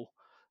one-shotted Maul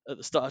at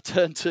the start of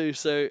turn 2.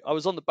 So I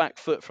was on the back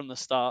foot from the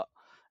start.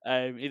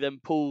 He then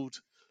pulled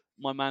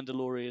my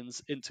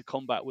Mandalorians into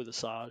combat with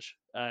Asajj.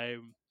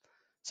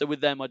 So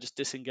with them, I just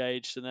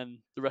disengaged, and then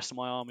the rest of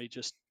my army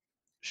just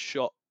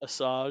shot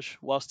Asajj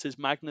whilst his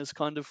Magnas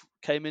kind of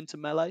came into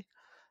melee.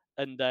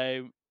 And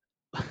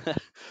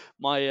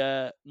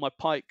my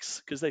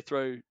pikes, because they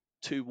throw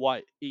 2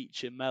 white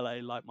each in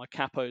melee, like my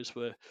capos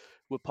were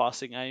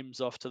passing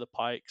aims off to the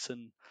pikes,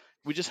 and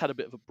we just had a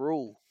bit of a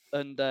brawl.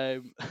 And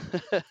and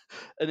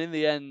in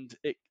the end,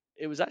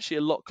 it was actually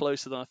a lot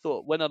closer than I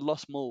thought. When I'd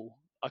lost Maul,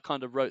 I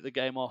kind of wrote the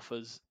game off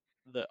as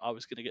that I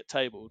was going to get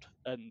tabled,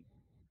 and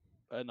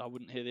I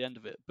wouldn't hear the end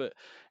of it. But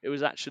it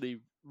was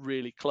actually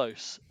really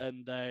close,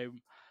 and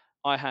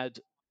I had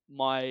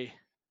my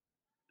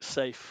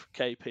safe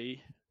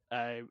KP.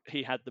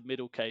 He had the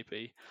middle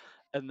KP,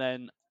 and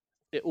then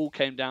it all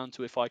came down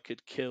to if I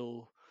could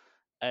kill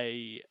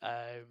a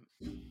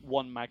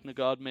 1 Magna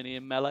Guard mini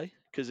in melee.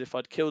 Because if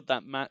I'd killed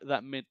that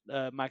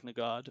Magna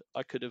Guard,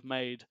 I could have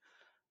made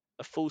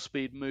a full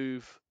speed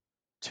move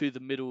to the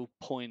middle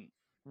point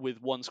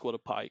with 1 squad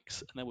of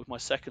pikes, and then with my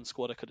second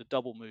squad, I could have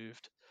double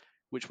moved,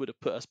 which would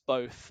have put us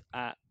both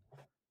at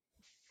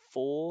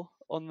 4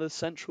 on the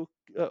central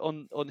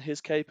on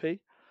his KP.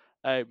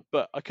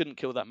 But I couldn't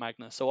kill that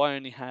Magna, so I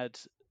only had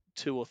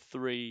 2 or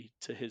 3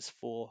 to his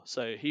 4.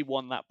 So he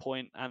won that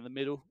point and the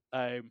middle.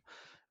 And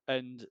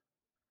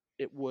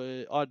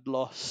I'd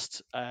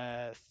lost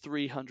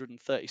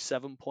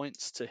 337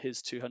 points to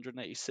his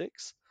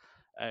 286,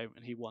 and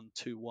he won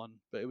 2-1.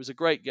 But it was a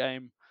great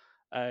game.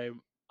 I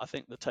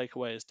think the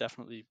takeaway is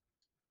definitely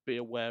be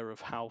aware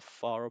of how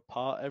far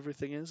apart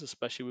everything is,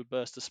 especially with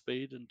burst of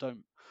speed, and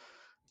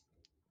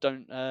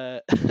don't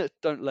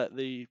don't let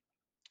the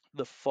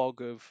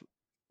fog of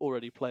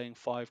already playing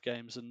 5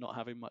 games and not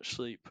having much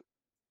sleep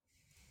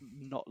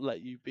not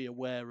let you be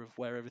aware of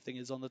where everything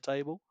is on the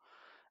table.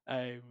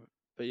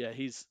 But yeah,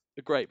 he's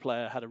a great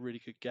player, had a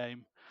really good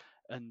game,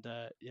 and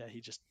yeah,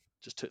 he just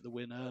took the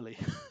win early.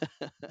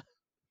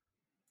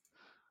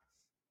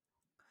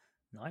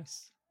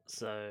 Nice.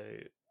 So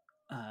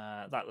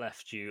that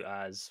left you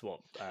as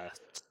what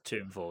 2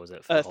 and 4 was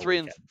it for the whole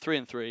 3 weekend?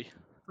 and 3.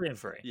 3 and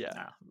 3.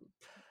 Yeah.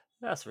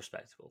 That's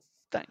respectable.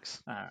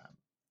 Thanks.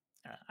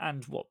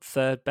 And what,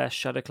 third best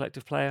Shadow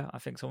Collective player? I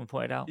think someone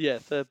pointed out. Yeah,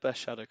 third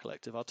best Shadow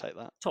Collective. I'll take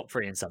that. Top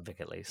 3 in something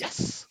at least.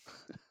 Yes.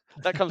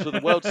 That comes with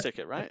a world's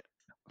ticket, right?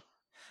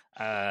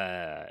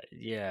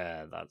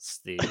 Yeah, that's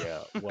the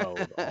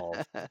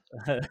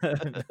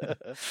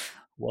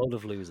world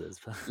of losers.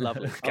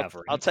 Lovely.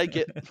 Gathering. I'll take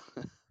it.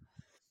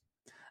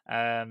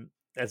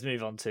 Let's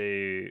move on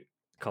to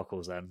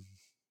Cockles then.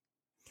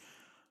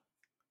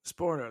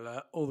 Spoiler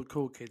alert: all the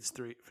cool kids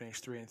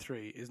finished 3 and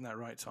 3. Isn't that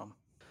right, Tom?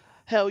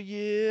 Hell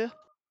yeah.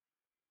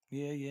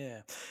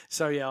 Yeah.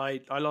 So yeah,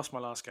 I lost my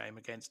last game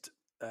against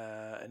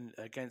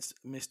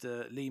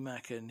Mr. Lee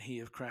Mack and he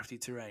of Crafty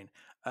Terrain.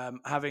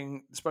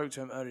 Having spoke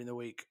to him earlier in the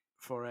week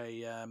for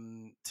a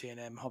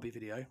TNM hobby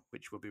video,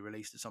 which will be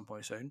released at some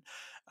point soon.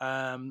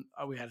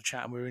 We had a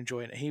chat and we were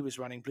enjoying it. He was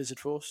running Blizzard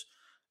Force.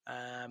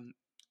 I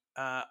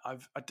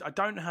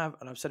don't have,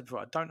 and I've said it before,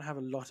 I don't have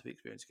a lot of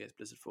experience against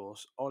Blizzard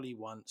Force. Ollie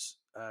once,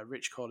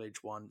 Rich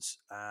College once,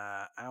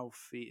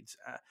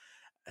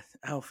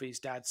 Alfie's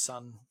dad's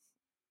son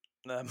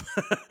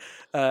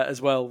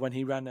as well when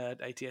he ran an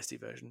ATSD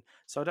version.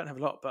 So I don't have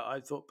a lot, but I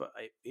thought,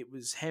 it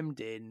was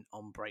hemmed in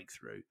on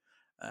Breakthrough.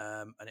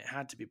 And it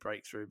had to be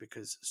Breakthrough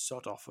because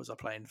sod off was I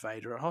playing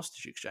Vader at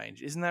Hostage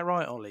Exchange. Isn't that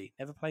right, Ollie?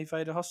 Never played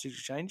Vader Hostage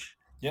Exchange?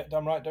 Yeah,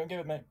 damn right. Don't give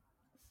it, mate.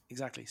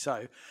 Exactly.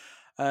 So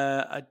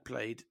I'd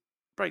played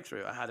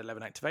Breakthrough. I had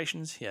 11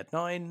 activations. He had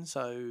 9.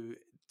 So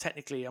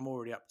technically I'm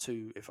already up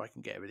to if I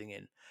can get everything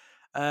in.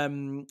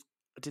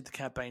 I did the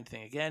Cad Bane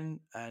thing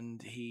again,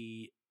 and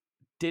he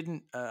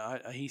didn't.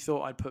 He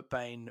thought I'd put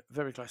Bane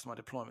very close to my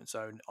deployment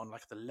zone on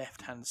like the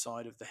left-hand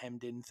side of the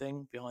hemmed-in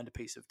thing behind a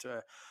piece of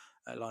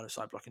line of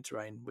sight blocking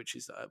terrain, which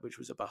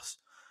was a bus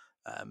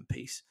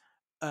piece.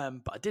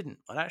 But I didn't.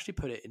 I'd actually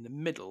put it in the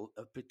middle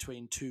of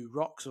between 2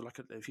 rocks, or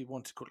if you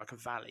want to call it like a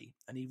valley.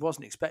 And he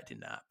wasn't expecting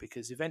that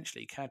because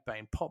eventually Cad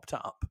Bane popped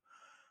up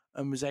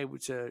and was able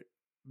to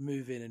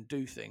move in and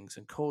do things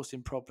and caused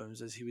him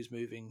problems as he was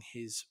moving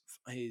his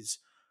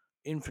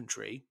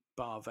infantry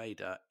bar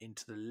Vader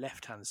into the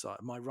left-hand side,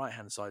 my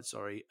right-hand side,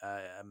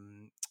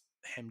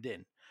 hemmed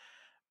in.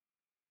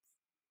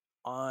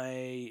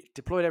 I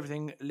deployed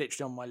everything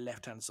literally on my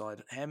left-hand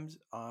side hemmed.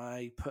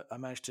 I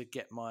managed to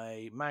get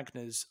my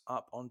Magners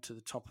up onto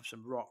the top of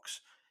some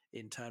rocks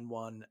in turn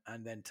 1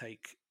 and then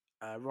take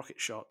rocket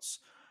shots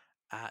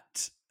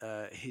at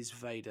his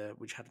Vader,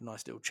 which had a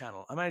nice little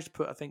channel. I managed to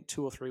put, I think,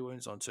 2 or 3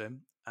 wounds onto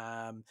him.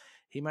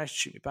 He managed to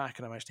shoot me back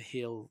and I managed to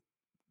heal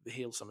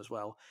some as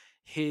well.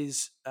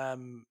 His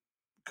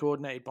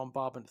coordinated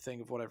bombardment thing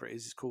of whatever it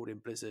is called in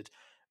Blizzard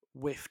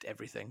whiffed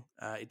everything.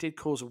 It did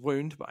cause a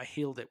wound, but I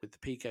healed it with the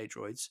PK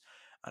droids,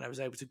 and I was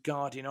able to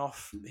guardian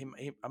off him.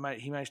 He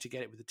managed to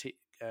get it with the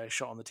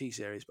shot on the T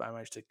series, but I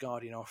managed to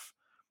guardian off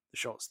the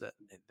shots that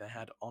they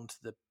had onto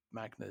the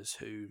Magners,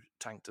 who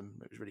tanked them.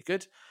 It was really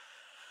good.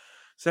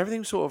 So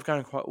everything was sort of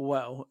going quite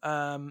well.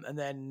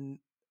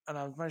 And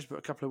I managed to put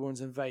a couple of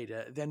wounds in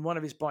Vader. Then one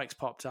of his bikes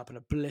popped up and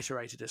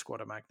obliterated a squad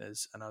of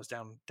Magners, and I was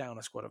down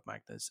a squad of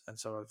Magners. And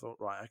so I thought,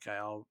 right, okay,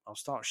 I'll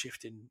start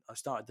shifting. I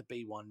started the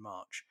B1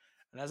 march,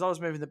 and as I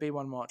was moving the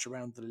B1 march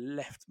around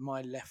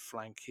my left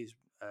flank, his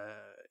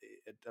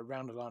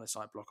around the line of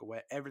sight blocker,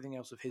 where everything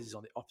else of his is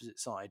on the opposite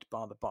side,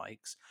 bar the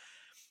bikes.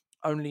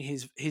 Only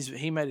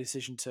he made a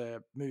decision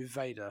to move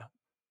Vader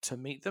to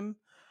meet them,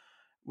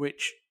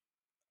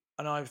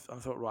 and I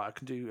thought, right, I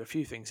can do a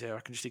few things here. I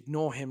can just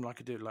ignore him like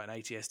I do like an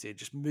ATSD and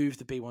just move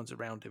the B1s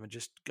around him and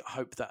just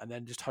hope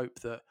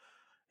that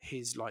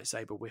his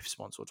lightsaber whiffs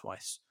once or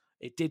twice.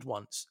 It did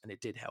once, and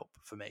it did help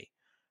for me.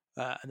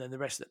 And then the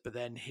rest of it. But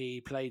then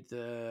he played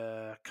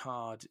the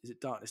card. Is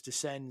it Darkness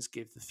Descends?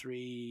 Give the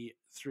three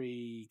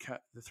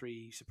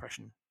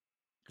suppression.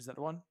 Is that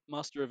the one?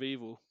 Master of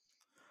Evil.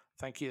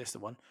 Thank you. That's the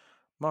one.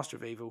 Master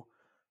of Evil.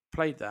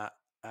 Played that.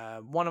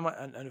 One of my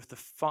and of the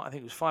I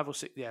think it was 5 or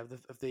 6. Yeah,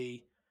 of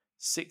the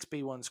 6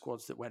 B1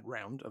 squads that went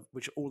round, of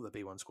which all the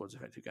B1 squads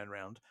effectively going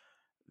round.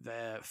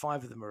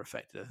 5 of them are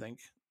affected. I think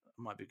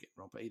I might be getting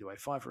wrong, but either way,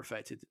 5 were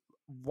affected.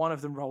 One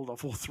of them rolled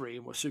off all 3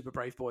 and were super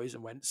brave boys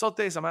and went, sod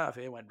this, I'm out of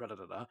here. Went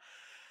da.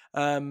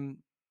 And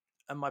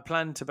my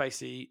plan to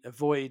basically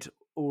avoid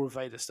all of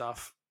Vader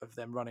stuff of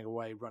them running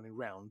away, running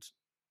round,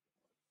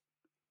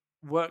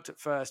 worked at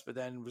first, but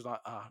then was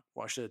like,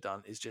 what I should have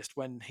done is just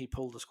when he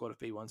pulled a squad of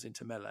B1s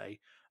into melee,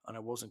 and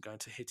I wasn't going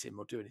to hit him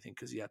or do anything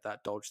because he had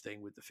that dodge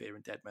thing with the Fear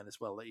and Dead Men as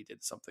well, that he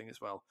did something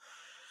as well.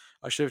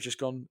 I should have just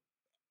gone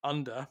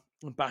under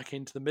and back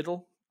into the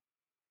middle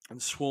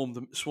and swarmed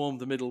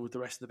the middle with the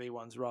rest of the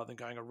B1s rather than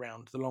going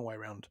around the long way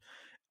around.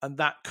 And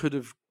that could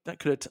have that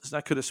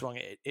could have swung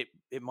it.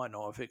 It might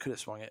not have. It could have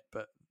swung it,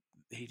 but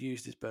he'd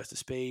used his burst of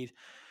speed.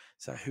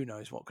 So who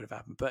knows what could have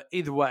happened? But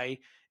either way,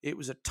 it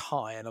was a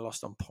tie and I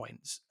lost on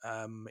points.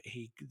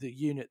 The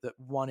unit that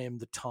won him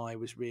the tie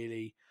was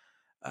really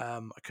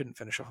I couldn't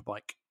finish off a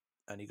bike,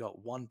 and he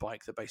got one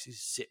bike that basically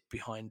sit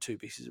behind two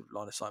pieces of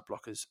line of sight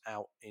blockers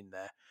out in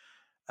there.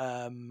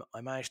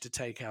 I managed to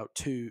take out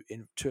two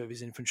of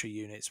his infantry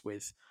units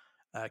with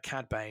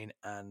Cad Bane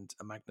and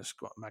a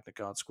Magna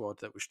Guard squad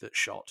that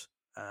shot.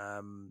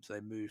 So they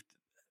moved.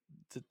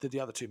 The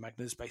other two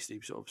Magnas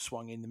basically sort of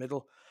swung in the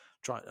middle.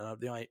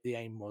 The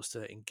aim was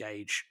to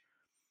engage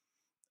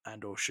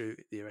and or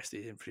shoot the rest of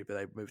the infantry, but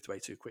they moved away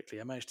too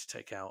quickly. I managed to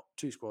take out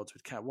two squads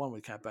with one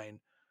with Cad Bane.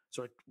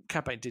 Sorry,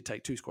 Cad Bane did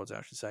take two squads out,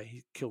 I should say.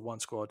 He killed one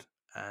squad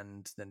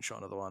and then shot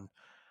another one.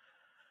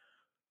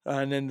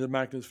 And then the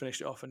Magnus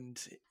finished it off,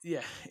 and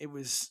yeah, it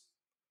was.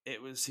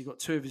 He got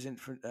two of his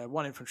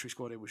one infantry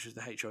squad in, which is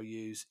the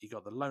HRUs. He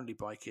got the Lonely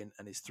bike in,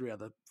 and his three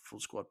other full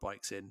squad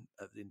bikes in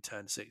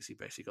turn 6. He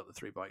basically got the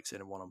 3 bikes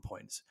in and 1 on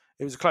points.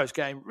 It was a close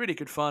game, really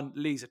good fun.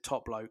 Lee's a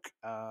top bloke.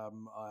 I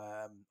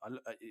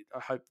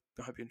hope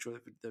you enjoy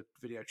the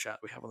video chat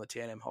we have on the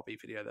TNM hobby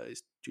video that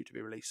is due to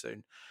be released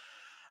soon.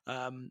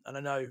 And I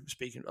know,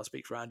 I'll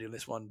speak for Andy on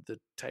this one. The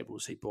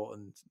tables he bought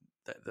and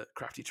the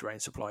Crafty Terrain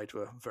supplied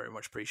were very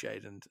much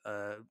appreciated, and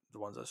the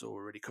ones I saw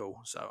were really cool.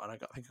 So, and I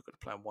think I got to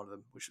play on one of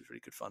them, which was really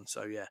good fun.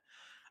 So yeah,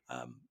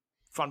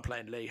 fun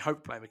playing Lee.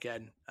 Hope to play him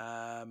again,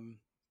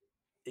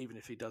 even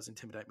if he does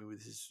intimidate me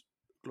with his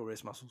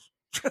glorious muscles.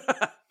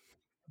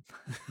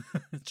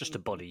 Just a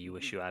body you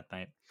wish you had,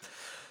 mate.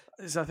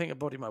 It's, I think, a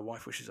body my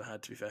wife wishes I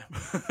had, to be fair.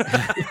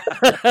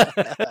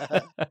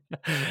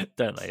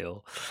 Don't they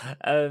all?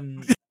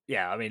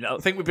 Yeah, I mean, I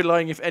think we'd be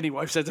lying if any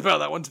wife said about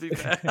that one, to be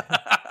fair.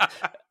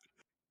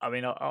 I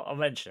mean, I'll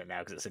mention it now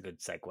because it's a good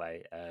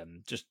segue.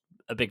 Just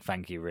a big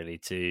thank you, really,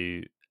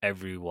 to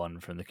everyone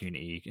from the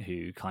community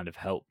who kind of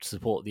helped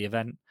support the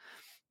event.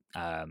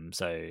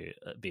 So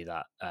be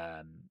that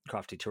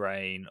Crafty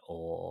Terrain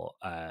or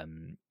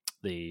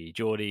the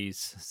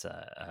Geordies, so,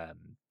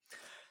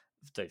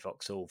 Dave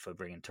Vauxhall for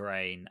bringing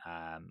terrain,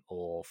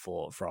 or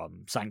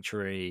from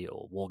Sanctuary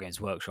or Wargames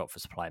Workshop for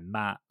supplying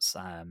mats,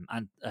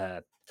 and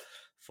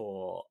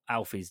for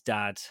Alfie's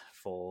dad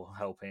for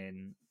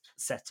helping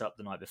set up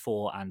the night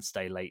before and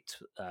stay late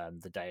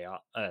the day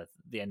up,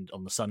 the end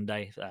on the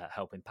Sunday,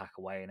 helping pack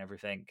away and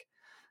everything.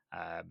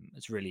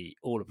 It's really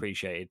all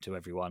appreciated to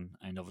everyone,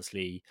 and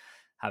obviously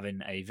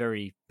having a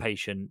very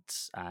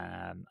patient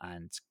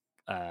and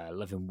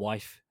loving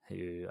wife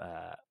who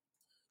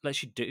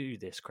lets you do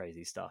this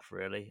crazy stuff,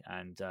 really,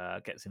 and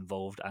gets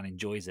involved and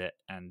enjoys it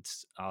and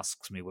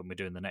asks me when we're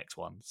doing the next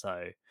one.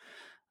 So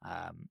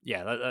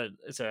yeah, it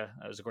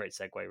was a great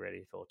segue,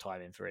 really, for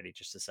timing, for really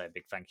just to say a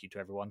big thank you to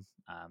everyone,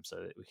 so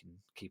that we can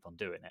keep on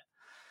doing it.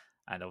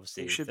 And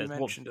obviously, it should be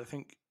mentioned.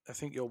 I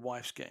think your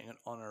wife's getting an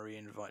honorary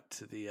invite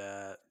to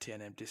the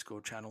TNM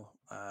Discord channel,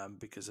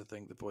 because I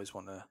think the boys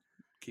want to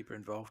keep her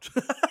involved.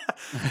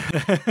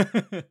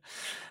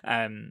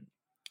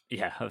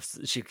 Yeah,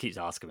 she keeps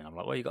asking me. I'm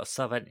like, well, you got a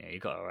sub, haven't you? You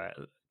got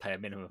to pay a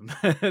minimum,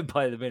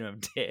 buy the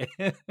minimum tier.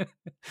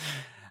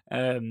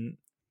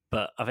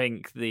 But I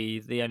think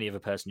the only other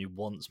person who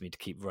wants me to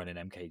keep running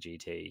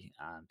MKGT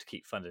and to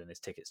keep funding his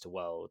tickets to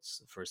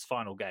Worlds for his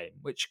final game,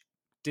 which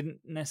didn't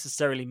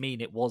necessarily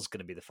mean it was going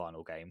to be the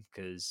final game,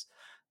 because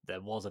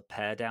there was a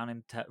pair down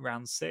in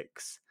round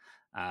 6.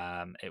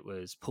 It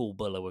was Paul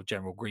Buller with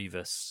General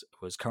Grievous,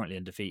 who was currently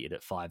undefeated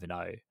at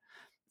 5-0.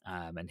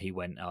 And he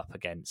went up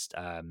against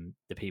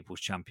the People's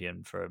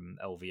Champion from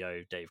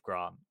LVO, Dave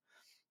Grant.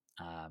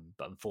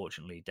 But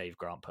unfortunately, Dave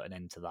Grant put an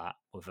end to that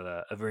with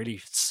a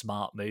really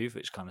smart move,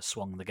 which kind of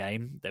swung the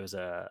game. There was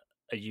a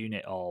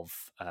unit of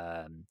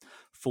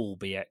full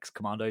BX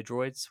commando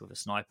droids with a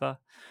sniper.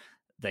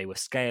 They were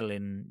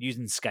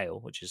using scale,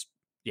 which is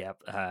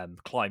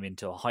climb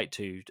into a height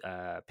 2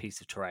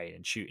 piece of terrain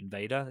and shoot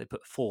Vader. They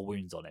put 4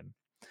 wounds on him,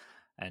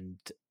 and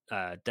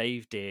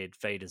Dave did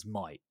Vader's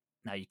might.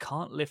 Now, you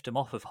can't lift him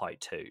off of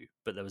height 2,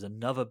 but there was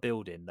another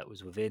building that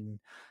was within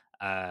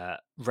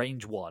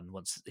range 1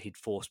 once he'd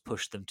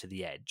pushed them to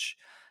the edge,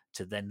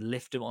 to then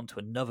lift him onto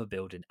another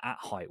building at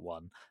height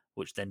 1,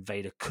 which then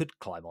Vader could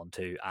climb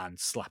onto and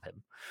slap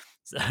him.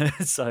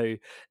 So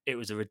it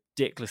was a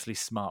ridiculously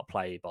smart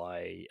play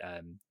by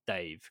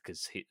Dave,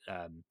 because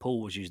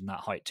Paul was using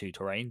that height 2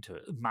 terrain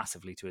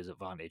massively to his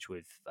advantage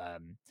with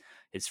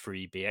his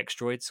 3 BX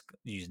droids,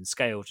 using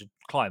scale to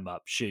climb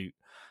up, shoot,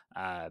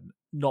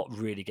 not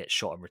really get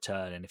shot in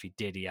return, and if he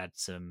did, he had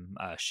some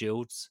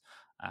shields,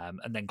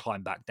 and then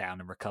climb back down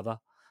and recover.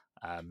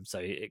 So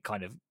it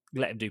kind of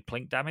let him do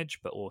plink damage,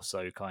 but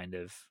also kind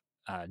of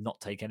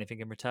not take anything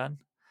in return.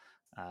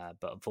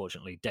 But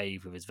unfortunately,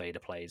 Dave with his Vader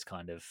plays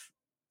kind of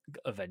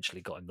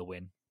eventually got him the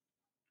win.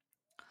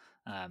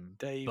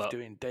 Dave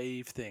doing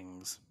Dave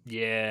things.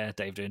 Yeah,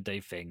 Dave doing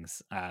Dave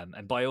things.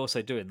 And by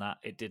also doing that,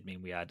 it did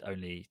mean we had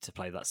only to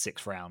play that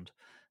 6th round,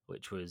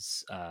 which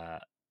was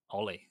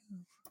Ollie.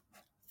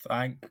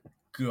 Thank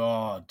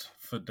God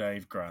for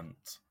Dave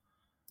Grant.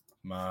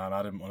 Man,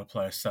 I didn't want to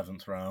play a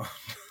 7th round.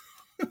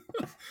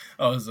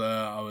 I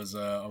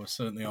was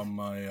certainly on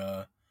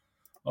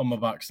my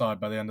backside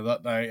by the end of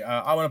that day.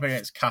 I went up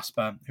against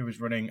Casper, who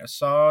was running a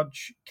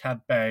Sarge,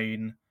 Cad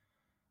Bane,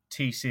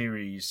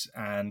 T-Series,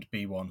 and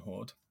B1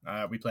 Horde.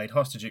 We played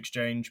Hostage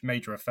Exchange,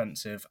 Major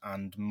Offensive,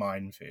 and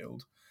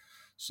Minefield.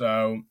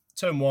 So,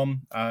 turn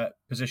 1,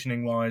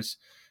 positioning-wise,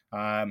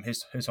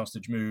 his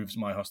hostage moves,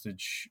 my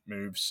hostage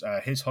moves.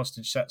 His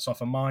hostage sets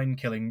off a mine,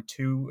 killing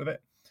 2 of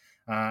it.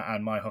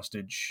 And my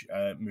hostage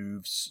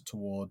moves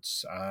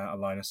towards a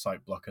line of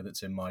sight blocker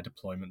that's in my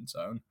deployment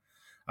zone.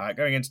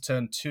 Going into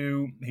turn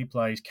 2, he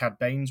plays Cad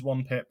Bane's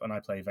 1 pip, and I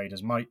play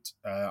Vader's Might.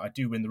 I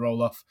do win the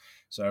roll-off,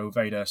 so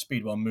Vader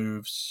speed 1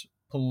 moves,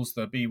 pulls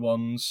the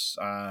B1s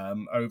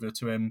over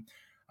to him,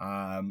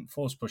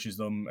 force pushes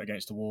them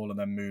against a wall, and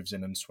then moves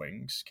in and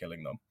swings,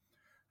 killing them.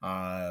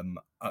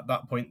 At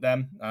that point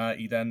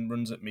he then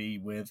runs at me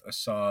with a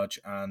Sarge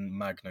and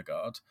Magna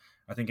Guard.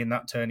 I think in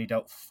that turn he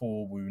dealt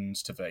 4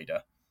 wounds to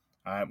Vader,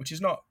 which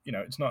is not,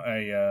 it's not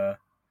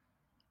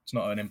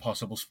an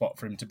impossible spot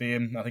for him to be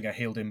in. I think I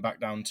healed him back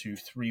down to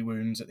 3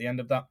 wounds at the end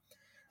of that.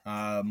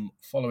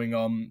 Following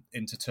on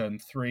into turn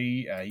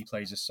 3, he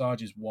plays a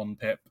Sarge's 1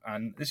 pip,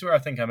 and this is where I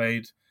think I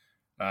made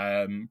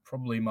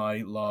probably my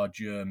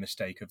larger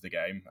mistake of the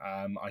game.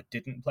 I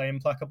didn't play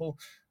Implacable.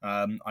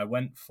 I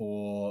went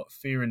for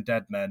Fear and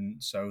Dead Men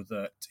so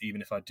that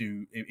even if I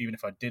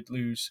did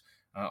lose,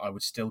 I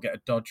would still get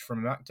a dodge from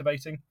him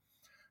activating.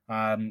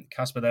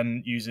 Casper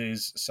then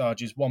uses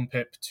Sarge's 1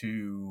 pip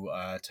to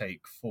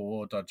take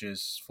 4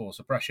 dodges for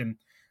suppression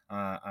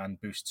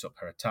and boosts up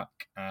her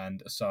attack.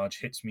 And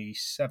Sarge hits me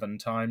 7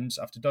 times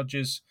after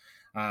dodges.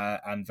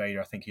 And Vader,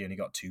 I think he only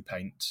got 2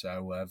 paint.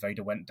 So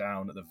Vader went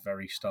down at the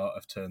very start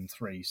of turn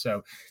 3.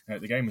 So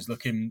the game was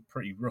looking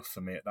pretty rough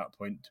for me at that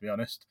point, to be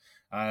honest.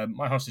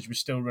 My hostage was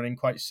still running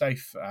quite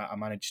safe. I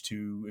managed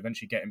to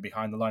eventually get him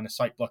behind the line of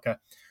sight blocker.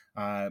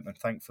 And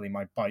thankfully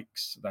my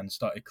bikes then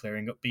started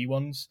clearing up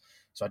B1s.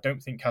 So I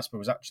don't think Casper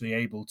was actually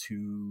able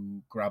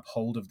to grab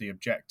hold of the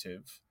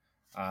objective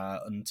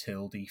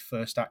until the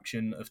first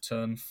action of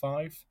turn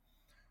 5,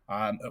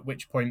 at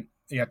which point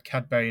he had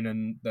Cad Bane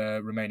and the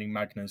remaining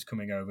Magnas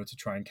coming over to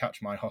try and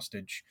catch my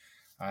hostage.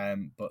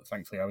 But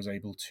thankfully I was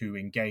able to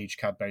engage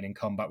Cad Bane in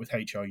combat with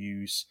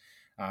HRUs,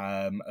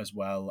 as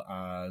well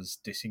as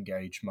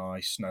disengage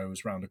my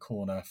Snows round a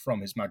corner from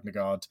his Magna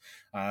Guard,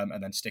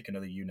 and then stick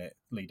another unit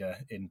leader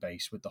in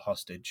base with the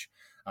hostage.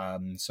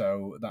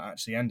 So that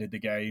actually ended the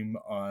game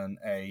on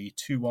a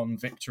 2-1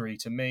 victory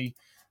to me,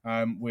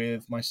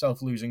 with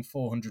myself losing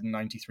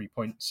 493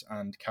 points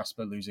and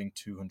Casper losing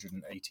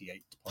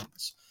 288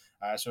 points.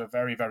 So a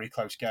very, very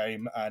close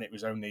game, and it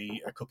was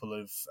only a couple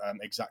of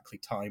exactly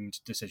timed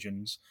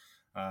decisions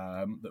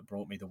that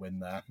brought me the win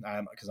there,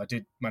 because I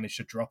did manage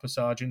to drop a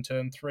Sarge in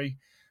turn 3,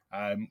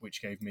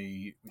 which gave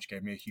me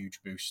a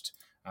huge boost,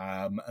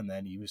 and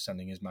then he was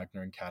sending his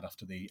Magna and Cad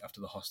after the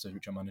hostage,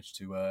 which I managed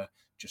to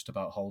just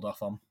about hold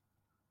off on.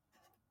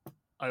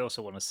 I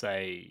also want to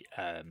say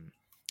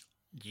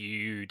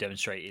you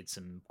demonstrated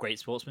some great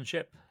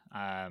sportsmanship,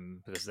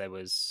 because there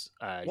was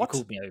you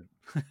called me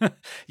over.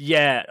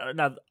 Yeah,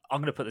 now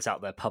I'm going to put this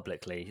out there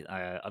publicly.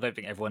 I don't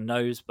think everyone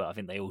knows, but I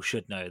think they all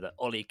should know that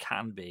Ollie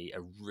can be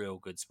a real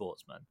good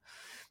sportsman,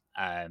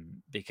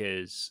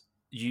 because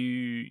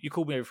you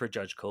called me over for a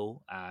judge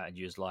call, and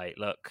you was like,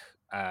 look,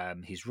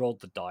 he's rolled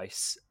the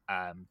dice,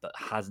 but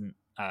hasn't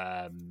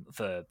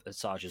for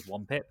Sarge's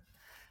 1 pip,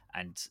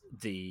 and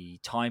the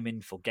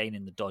timing for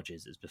gaining the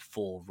dodges is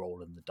before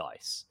rolling the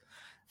dice.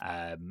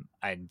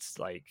 And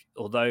like,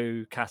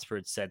 although Casper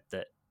had said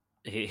that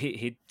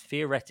he'd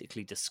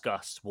theoretically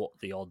discussed what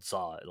the odds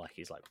are, like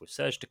he's like, with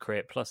Surge to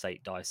crit plus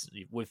 8 dice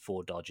with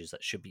 4 dodges,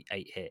 that should be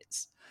 8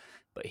 hits,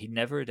 but he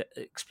never had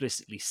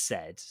explicitly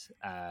said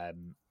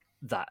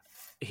that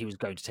he was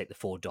going to take the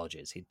 4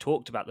 dodges. He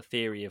talked about the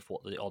theory of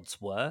what the odds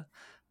were,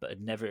 but had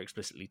never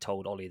explicitly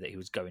told Ollie that he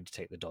was going to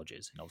take the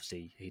dodges. And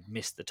obviously, he'd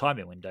missed the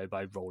timing window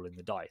by rolling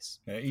the dice.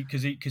 Yeah,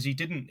 because he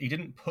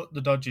didn't put the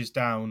dodges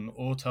down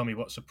or tell me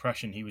what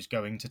suppression he was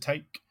going to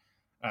take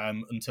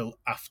until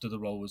after the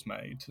roll was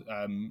made.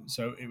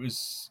 So it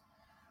was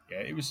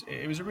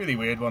a really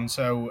weird one.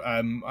 So I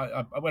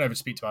went over to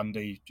speak to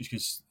Andy just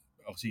because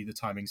obviously the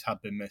timings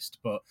had been missed,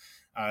 but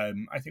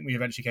I think we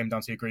eventually came down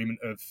to the agreement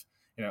of,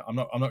 I'm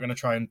not going to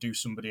try and do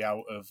somebody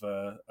out of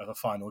a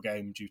final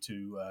game due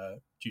to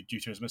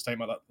his mistake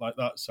like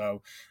that.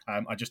 So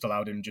I just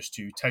allowed him just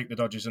to take the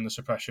dodges and the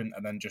suppression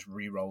and then just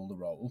re-roll the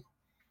roll.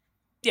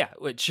 Yeah,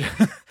 which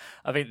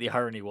I think the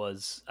irony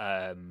was,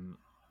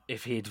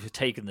 if he'd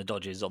taken the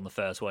dodges on the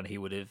first one, he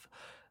would have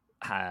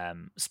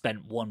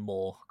spent 1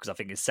 more, because I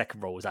think his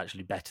second roll was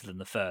actually better than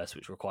the first,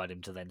 which required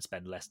him to then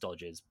spend less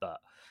dodges.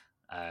 But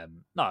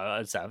no,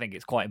 I'd say I think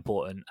it's quite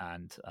important,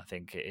 and I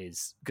think it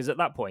is, because at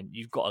that point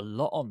you've got a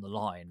lot on the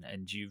line,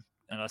 and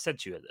I said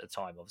to you at the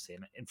time, obviously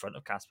in front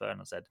of Casper, and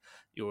I said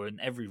you're in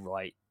every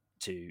right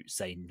to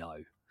say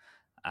no,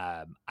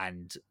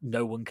 and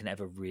no one can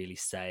ever really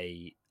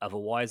say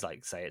otherwise,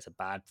 like say it's a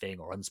bad thing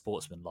or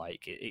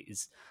unsportsmanlike. It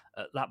is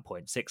at that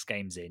point, 6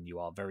 games in, you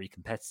are very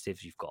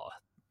competitive. You've got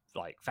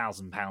like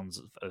 £1,000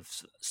 of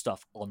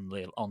stuff on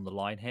the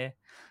line here,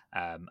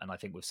 and I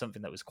think with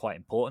something that was quite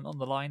important on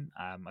the line,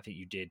 I think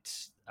you did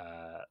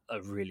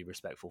a really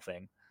respectful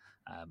thing.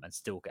 And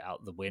still get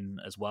out the win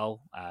as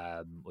well,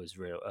 was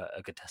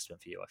a good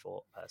testament for you, I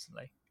thought,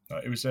 personally.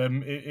 It was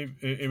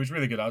it was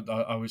really good. I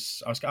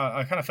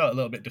kind of felt a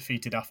little bit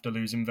defeated after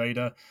losing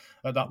Vader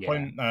at that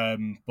point,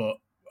 but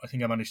I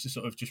think I managed to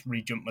sort of just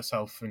re-jump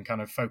myself and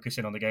kind of focus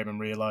in on the game and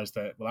realise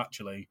that, well,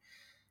 actually,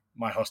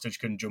 my hostage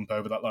can jump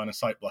over that line of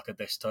sight block at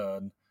this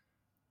turn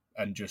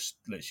and just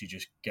literally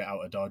just get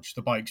out of dodge.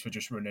 The bikes were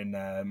just running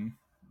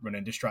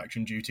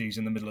distraction duties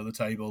in the middle of the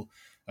table,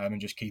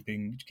 and just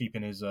keeping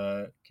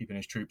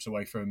his troops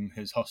away from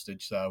his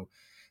hostage. So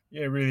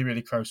yeah, really,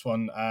 really close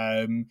one.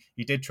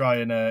 He did try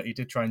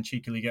and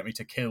cheekily get me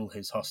to kill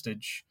his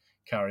hostage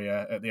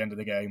carrier at the end of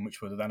the game,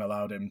 which would have then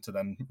allowed him to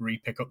then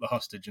re-pick up the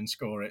hostage and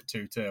score it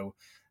 2-2.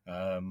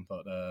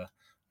 But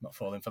not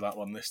falling for that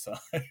one this time.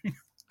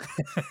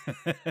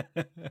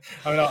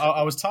 I mean,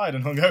 I was tired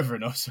and hungover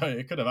enough, so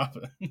it could have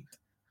happened.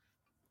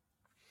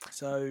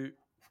 So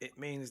it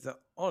means that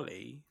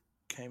Ollie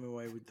came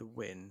away with the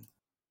win.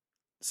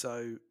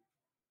 So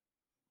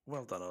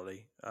well done,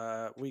 Ollie.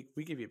 We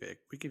give you a bit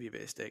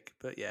of stick,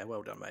 but yeah,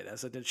 well done, mate.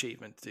 That's an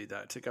achievement to do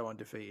that. To go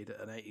undefeated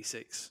at an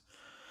 86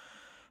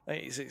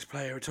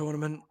 player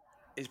tournament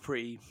is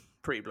pretty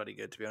bloody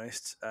good, to be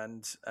honest.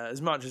 And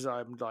as much as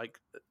I'm like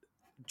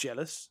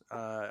jealous,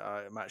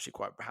 I'm actually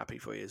quite happy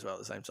for you as well at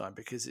the same time,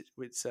 because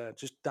it's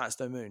just That's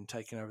No Moon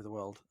taking over the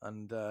world.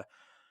 And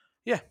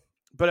yeah.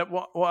 But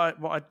what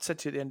I said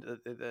to you at the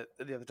end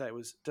the other day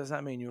was, does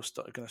that mean you're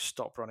going to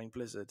stop running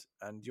Blizzard?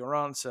 And your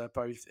answer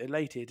both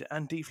elated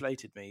and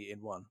deflated me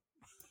in one.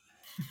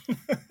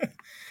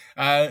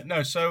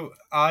 No, so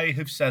I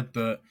have said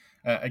that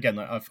again.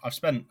 I've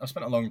spent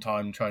a long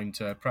time trying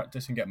to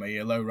practice and get my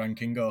ELO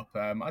ranking up.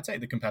 I take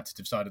the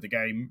competitive side of the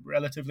game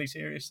relatively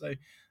seriously.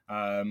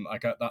 I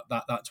got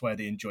that's where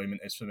the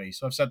enjoyment is for me.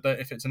 So I've said that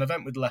if it's an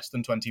event with less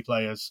than 20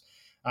 players,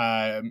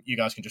 you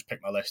guys can just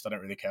pick my list. I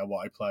don't really care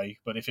what I play.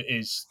 But if it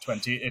is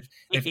 20,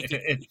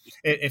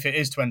 if it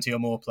is 20 or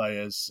more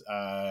players,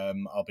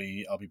 I'll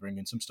be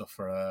bringing some stuff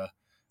for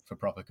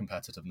proper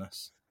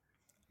competitiveness.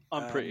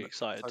 I'm pretty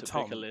excited to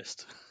pick a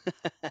list.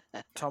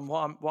 Tom,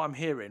 what I'm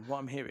hearing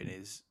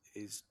is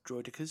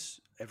droidicas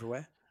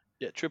everywhere.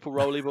 Yeah, triple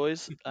rolly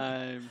boys.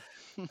 Don't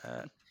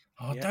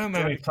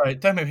make me play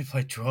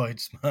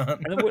droids, man.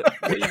 And then what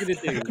are you going to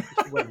do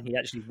when he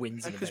actually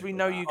wins? Because we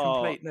know you can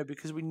play. No,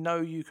 because we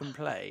know you can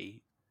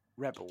play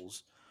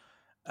Rebels.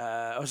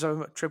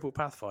 So triple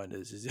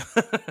Pathfinders is.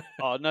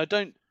 Oh no!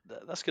 Don't.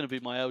 That's going to be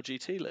my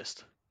LGT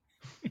list.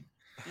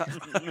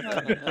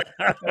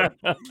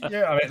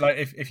 Yeah, I mean, like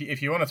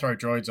if you want to throw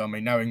droids on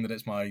me, knowing that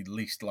it's my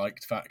least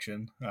liked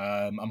faction,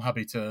 I'm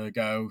happy to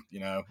go.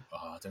 I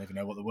don't even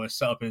know what the worst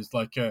setup is.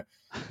 Like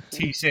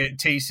T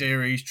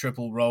series,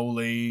 triple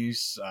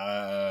rollies,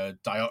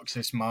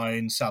 Dioxis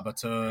mine,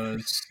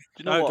 saboteurs.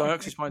 Do you know what?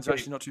 Dioxis mine's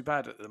actually not too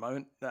bad at the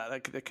moment. They're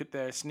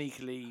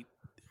sneakily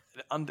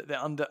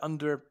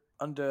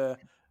under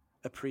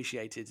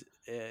appreciated,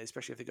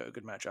 especially if they got a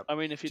good matchup. I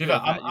mean, if you do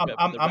that, you better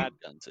put the rad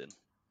guns in.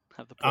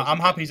 I'm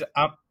happy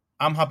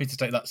to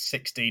take that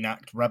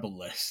 16-act rebel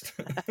list.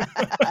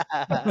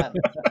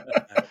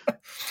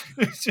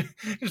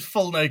 just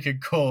full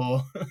naked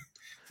core,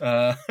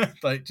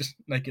 like just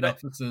naked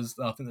officers.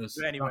 I think there's.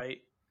 But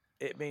anyway,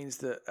 it means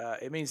that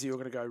you're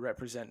going to go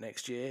represent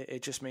next year.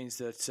 It just means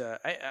that,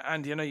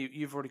 and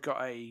you've already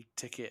got a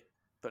ticket,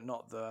 but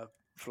not the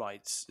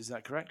flights. Is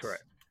that correct?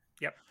 Correct.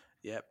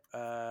 Yep.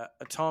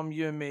 Tom,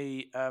 you and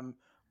me.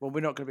 Well,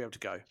 we're not going to be able to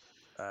go.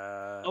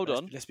 Hold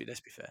on. Let's be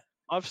fair.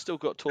 I've still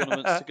got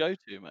tournaments to go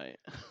to, mate.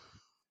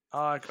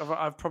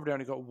 I've probably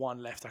only got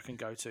one left I can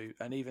go to,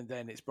 and even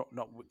then, it's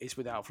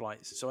without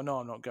flights. So I know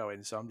I'm not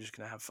going. So I'm just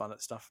going to have fun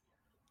at stuff.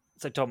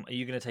 So Tom, are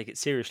you going to take it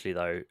seriously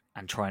though,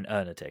 and try and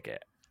earn a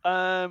ticket?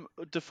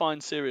 Define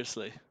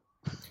seriously.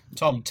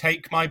 Tom,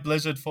 take my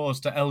Blizzard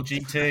Force to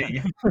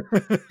LGT,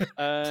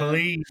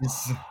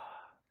 please.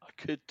 I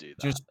could do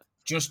that.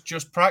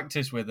 Just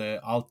practice with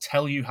it. I'll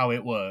tell you how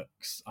it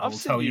works. I will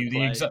tell you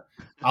the exact.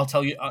 I'll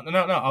tell you.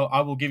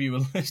 I will give you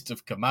a list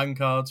of command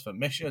cards for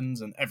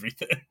missions and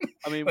everything.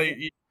 I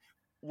mean,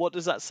 what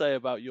does that say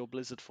about your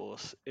Blizzard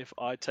Force? If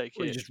I take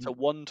it to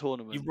one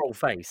tournament, you roll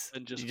face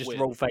and just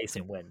roll face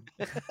and win.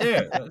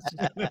 Yeah.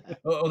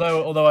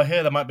 Although I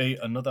hear there might be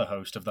another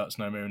host of That's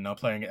No Moon now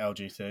playing at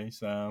LGT.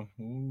 So.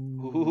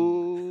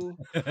 Ooh.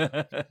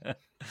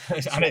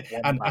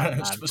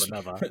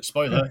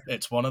 Spoiler,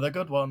 it's one of the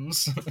good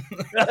ones.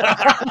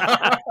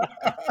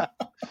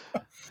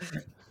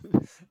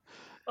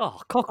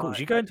 Oh, cockles!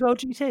 You going to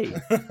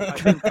LGT?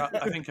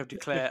 I think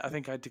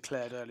I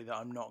declared earlier that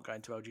I'm not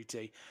going to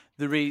LGT.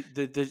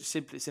 The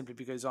simply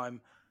because I've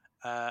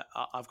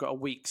got a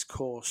week's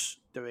course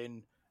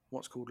doing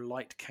what's called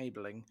light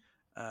cabling,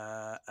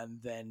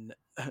 and then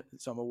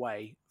so I'm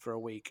away for a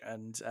week,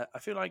 and I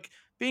feel like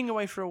being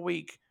away for a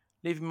week,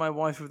 leaving my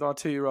wife with our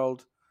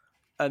 2-year-old,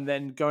 and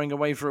then going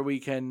away for a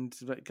weekend,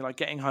 like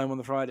getting home on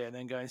the Friday and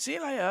then going see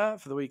you later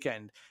for the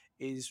weekend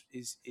is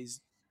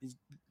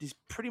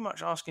pretty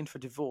much asking for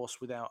divorce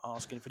without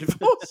asking for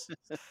divorce.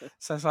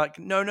 So it's like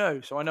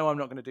no. So I know I'm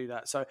not going to do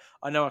that. So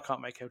I know I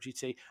can't make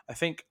LGT. I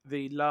think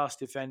the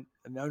last event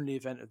and only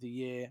event of the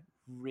year,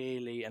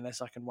 really,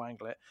 unless I can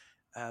wangle it,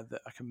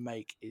 that I can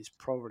make is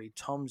probably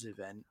Tom's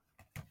event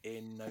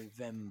in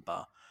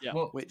November. Yeah.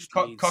 Well, which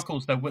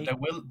Cockles, there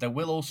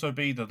will also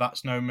be the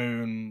That's No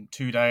Moon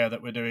 2-dayer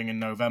that we're doing in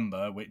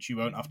November, which you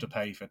won't have to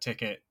pay for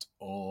ticket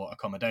or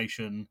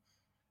accommodation.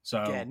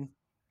 So again,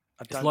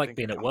 I It's don't like think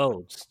being I at can-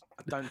 Worlds.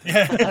 I don't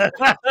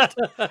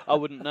think I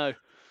wouldn't know.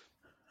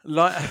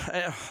 like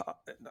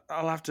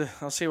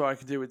I'll see what I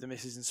can do with the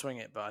misses and swing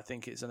it, but I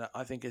think it's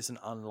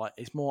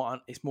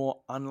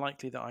more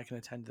unlikely that I can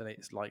attend than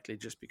it's likely,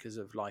 just because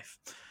of life.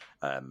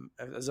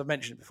 As I've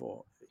mentioned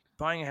before,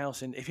 buying a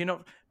house when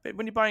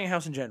you're buying a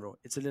house in general,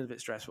 it's a little bit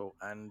stressful,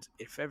 and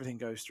if everything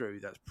goes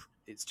through,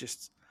 it's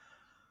just,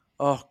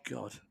 oh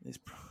god,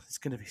 it's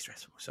going to be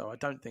stressful. So I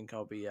don't think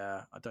I'll be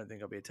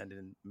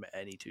attending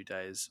any 2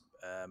 days,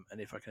 and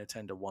if I can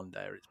attend a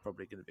 1-dayer, it's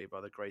probably going to be by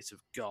the grace of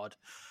God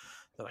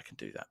that I can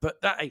do that.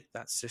 But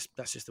that's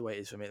just the way it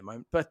is for me at the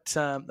moment. But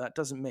that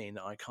doesn't mean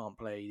that I can't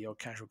play the odd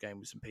casual game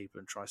with some people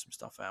and try some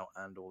stuff out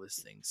and all this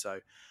thing. So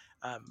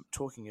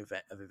talking of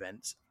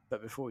events,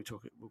 but before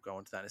we'll go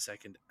on to that in a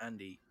second.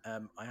 Andy,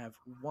 I have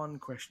one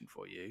question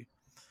for you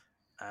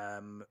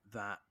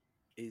that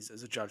is,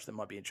 as a judge, that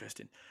might be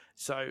interesting.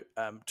 So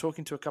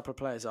talking to a couple of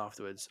players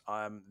afterwards,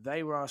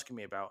 they were asking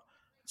me about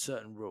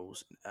certain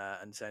rules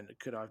and saying,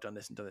 could I have done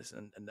this and done this,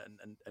 and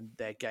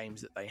their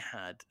games that they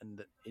had, and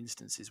the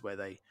instances where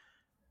they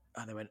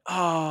went,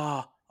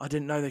 I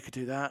didn't know they could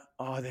do that.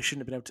 Oh, they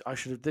shouldn't have been able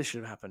to. This should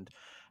have happened.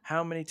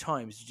 How many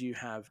times did you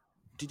have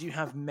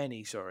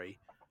many,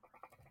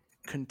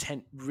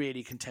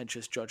 really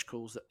contentious judge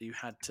calls that you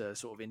had to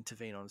sort of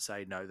intervene on and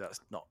say, no, that's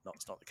not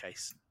the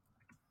case?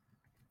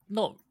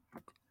 Not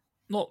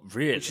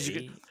really. Which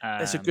is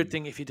that's a good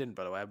thing if you didn't,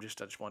 by the way. I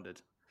just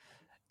wondered.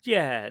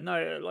 Yeah,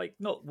 no, like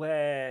not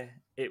where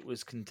it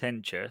was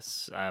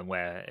contentious,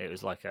 where it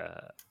was like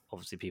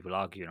obviously people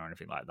arguing or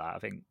anything like that. I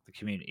think the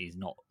community is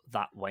not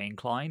that way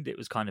inclined. It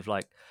was kind of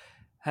like,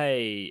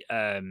 hey,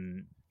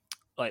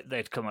 like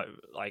they'd come up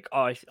like,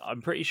 oh,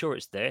 I'm pretty sure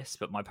it's this,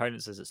 but my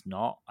opponent says it's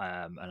not,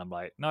 and I'm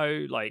like,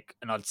 no, like,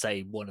 and I'd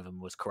say one of them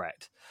was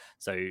correct.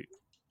 So,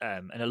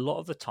 and a lot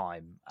of the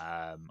time,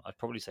 I'd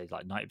probably say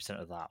like 90%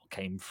 of that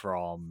came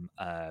from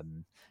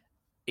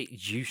it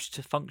used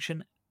to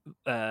function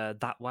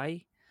that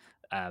way,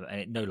 and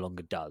it no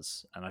longer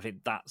does. And I think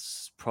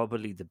that's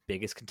probably the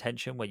biggest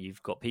contention, where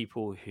you've got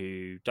people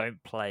who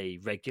don't play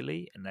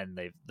regularly, and then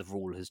the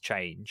rule has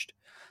changed.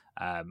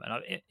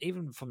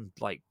 Even from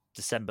like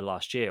December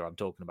last year, I'm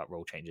talking about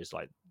rule changes.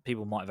 Like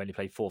people might have only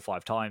played 4 or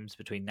 5 times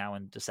between now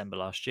and December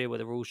last year where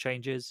the rules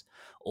changes,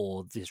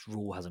 or this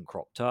rule hasn't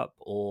cropped up,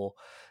 or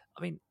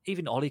I mean,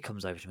 even Ollie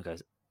comes over to me and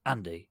goes,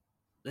 Andy,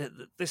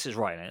 this is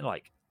right. And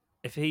like,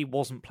 if he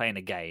wasn't playing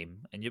a game,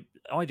 and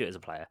I do it as a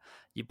player,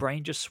 your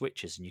brain just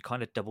switches and you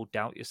kind of double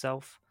doubt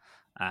yourself.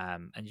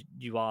 And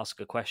you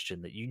ask a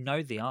question that you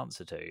know the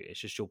answer to.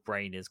 It's just your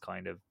brain is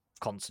kind of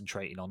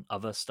concentrating on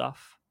other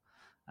stuff.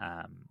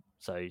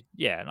 So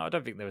yeah, no, I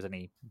don't think there was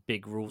any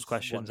big rules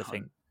questions. I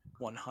think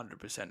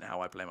 100% how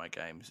I play my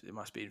games. It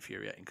must be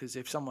infuriating, because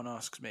if someone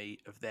asks me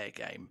of their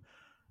game,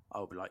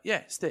 I'll be like, yeah,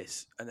 it's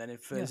this. And then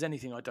if there's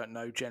anything I don't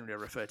know, generally I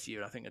refer to you.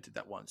 And I think I did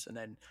that once.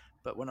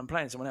 But when I'm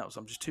playing someone else,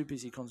 I'm just too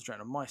busy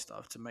concentrating on my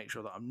stuff to make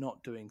sure that I'm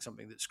not doing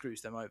something that screws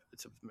them over,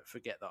 to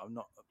forget that I'm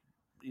not,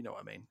 you know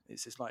what I mean?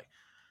 It's just like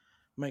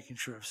making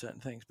sure of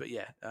certain things. But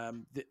yeah,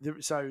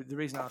 so the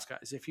reason I ask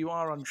that is, if you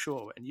are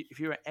unsure, and if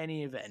you're at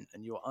any event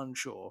and you're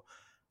unsure,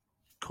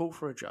 call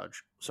for a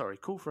judge. Sorry,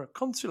 call for a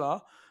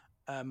consular.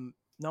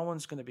 No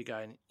one's going to be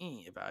going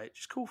about it.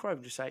 Just call for over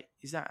and just say,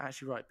 is that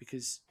actually right?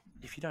 Because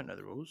if you don't know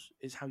the rules,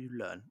 it's how you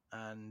learn,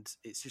 and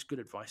it's just good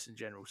advice in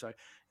general. So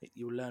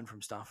you'll learn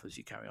from stuff as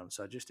you carry on.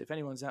 So just if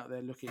anyone's out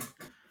there looking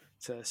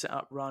to set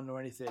up, run, or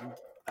anything,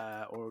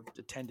 or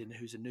attending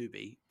who's a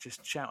newbie,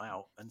 just shout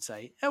out and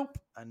say help,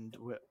 and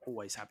we're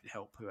always happy to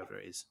help whoever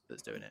it is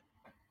that's doing it.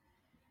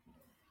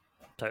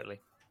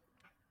 totally.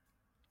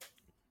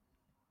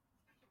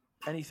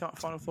 Any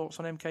final thoughts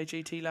on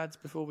MKGT, lads,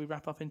 before we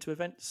wrap up into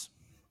events?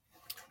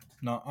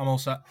 No, I'm all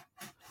set.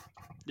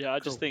 Yeah, I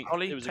just think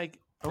Ollie, it was a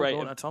great,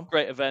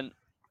 great event.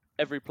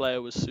 Every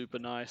player was super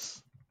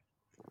nice.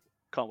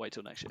 Can't wait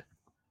till next year.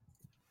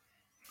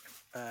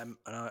 And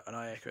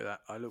I echo that.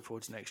 I look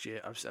forward to next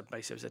year. I've said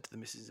to the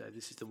missus,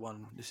 this is the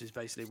one. This is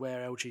basically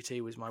where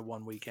LGT was my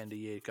one weekend a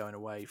year going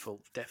away,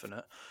 full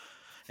definite.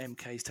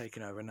 MK's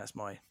taken over, and that's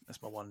my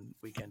one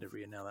weekend every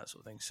year now, that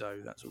sort of thing. So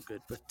that's all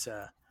good. But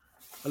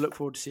I look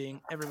forward to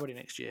seeing everybody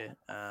next year,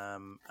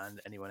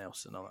 and anyone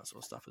else and all that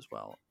sort of stuff as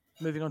well.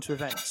 Moving on to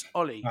events,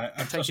 Ollie,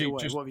 take it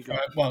away. What have you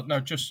got? Well,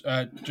 no, just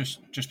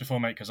before,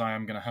 mate, because I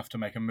am going to have to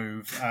make a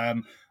move.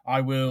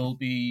 I will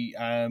be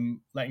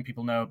letting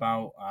people know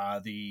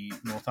about the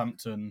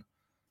Northampton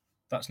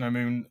That's No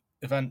Moon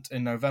event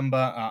in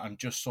November. I'm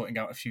just sorting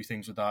out a few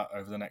things with that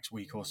over the next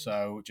week or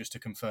so, just to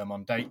confirm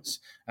on dates.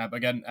 But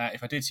again,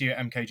 if I did see you at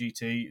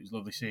MKGT, it was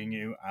lovely seeing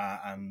you,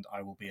 and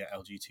I will be at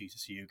LGT to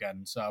see you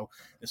again. So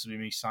this will be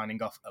me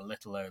signing off a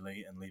little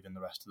early and leaving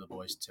the rest of the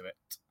boys to it.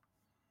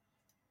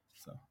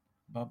 So,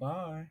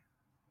 bye-bye.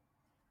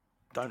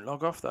 Don't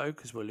log off though,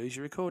 because we'll lose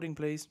your recording,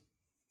 please.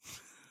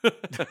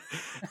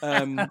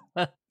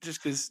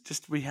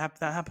 Just we have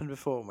that happened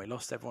before and we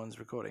lost everyone's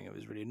recording. It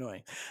was really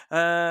annoying.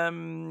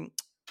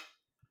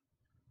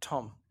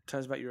 Tom, tell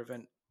us about your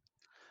event.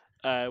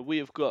 We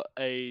have got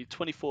a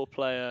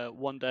 24-player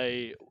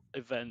one-day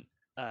event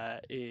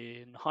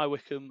in High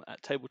Wycombe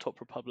at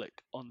Tabletop Republic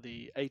on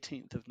the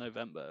 18th of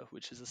November,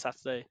 which is a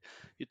Saturday.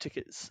 Your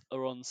tickets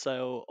are on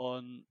sale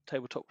on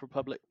Tabletop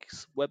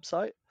Republic's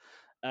website.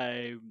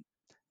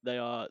 They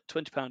are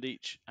 £20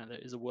 each, and there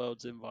is a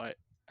world's invite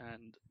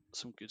and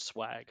some good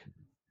swag.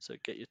 So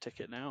get your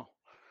ticket now.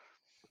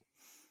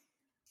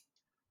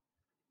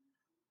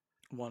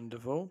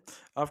 Wonderful.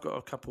 I've got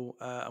a couple.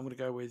 I'm going to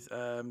go with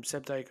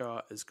Seb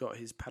Dagar has got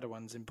his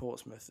Padawans in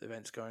Portsmouth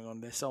events going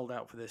on. They're sold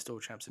out for their store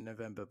champs in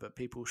November, but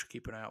people should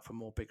keep an eye out for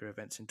more bigger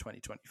events in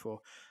 2024.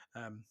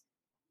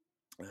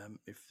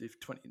 If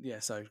 20, yeah,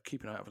 so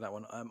keep an eye out for that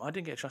one. I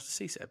didn't get a chance to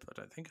see Seb. I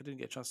don't think I didn't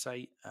get a chance to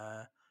say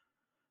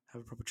have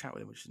a proper chat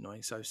with him, which is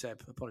annoying. So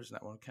Seb, apologies on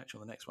that one. I'll catch you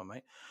on the next one,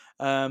 mate.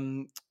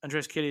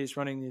 Andreas Kelly is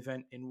running the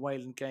event in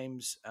Wayland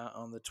Games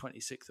on the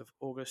 26th of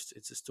August.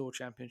 It's a store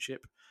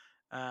championship.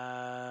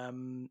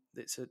 Then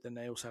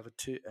they also have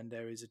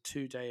there is a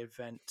 2-day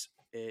event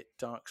at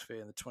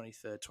Darksphere on the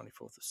 23rd,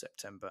 24th of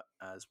September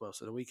as well.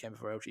 So the weekend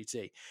before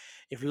LGT.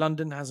 If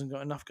London hasn't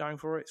got enough going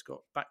for it, it's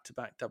got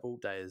back-to-back double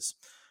days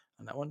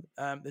on that one.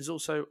 There's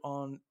also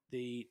on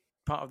the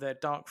part of their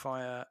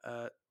Darkfire,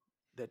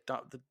 the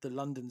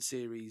London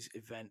series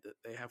event that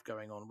they have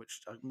going on,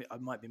 which I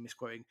might be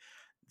misquoting.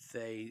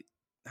 They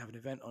have an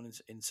event on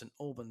in St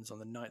Albans on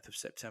the 9th of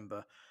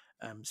September.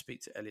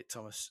 Speak to Elliot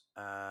Thomas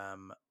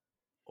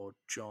or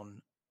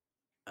John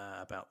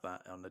about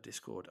that on the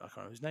Discord. I can't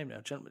remember his name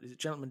now. Is it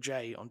Gentleman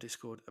J on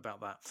Discord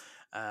about that?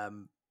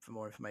 For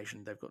more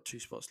information, they've got 2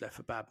 spots left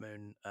for Bad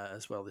Moon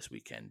as well this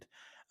weekend.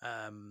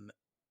 More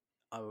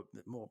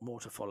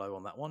to follow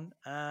on that one.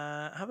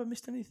 Have I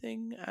missed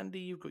anything,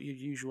 Andy? You've got your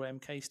usual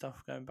MK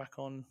stuff going back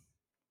on.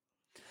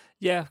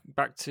 Yeah,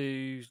 back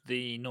to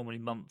the normally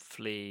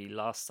monthly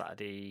last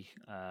Saturday.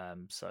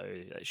 So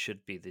it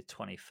should be the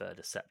 23rd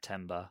of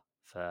September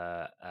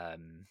for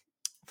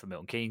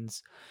Milton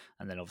Keynes,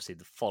 and then obviously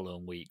the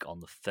following week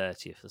on the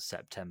 30th of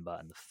September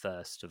and the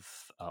 1st of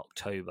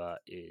October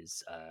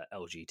is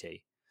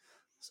LGT.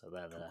 So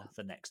they're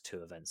the next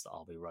 2 events that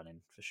I'll be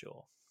running for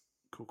sure.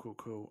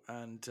 Cool.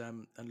 And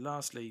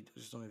lastly,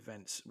 just on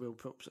events, there'll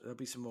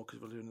be some more because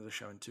we'll do another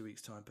show in 2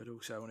 weeks' time. But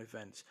also on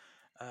events,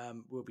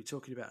 we'll be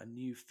talking about a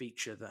new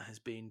feature that has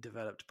been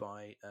developed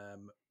by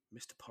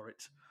Mr.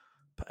 Porritt,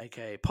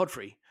 aka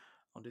Podfree,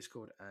 on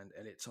Discord, and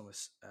Elliot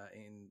Thomas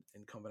in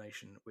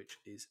combination, which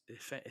is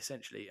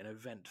essentially an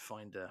event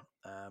finder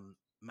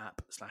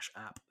map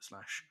 /app/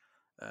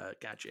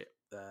 gadget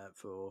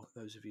for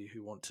those of you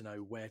who want to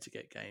know where to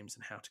get games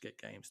and how to get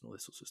games and all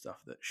this sorts of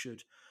stuff that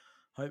should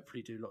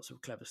hopefully do lots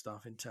of clever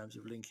stuff in terms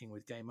of linking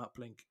with Game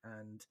Uplink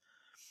and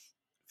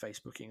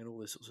Facebooking and all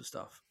this sorts of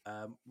stuff.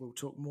 We'll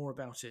talk more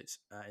about it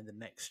in the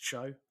next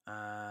show,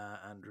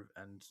 and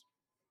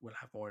we'll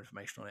have more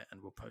information on it,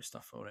 and we'll post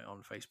stuff on it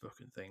on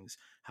Facebook and things.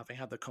 Having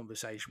had the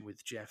conversation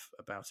with Jeff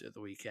about it at the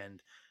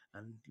weekend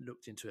and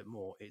looked into it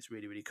more, it's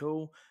really, really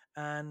cool.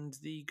 And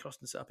the cost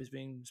and setup is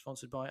being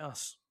sponsored by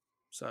us.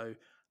 So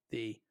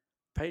the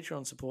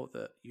Patreon support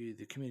that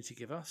the community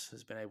give us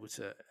has been able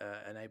to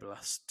enable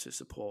us to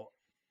support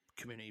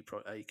a community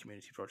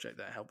project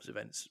that helps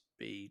events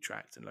be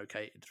tracked and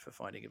located for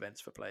finding events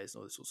for players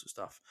and all this sorts of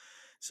stuff.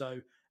 So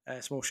a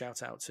small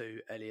shout out to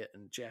Elliot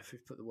and Jeff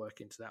who've put the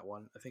work into that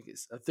one. I think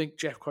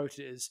Jeff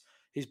quoted it as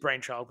his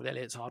brainchild with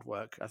Elliot's hard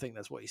work. I think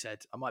that's what he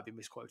said. I might be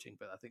misquoting,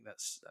 but I think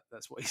that's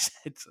what he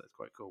said. So that's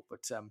quite cool.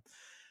 But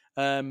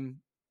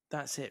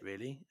that's it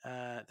really.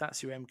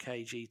 That's your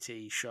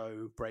MKGT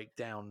show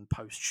breakdown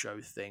post show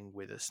thing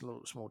with a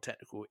small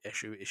technical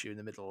issue in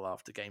the middle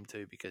after game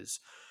 2 because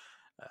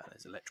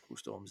there's electrical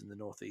storms in the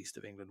northeast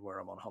of England where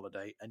I'm on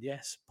holiday. And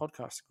yes,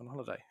 podcasting on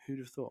holiday. Who'd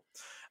have thought?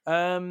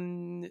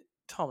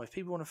 Tom, if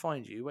people want to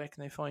find you, where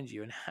can they find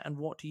you? And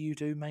what do you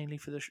do mainly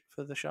for the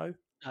show?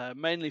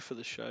 Mainly for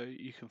the show,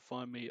 you can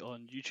find me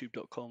on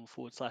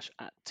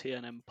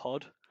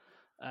youtube.com/@TNMpod,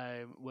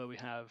 where we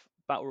have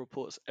battle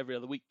reports every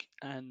other week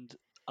and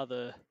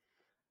other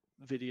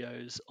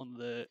videos on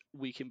the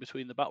week in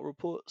between the battle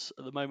reports.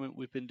 At the moment,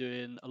 we've been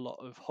doing a lot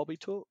of hobby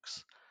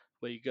talks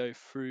where you go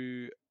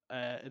through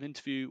an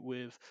interview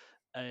with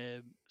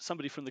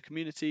somebody from the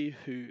community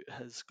who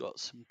has got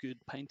some good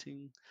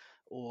painting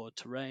or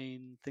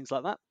terrain, things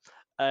like that.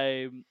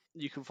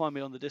 You can find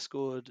me on the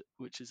Discord,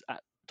 which is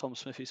at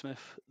TomSmithySmith,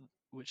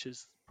 which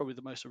is probably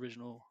the most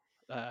original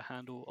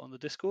handle on the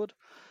Discord.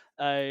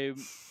 Or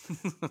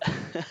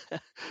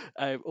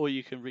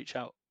you can reach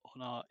out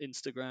on our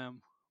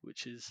Instagram,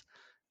 which is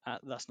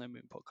at That's No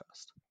Moon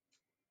Podcast.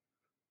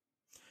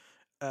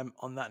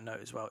 On that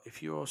note as well,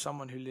 if you're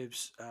someone who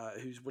lives,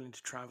 who's willing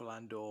to travel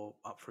and or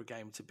up for a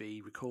game to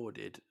be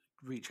recorded,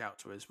 reach out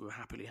to us. We'll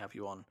happily have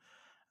you on,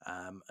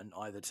 and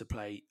either to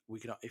play. We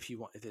can, if you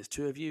want, if there's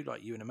two of you,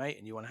 like you and a mate,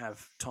 and you want to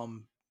have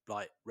Tom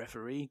like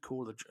referee,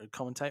 call the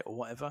commentate or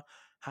whatever.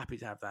 Happy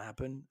to have that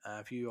happen.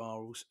 If you are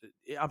also,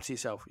 up to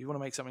yourself. If you want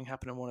to make something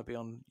happen and want to be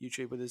on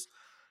YouTube with us,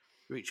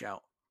 reach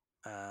out.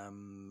 I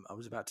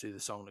was about to do the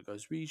song that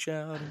goes "Reach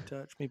out and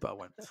touch me," but I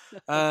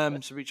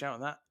won't. So reach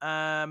out on that.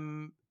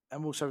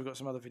 And also we've got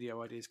some other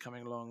video ideas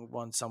coming along.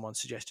 One someone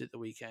suggested at the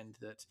weekend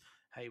that,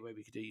 hey, where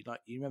we could do,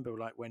 like, you remember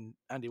like when,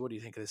 Andy, what do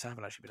you think of this? I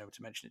haven't actually been able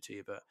to mention it to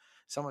you, but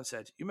someone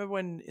said, you remember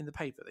when in the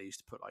paper they used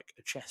to put like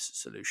a chess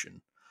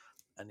solution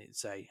and it'd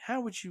say,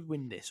 how would you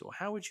win this? Or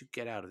how would you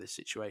get out of this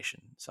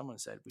situation? Someone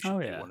said we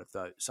should do one of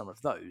those, some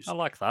of those. I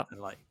like that.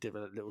 And like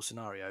develop little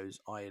scenarios,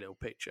 i.e. a little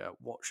picture.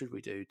 What should we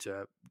do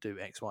to do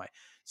X, Y?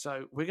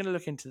 So we're going to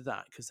look into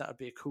that because that would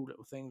be a cool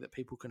little thing that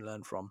people can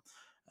learn from.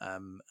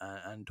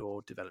 And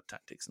or develop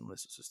tactics and all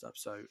this sorts of stuff.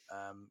 So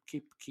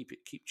keep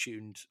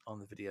tuned on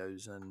the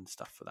videos and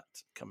stuff for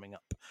that coming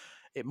up.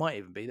 It might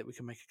even be that we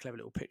can make a clever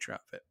little picture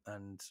out of it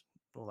and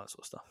all that sort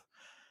of stuff.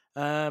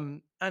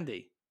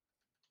 Andy,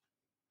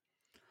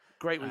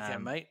 great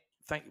weekend, mate.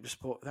 Thank you for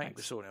support. Thank you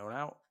for sorting it all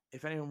out.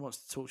 If anyone wants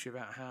to talk to you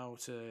about how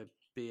to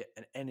be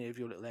at any of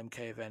your little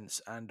MK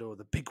events and or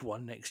the big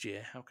one next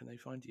year, how can they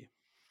find you?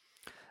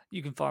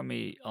 You can find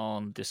me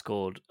on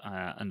Discord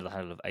under the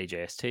handle of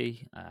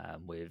AJST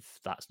with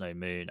That's No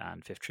Moon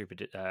and Fifth Trooper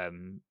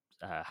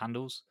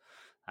handles.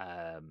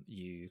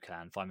 You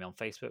can find me on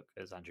Facebook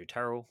as Andrew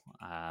Terrell.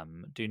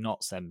 Do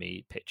not send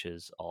me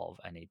pictures of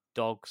any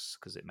dogs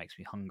because it makes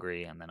me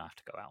hungry and then I have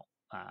to go out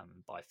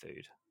and buy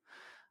food.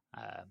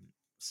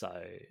 So,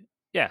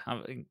 yeah,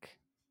 I think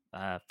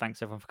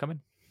thanks everyone for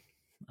coming.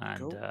 And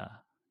cool.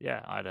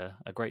 I had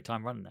a great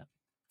time running it.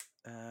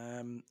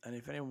 And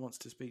if anyone wants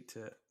to speak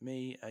to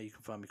me, you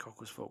can find me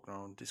Cockles Faulkner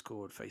on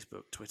Discord,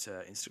 Facebook,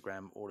 Twitter,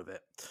 Instagram, all of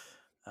it.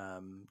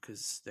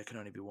 Because there can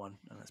only be one,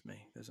 and that's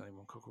me. There's only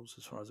one Cockles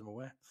as far as I'm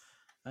aware.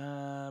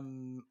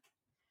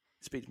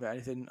 Speak to me about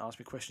anything, ask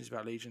me questions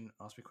about Legion,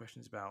 ask me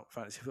questions about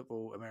fantasy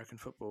football, American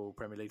football,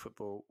 Premier League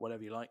football,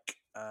 whatever you like.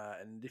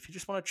 And if you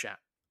just want to chat,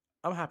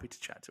 I'm happy to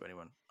chat to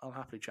anyone. I'll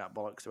happily chat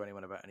bollocks to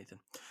anyone about anything.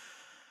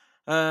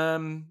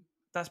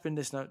 That's been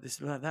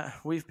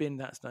We've been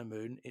That's No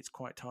Moon. It's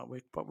quite tight,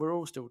 but we're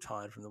all still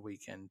tired from the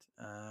weekend.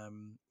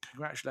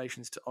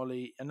 Congratulations to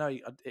Ollie. I know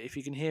if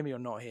you can hear me or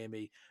not hear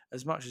me,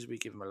 as much as we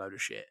give him a load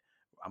of shit,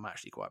 I'm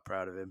actually quite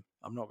proud of him.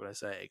 I'm not going to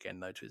say it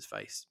again though to his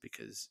face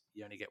because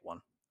you only get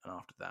one, and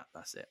after that,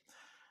 that's it.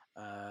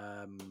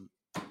 And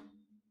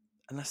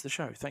that's the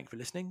show. Thank you for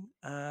listening.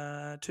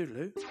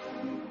 Toodaloo.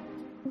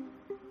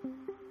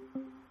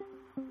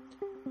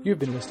 You've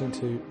been listening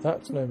to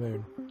That's No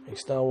Moon, a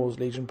Star Wars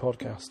Legion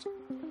podcast.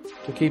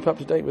 To keep up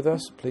to date with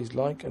us, please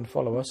like and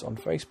follow us on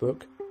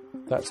Facebook,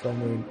 That's No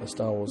Moon, a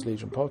Star Wars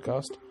Legion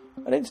podcast,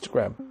 and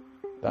Instagram,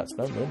 That's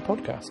No Moon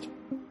Podcast.